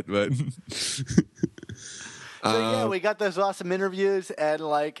little bit, but. So yeah, we got those awesome interviews, and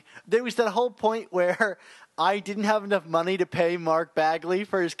like there was that whole point where I didn't have enough money to pay Mark Bagley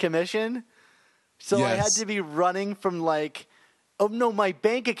for his commission, so yes. I had to be running from like, oh no, my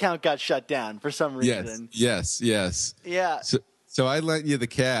bank account got shut down for some reason. Yes. Yeah. So I lent you the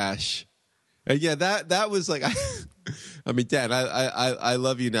cash, and yeah, that was like, I mean, Dad, I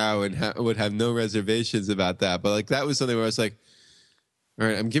love you now and would have no reservations about that, but like that was something where I was like, all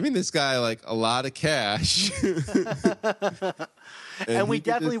right, I'm giving this guy like a lot of cash. and we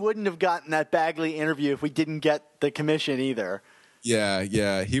definitely wouldn't have gotten that Bagley interview if we didn't get the commission either.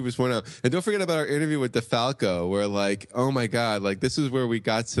 Yeah, he was one of. And don't forget about our interview with DeFalco, where like, oh my God, like this is where we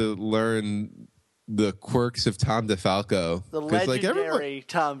got to learn the quirks of Tom DeFalco. The legendary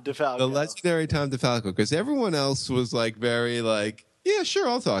Tom DeFalco. The legendary Tom DeFalco, because everyone else was like very like, yeah, sure,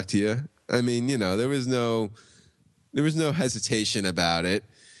 I'll talk to you. I mean, there was no hesitation about it.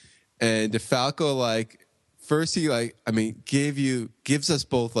 And DeFalco, like, first he gives us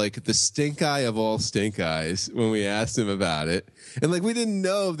both like the stink eye of all stink eyes when we asked him about it, and like we didn't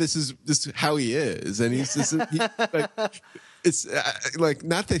know this is how he is, and he's just it's like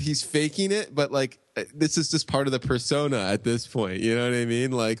not that he's faking it, but like this is just part of the persona at this point. You know what I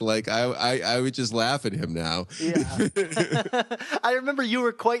mean? Like I would just laugh at him now. Yeah. I remember you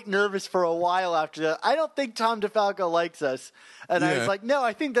were quite nervous for a while after that. I don't think Tom DeFalco likes us, and I was like, no,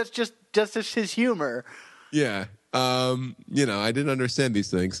 I think that's just his humor. Yeah. I didn't understand these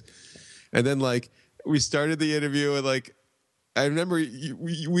things. And then like we started the interview and like I remember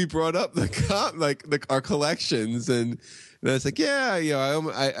we brought up our collections and I was like, yeah,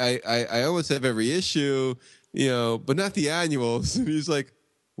 I almost have every issue, but not the annuals. And he's like,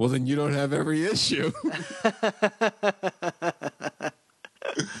 well, then you don't have every issue.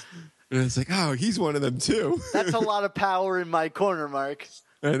 And it's like, oh, he's one of them too. That's a lot of power in my corner, Mark.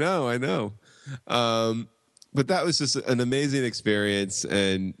 I know. But that was just an amazing experience.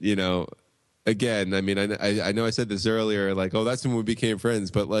 And, again, I mean, I know I said this earlier, like, oh, that's when we became friends.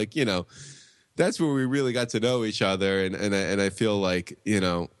 But, like, that's where we really got to know each other. And I feel like,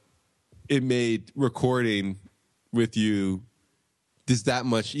 it made recording with you just that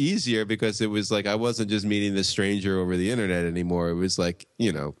much easier because it was like I wasn't just meeting this stranger over the internet anymore. It was like,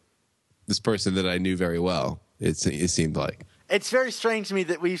 this person that I knew very well, it seemed like. It's very strange to me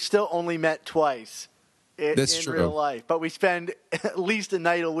that we've still only met twice in real life, but we spend at least a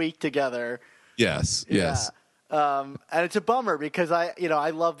night a week together. Yes. And it's a bummer because I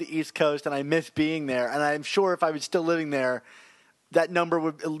love the East Coast and I miss being there. And I'm sure if I was still living there, that number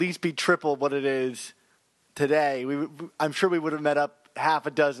would at least be triple what it is today. I'm sure we would have met up half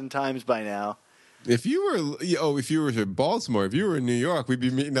a dozen times by now. If you were in Baltimore, if you were in New York, we'd be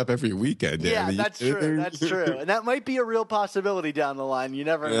meeting up every weekend. Yeah, that's true. That's true, and that might be a real possibility down the line. You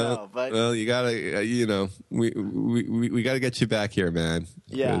never know. But you gotta, we gotta get you back here, man.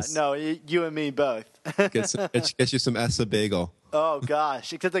 Yeah, no, you and me both. get you some Essa bagel. Oh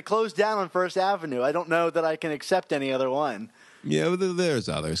gosh, because they closed down on First Avenue. I don't know that I can accept any other one. Yeah, well, there's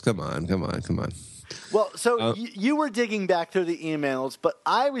others. Come on. Well, so you were digging back through the emails, but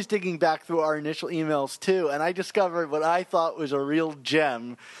I was digging back through our initial emails too, and I discovered what I thought was a real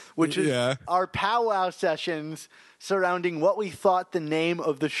gem, which is our powwow sessions surrounding what we thought the name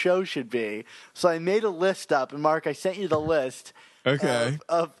of the show should be. So I made a list up, and Mark, I sent you the list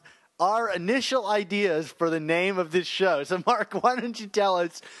of our initial ideas for the name of this show. So Mark, why don't you tell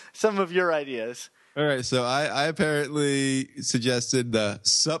us some of your ideas? All right, so I apparently suggested the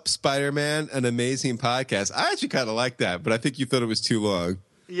Sup Spider-Man, an amazing podcast. I actually kind of like that, but I think you thought it was too long.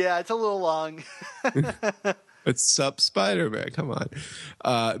 Yeah, it's a little long. It's Sup Spider-Man, come on.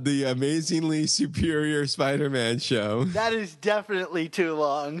 The amazingly superior Spider-Man show. That is definitely too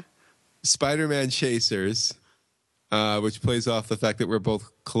long. Spider-Man Chasers, which plays off the fact that we're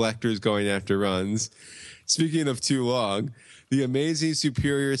both collectors going after runs. Speaking of too long, the amazing,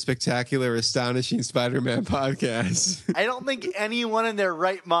 superior, spectacular, astonishing Spider-Man podcast. I don't think anyone in their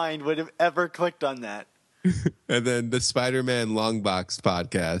right mind would have ever clicked on that. And then the Spider-Man Longbox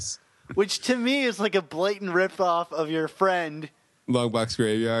podcast. Which to me is like a blatant ripoff of your friend. Longbox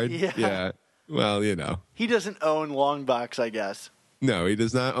Graveyard? Yeah. Well, He doesn't own Longbox, I guess. No, he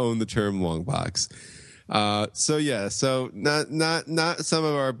does not own the term Longbox. So not some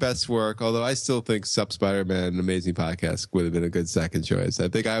of our best work, although I still think Sup Spider-Man, an amazing podcast, would have been a good second choice. I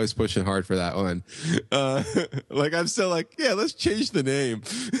think I was pushing hard for that one. I'm still like, yeah, let's change the name.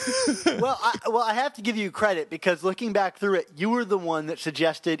 Well, I have to give you credit because looking back through it, you were the one that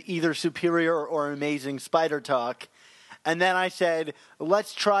suggested either Superior or Amazing Spider Talk. And then I said,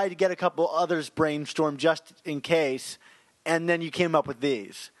 let's try to get a couple others brainstormed just in case. And then you came up with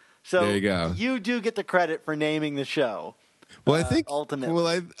these. So there you go. You do get the credit for naming the show. Well, I think ultimately. Well,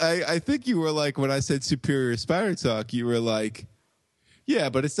 I think you were like, when I said Superior Spider Talk, you were like, yeah,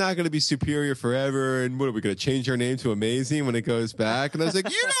 but it's not going to be Superior forever. And what are we going to change our name to Amazing when it goes back? And I was like,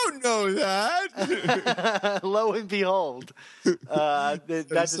 you don't know that. Lo and behold,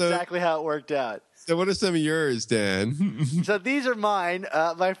 that's exactly how it worked out. So what are some of yours, Dan? So these are mine.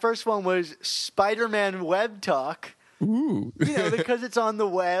 My first one was Spider-Man Web Talk. Ooh. Because it's on the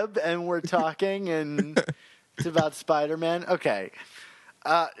web and we're talking and it's about Spider-Man. Okay.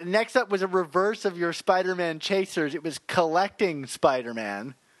 Next up was a reverse of your Spider-Man chasers. It was collecting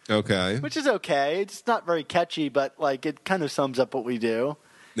Spider-Man. Okay. Which is okay. It's not very catchy, but like it kind of sums up what we do.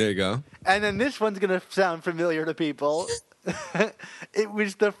 There you go. And then this one's going to sound familiar to people. It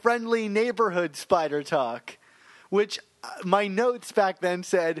was the friendly neighborhood Spider Talk, which my notes back then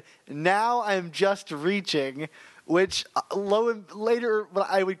said, now I'm just reaching, which later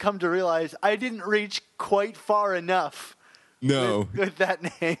I would come to realize I didn't reach quite far enough. No. With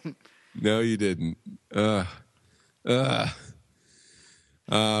that name. No, you didn't. Well,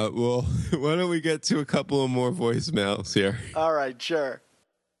 why don't we get to a couple of more voicemails here? All right, sure.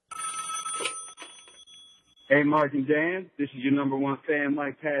 Hey, Mark and Dan, this is your number one fan,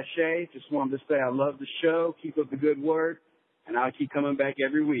 Mike Pache. Just wanted to say I love the show. Keep up the good work, and I'll keep coming back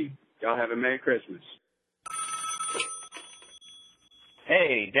every week. Y'all have a Merry Christmas.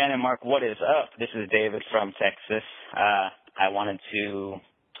 Hey, Dan and Mark, what is up? This is David from Texas. I wanted to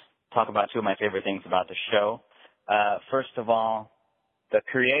talk about two of my favorite things about the show. First of all, the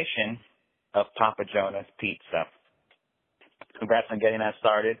creation of Papa John's Pizza. Congrats on getting that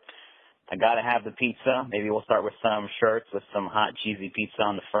started. I gotta have the pizza. Maybe we'll start with some shirts with some hot, cheesy pizza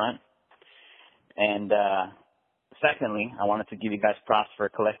on the front. And secondly, I wanted to give you guys props for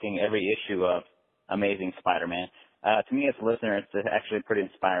collecting every issue of Amazing Spider-Man. To me, as a listener, it's actually pretty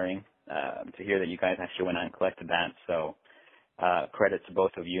inspiring to hear that you guys actually went out and collected that. So credit to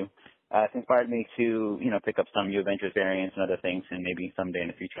both of you. It's inspired me to, pick up some New Avengers variants and other things, and maybe someday in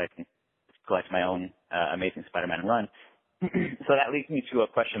the future I can collect my own Amazing Spider-Man run. So that leads me to a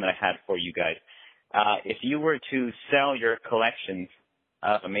question that I had for you guys. If you were to sell your collections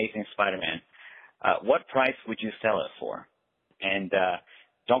of Amazing Spider-Man, what price would you sell it for? And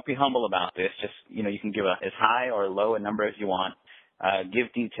don't be humble about this. Just, you can give as high or low a number as you want.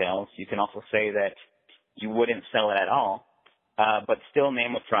 Give details. You can also say that you wouldn't sell it at all, but still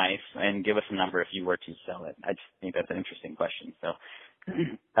name a price and give us a number if you were to sell it. I just think that's an interesting question. So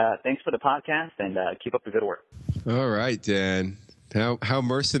thanks for the podcast, and keep up the good work. All right, Dan. How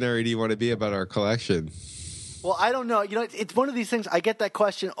mercenary do you want to be about our collection? Well, I don't know. It's one of these things. I get that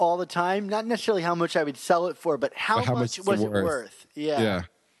question all the time. Not necessarily how much I would sell it for, but how much was it worth? Yeah.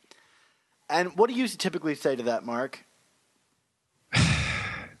 And what do you typically say to that, Mark?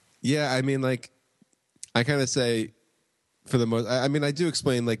 Yeah, I mean, I kind of say, for the most, I do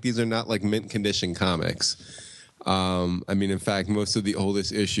explain, these are not mint condition comics. In fact, most of the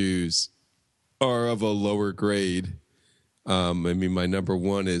oldest issues are of a lower grade. My number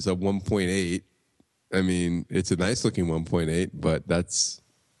one is a 1.8. It's a nice looking 1.8, but that's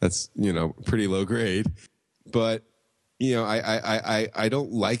pretty low grade. But I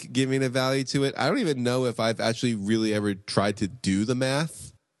don't like giving a value to it. I don't even know if I've actually really ever tried to do the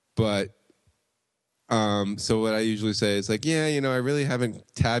math. But so what I usually say is I really haven't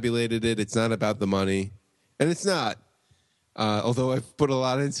tabulated it. It's not about the money. And it's not, although I've put a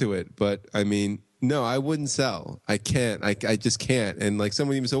lot into it. But, no, I wouldn't sell. I can't. I just can't. And,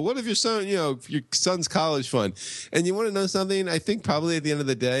 someone even said, what if your son, if your son's college fund? And you want to know something? I think probably at the end of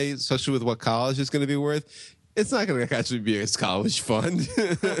the day, especially with what college is going to be worth, it's not going to actually be a college fund.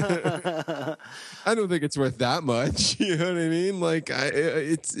 I don't think it's worth that much. You know what I mean?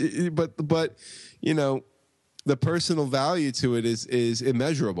 But the personal value to it is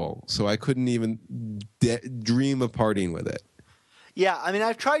immeasurable. So I couldn't even dream of parting with it. Yeah,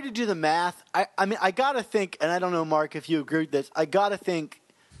 I've tried to do the math. I got to think, and I don't know, Mark, if you agree with this, I got to think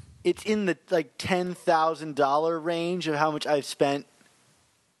it's in the $10,000 range of how much I've spent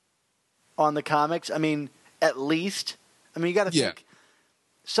on the comics. At least. You got to think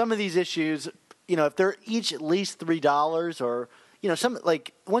some of these issues, if they're each at least $3 or, some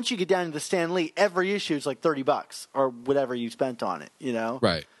once you get down to the Stan Lee, every issue is $30 or whatever you spent on it,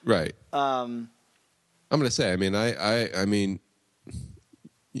 Right. I'm going to say,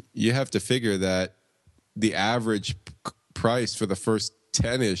 you have to figure that the average price for the first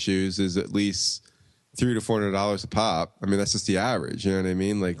 10 issues is at least $300 to $400 a pop. That's just the average. You know what I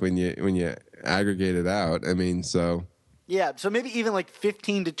mean? When you aggregate it out. So yeah. So maybe even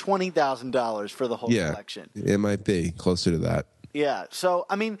 $15,000 to $20,000 for the whole collection. It might be closer to that. Yeah. So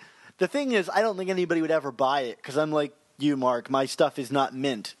the thing is, I don't think anybody would ever buy it because I'm like you, Mark. My stuff is not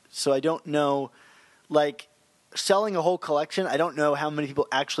mint, so I don't know. Selling a whole collection, I don't know how many people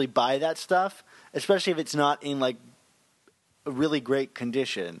actually buy that stuff, especially if it's not in a really great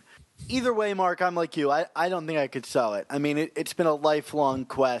condition. Either way, Mark, I'm like you. I don't think I could sell it. It's been a lifelong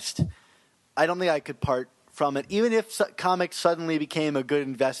quest. I don't think I could part from it, even if comics suddenly became a good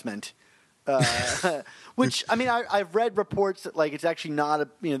investment. Which I've read reports that it's actually not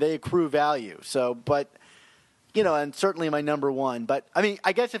they accrue value. So, but and certainly my number one. But I mean,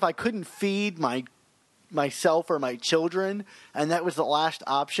 I guess if I couldn't feed myself or my children, and that was the last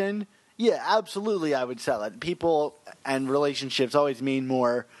option, yeah, absolutely, I would sell it. People and relationships always mean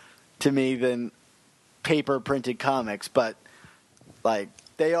more to me than paper printed comics, but like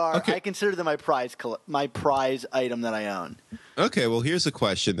they are. Okay. I consider them my prize item that I own. Okay, well, here's a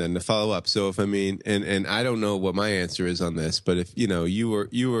question then to follow up. So if and I don't know what my answer is on this, but if you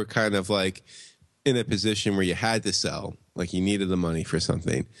were kind of like in a position where you had to sell, like you needed the money for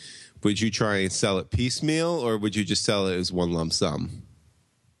something, would you try and sell it piecemeal, or would you just sell it as one lump sum?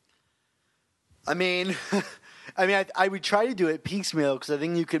 I mean, I would try to do it piecemeal because I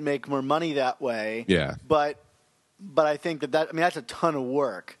think you could make more money that way. Yeah. But I think that's a ton of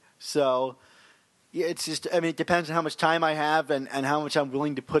work. So yeah, it's just, it depends on how much time I have and how much I'm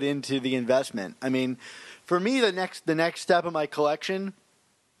willing to put into the investment. I mean, for me, the next step of my collection,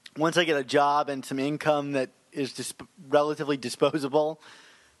 once I get a job and some income that is relatively disposable,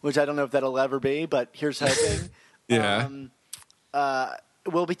 which I don't know if that'll ever be, but here's hoping. Yeah.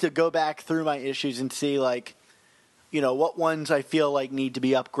 Will be to go back through my issues and see, like, what ones I feel like need to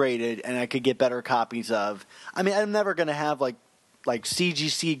be upgraded and I could get better copies of. I mean, I'm never going to have like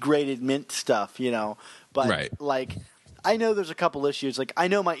CGC graded mint stuff, but right. Like, I know there's a couple issues. Like, I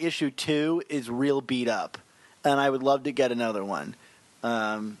know my issue 2 is real beat up, and I would love to get another one.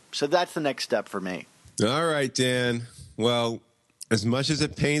 So that's the next step for me. All right, Dan. Well, as much as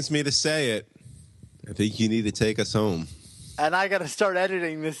it pains me to say it, I think you need to take us home. And I got to start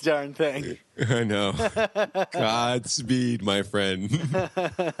editing this darn thing. I know. Godspeed, my friend.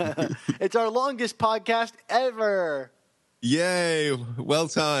 It's our longest podcast ever. Yay. Well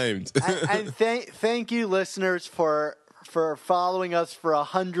timed. and thank you, listeners, for following us for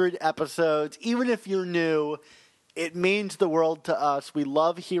 100 episodes. Even if you're new, it means the world to us. We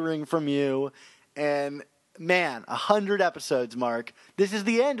love hearing from you. And man, 100 episodes, Mark. This is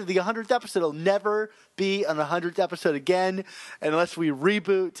the end of the 100th episode. It'll never be on the 100th episode again unless we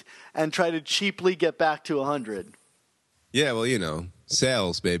reboot and try to cheaply get back to 100. Yeah, well,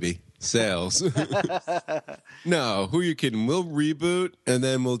 sales, baby. Sales. No, who are you kidding? We'll reboot and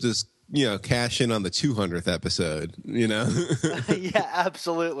then we'll just, cash in on the 200th episode, Yeah,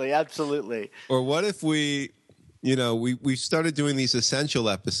 absolutely. Absolutely. Or what if we started doing these essential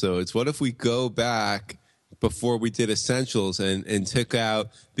episodes. What if we go back before we did Essentials and took out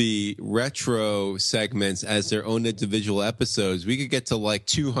the retro segments as their own individual episodes? We could get to like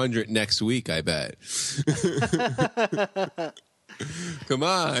 200 next week, I bet. Come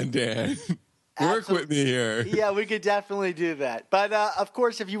on, Dan. Work with me here. Yeah, we could definitely do that. But, of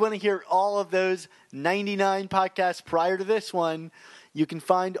course, if you want to hear all of those 99 podcasts prior to this one, you can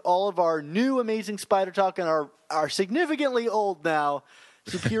find all of our new Amazing Spider Talk and our significantly old now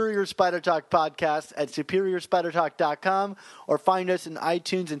Superior Spider Talk podcast at superiorspidertalk.com, or find us in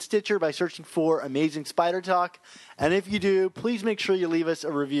iTunes and Stitcher by searching for Amazing Spider Talk. And if you do, please make sure you leave us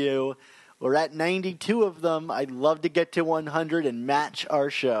a review. We're at 92 of them. I'd love to get to 100 and match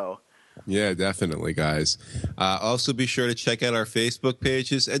our show. Yeah, definitely, guys. Also, be sure to check out our Facebook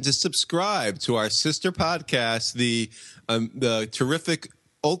pages and to subscribe to our sister podcast, the terrific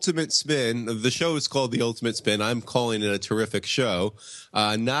Ultimate Spin. The show is called The Ultimate Spin. I'm calling it a terrific show.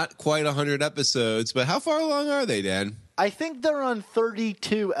 Not quite 100 episodes, but how far along are they, Dan? I think they're on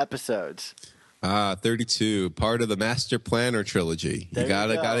 32 episodes. 32, part of the Master Planner trilogy. You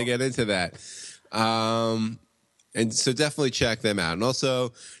gotta get into that. And so definitely check them out. And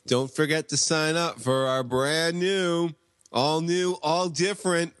also, don't forget to sign up for our brand new, all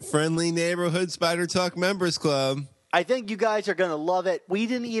different, friendly neighborhood Spider Talk Members Club. I think you guys are going to love it. We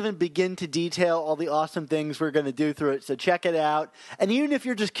didn't even begin to detail all the awesome things we're going to do through it, so check it out. And even if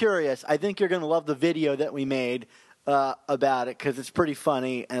you're just curious, I think you're going to love the video that we made about it, because it's pretty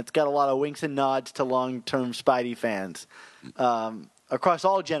funny, and it's got a lot of winks and nods to long-term Spidey fans across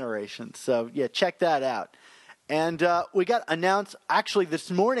all generations. So, yeah, check that out. And we got announced, actually this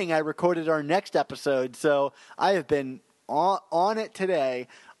morning I recorded our next episode, so I have been on it today.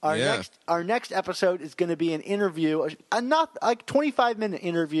 Our next episode is going to be an interview, not like 25-minute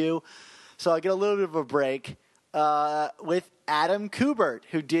interview, so I get a little bit of a break with Adam Kubert,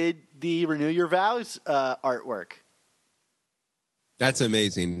 who did the Renew Your Vows artwork. That's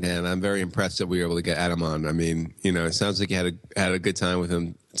amazing, Dan. I'm very impressed that we were able to get Adam on. I mean, it sounds like you had a good time with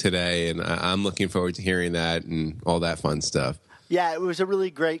him today, and I'm looking forward to hearing that and all that fun stuff. Yeah, it was a really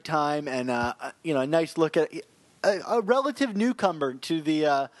great time, and a nice look at a relative newcomer to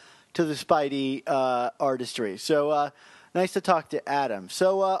the Spidey artistry. So nice to talk to Adam.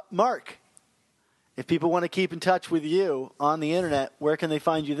 So Mark, if people want to keep in touch with you on the internet, where can they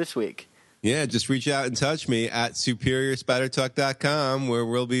find you this week? Yeah, just reach out and touch me at superiorspidertalk.com, where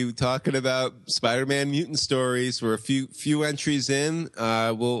we'll be talking about Spider-Man mutant stories. We're a few entries in.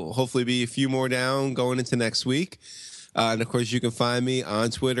 We'll hopefully be a few more down going into next week. And, of course, you can find me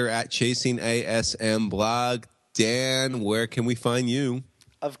on Twitter at ChasingASMblog. Dan, where can we find you?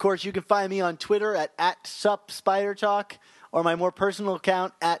 Of course, you can find me on Twitter at @SupSpiderTalk, or my more personal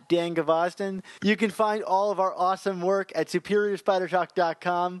account at Dan Gavosden. You can find all of our awesome work at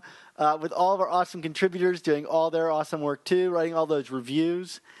SuperiorSpiderTalk.com with all of our awesome contributors doing all their awesome work too, writing all those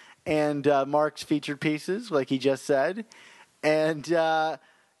reviews and Mark's featured pieces, like he just said. And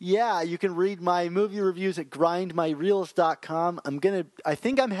yeah, you can read my movie reviews at grindmyreels.com. I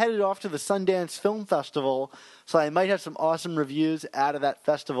think I'm headed off to the Sundance Film Festival, so I might have some awesome reviews out of that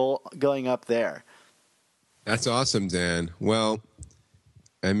festival going up there. That's awesome, Dan. Well,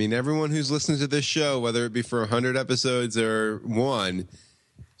 I mean, everyone who's listening to this show, whether it be for 100 episodes or one,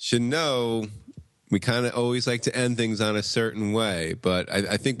 should know we kind of always like to end things on a certain way. But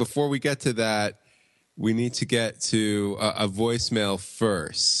I think before we get to that, we need to get to a voicemail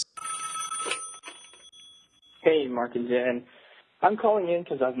first. Hey, Mark and Dan. I'm calling in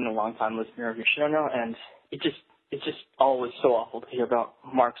because I've been a long-time listener of your show now, and it's just always so awful to hear about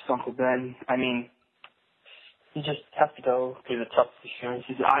Mark's Uncle Ben. I mean, he just has to go through the toughest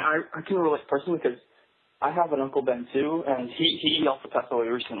experiences. I can relate personally because I have an Uncle Ben too, and he also passed away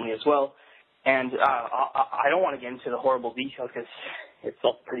recently as well. And I don't want to get into the horrible details because it's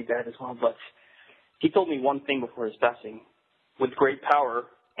all pretty bad as well, but he told me one thing before his passing. With great power,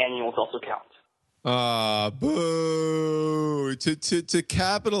 annuals also count. Boo! To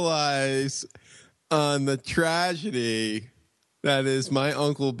capitalize on the tragedy that is my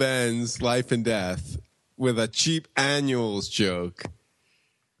Uncle Ben's life and death with a cheap annuals joke.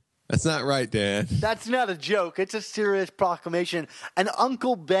 That's not right, Dan. That's not a joke. It's a serious proclamation. And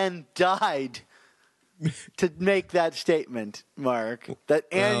Uncle Ben died to make that statement, Mark, that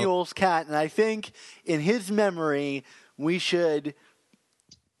annuals count. And I think in his memory, we should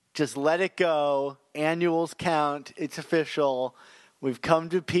just let it go. Annuals count. It's official. We've come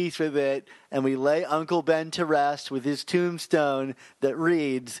to peace with it. And we lay Uncle Ben to rest with his tombstone that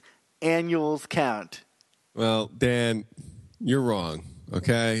reads, annuals count. Well, Dan, you're wrong,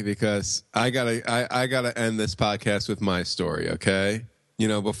 okay? Because I gotta end this podcast with my story, okay? You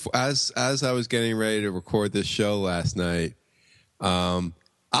know, before as I was getting ready to record this show last night, I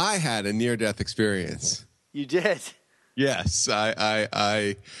had a near-death experience. You did? Yes,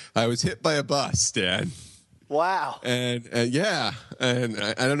 I was hit by a bus, Dan. Wow. And yeah, and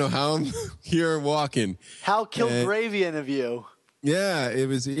I don't know how I'm here walking. How Kilgravian of you. Yeah, it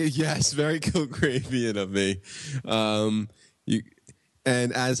was, yes, very Kilgravian of me.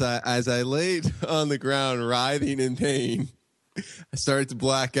 And as I laid on the ground writhing in pain, I started to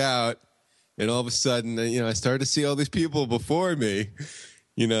black out, and all of a sudden, I started to see all these people before me.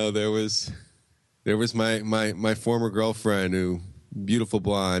 There was my former girlfriend, who beautiful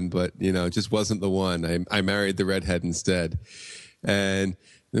blonde, but just wasn't the one. I married the redhead instead. And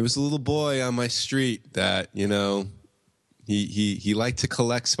there was a little boy on my street that he liked to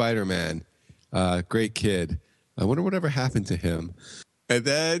collect Spider-Man. Great kid. I wonder whatever happened to him. And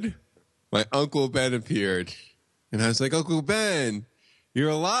then my Uncle Ben appeared. And I was like, Uncle Ben, you're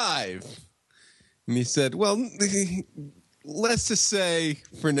alive. And he said, well, let's just say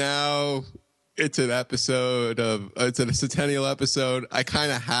for now it's a centennial episode. I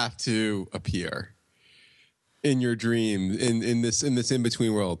kind of have to appear in your dream, in this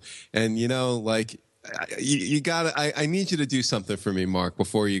in-between world. And, you gotta, I need you to do something for me, Mark,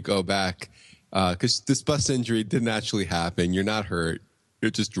 before you go back. Because this bus injury didn't actually happen. You're not hurt.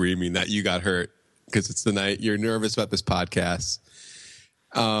 You're just dreaming that you got hurt because it's the night. You're nervous about this podcast.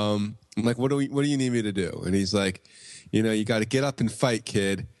 I'm like, what do you need me to do? And he's like, you got to get up and fight,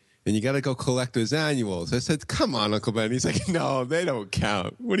 kid. And you got to go collect those annuals. I said, come on, Uncle Ben. He's like, no, they don't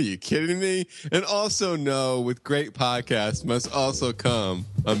count. What are you kidding me? And also know, with great podcasts must also come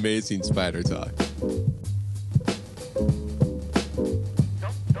amazing Spider Talk.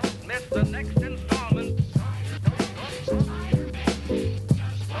 Don't miss the next installment.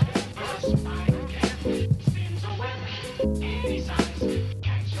 Spider-Man spins a web any size.